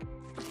snack.